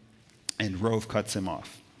empiricism, and Rove cuts him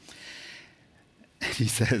off. He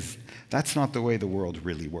says, "That's not the way the world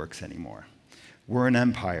really works anymore. We're an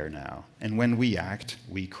empire now, and when we act,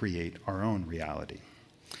 we create our own reality."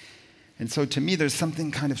 And so to me, there's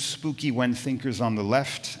something kind of spooky when thinkers on the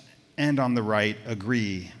left and on the right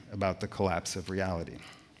agree about the collapse of reality.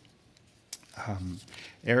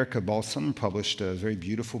 Erica Balsam published a very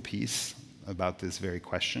beautiful piece about this very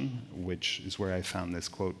question, which is where I found this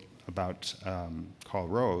quote about Karl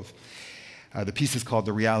Rove. The piece is called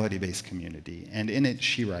The Reality-Based Community, and in it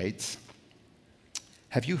she writes,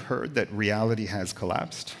 "Have you heard that reality has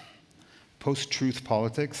collapsed? Post-truth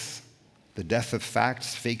politics, the death of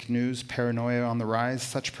facts, fake news, paranoia on the rise,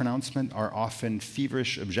 such pronouncements are often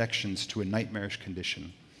feverish objections to a nightmarish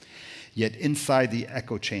condition. Yet inside the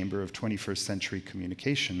echo chamber of 21st century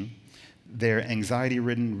communication, their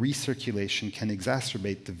anxiety-ridden recirculation can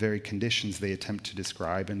exacerbate the very conditions they attempt to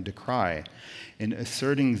describe and decry. In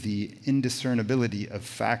asserting the indiscernibility of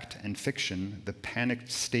fact and fiction, the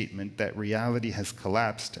panicked statement that reality has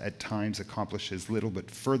collapsed at times accomplishes little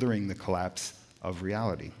but furthering the collapse of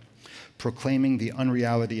reality. Proclaiming the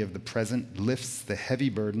unreality of the present lifts the heavy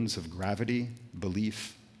burdens of gravity,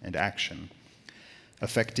 belief, and action,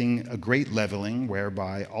 affecting a great leveling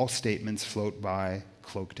whereby all statements float by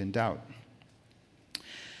cloaked in doubt.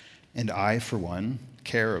 And I, for one,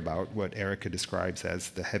 care about what Erica describes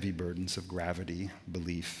as the heavy burdens of gravity,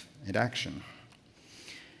 belief, and action."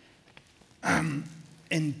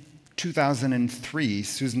 In 2003,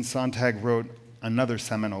 Susan Sontag wrote another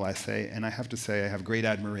seminal essay, and I have to say I have great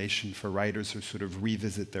admiration for writers who sort of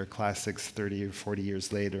revisit their classics 30 or 40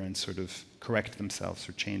 years later and sort of correct themselves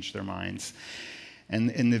or change their minds. And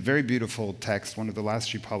in the very beautiful text, one of the last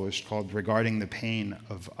she published, called Regarding the Pain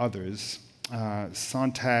of Others,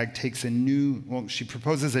 Sontag she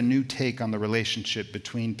proposes a new take on the relationship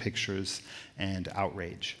between pictures and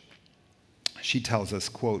outrage. She tells us,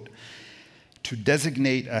 quote, To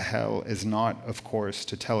designate a hell is not, of course,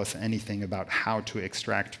 to tell us anything about how to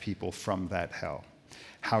extract people from that hell,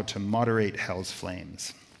 how to moderate hell's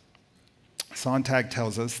flames. Sontag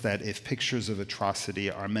tells us that if pictures of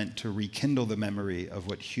atrocity are meant to rekindle the memory of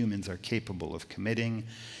what humans are capable of committing,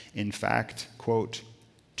 in fact, quote,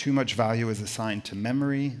 too much value is assigned to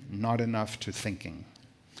memory, not enough to thinking.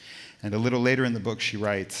 And a little later in the book she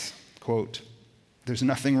writes, quote, there's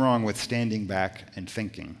nothing wrong with standing back and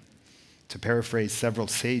thinking. To paraphrase several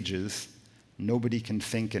sages, nobody can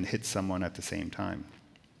think and hit someone at the same time.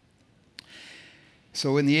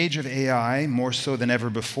 So in the age of AI, more so than ever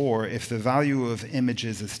before, if the value of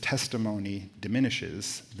images as testimony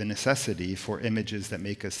diminishes, the necessity for images that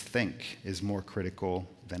make us think is more critical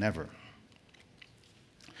than ever.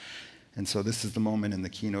 And so this is the moment in the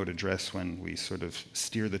keynote address when we sort of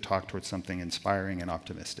steer the talk towards something inspiring and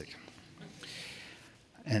optimistic.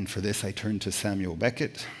 And for this, I turn to Samuel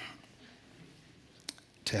Beckett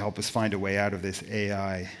to help us find a way out of this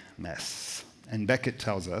AI mess. And Beckett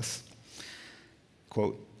tells us,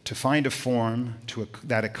 quote, to find a form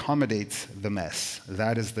that accommodates the mess,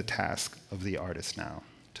 that is the task of the artist now.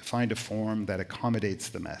 To find a form that accommodates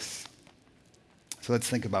the mess. So let's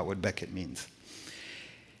think about what Beckett means.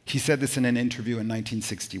 He said this in an interview in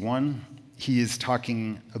 1961. He is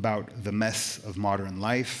talking about the mess of modern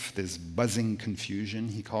life, this buzzing confusion,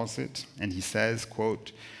 he calls it. And he says,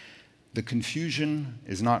 quote, the confusion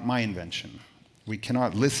is not my invention. We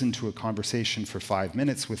cannot listen to a conversation for 5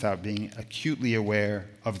 minutes without being acutely aware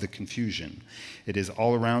of the confusion. It is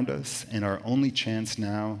all around us, and our only chance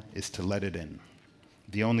now is to let it in.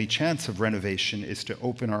 The only chance of renovation is to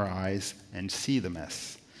open our eyes and see the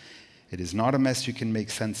mess. It is not a mess you can make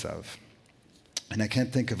sense of. And I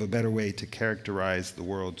can't think of a better way to characterize the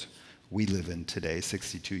world we live in today,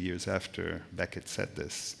 62 years after Beckett said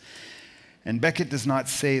this. And Beckett does not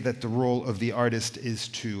say that the role of the artist is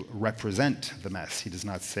to represent the mess. He does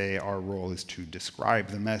not say our role is to describe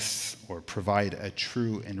the mess or provide a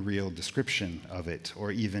true and real description of it,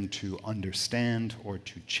 or even to understand or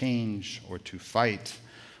to change or to fight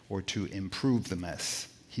or to improve the mess.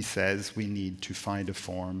 He says we need to find a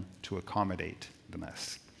form to accommodate the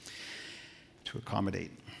mess. To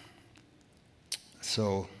accommodate.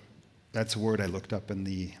 So that's a word I looked up in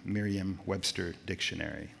the Merriam-Webster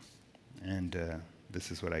dictionary. And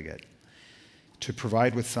this is what I get. To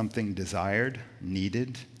provide with something desired,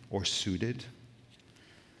 needed, or suited.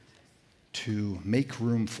 To make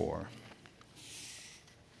room for.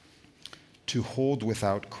 To hold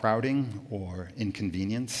without crowding or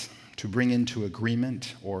inconvenience. To bring into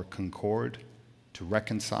agreement or concord. To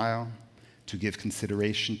reconcile. To give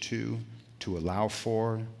consideration to allow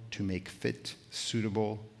for, to make fit,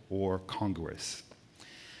 suitable, or congruous.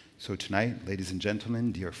 So tonight, ladies and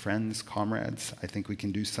gentlemen, dear friends, comrades, I think we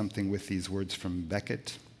can do something with these words from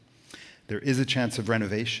Beckett. There is a chance of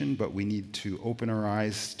renovation, but we need to open our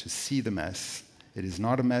eyes to see the mess. It is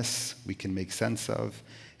not a mess we can make sense of.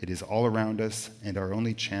 It is all around us, and our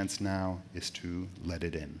only chance now is to let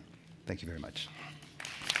it in. Thank you very much.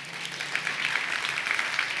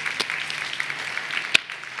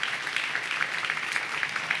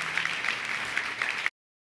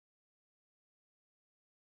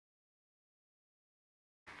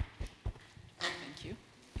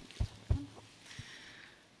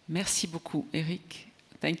 Merci beaucoup, Eric.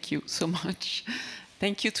 Thank you so much.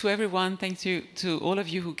 Thank you to everyone. Thank you to all of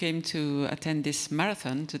you who came to attend this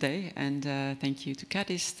marathon today. And thank you to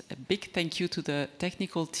KADIST. A big thank you to the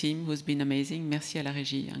technical team who's been amazing. Merci à la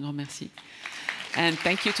régie. Un grand merci. And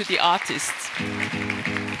thank you to the artists.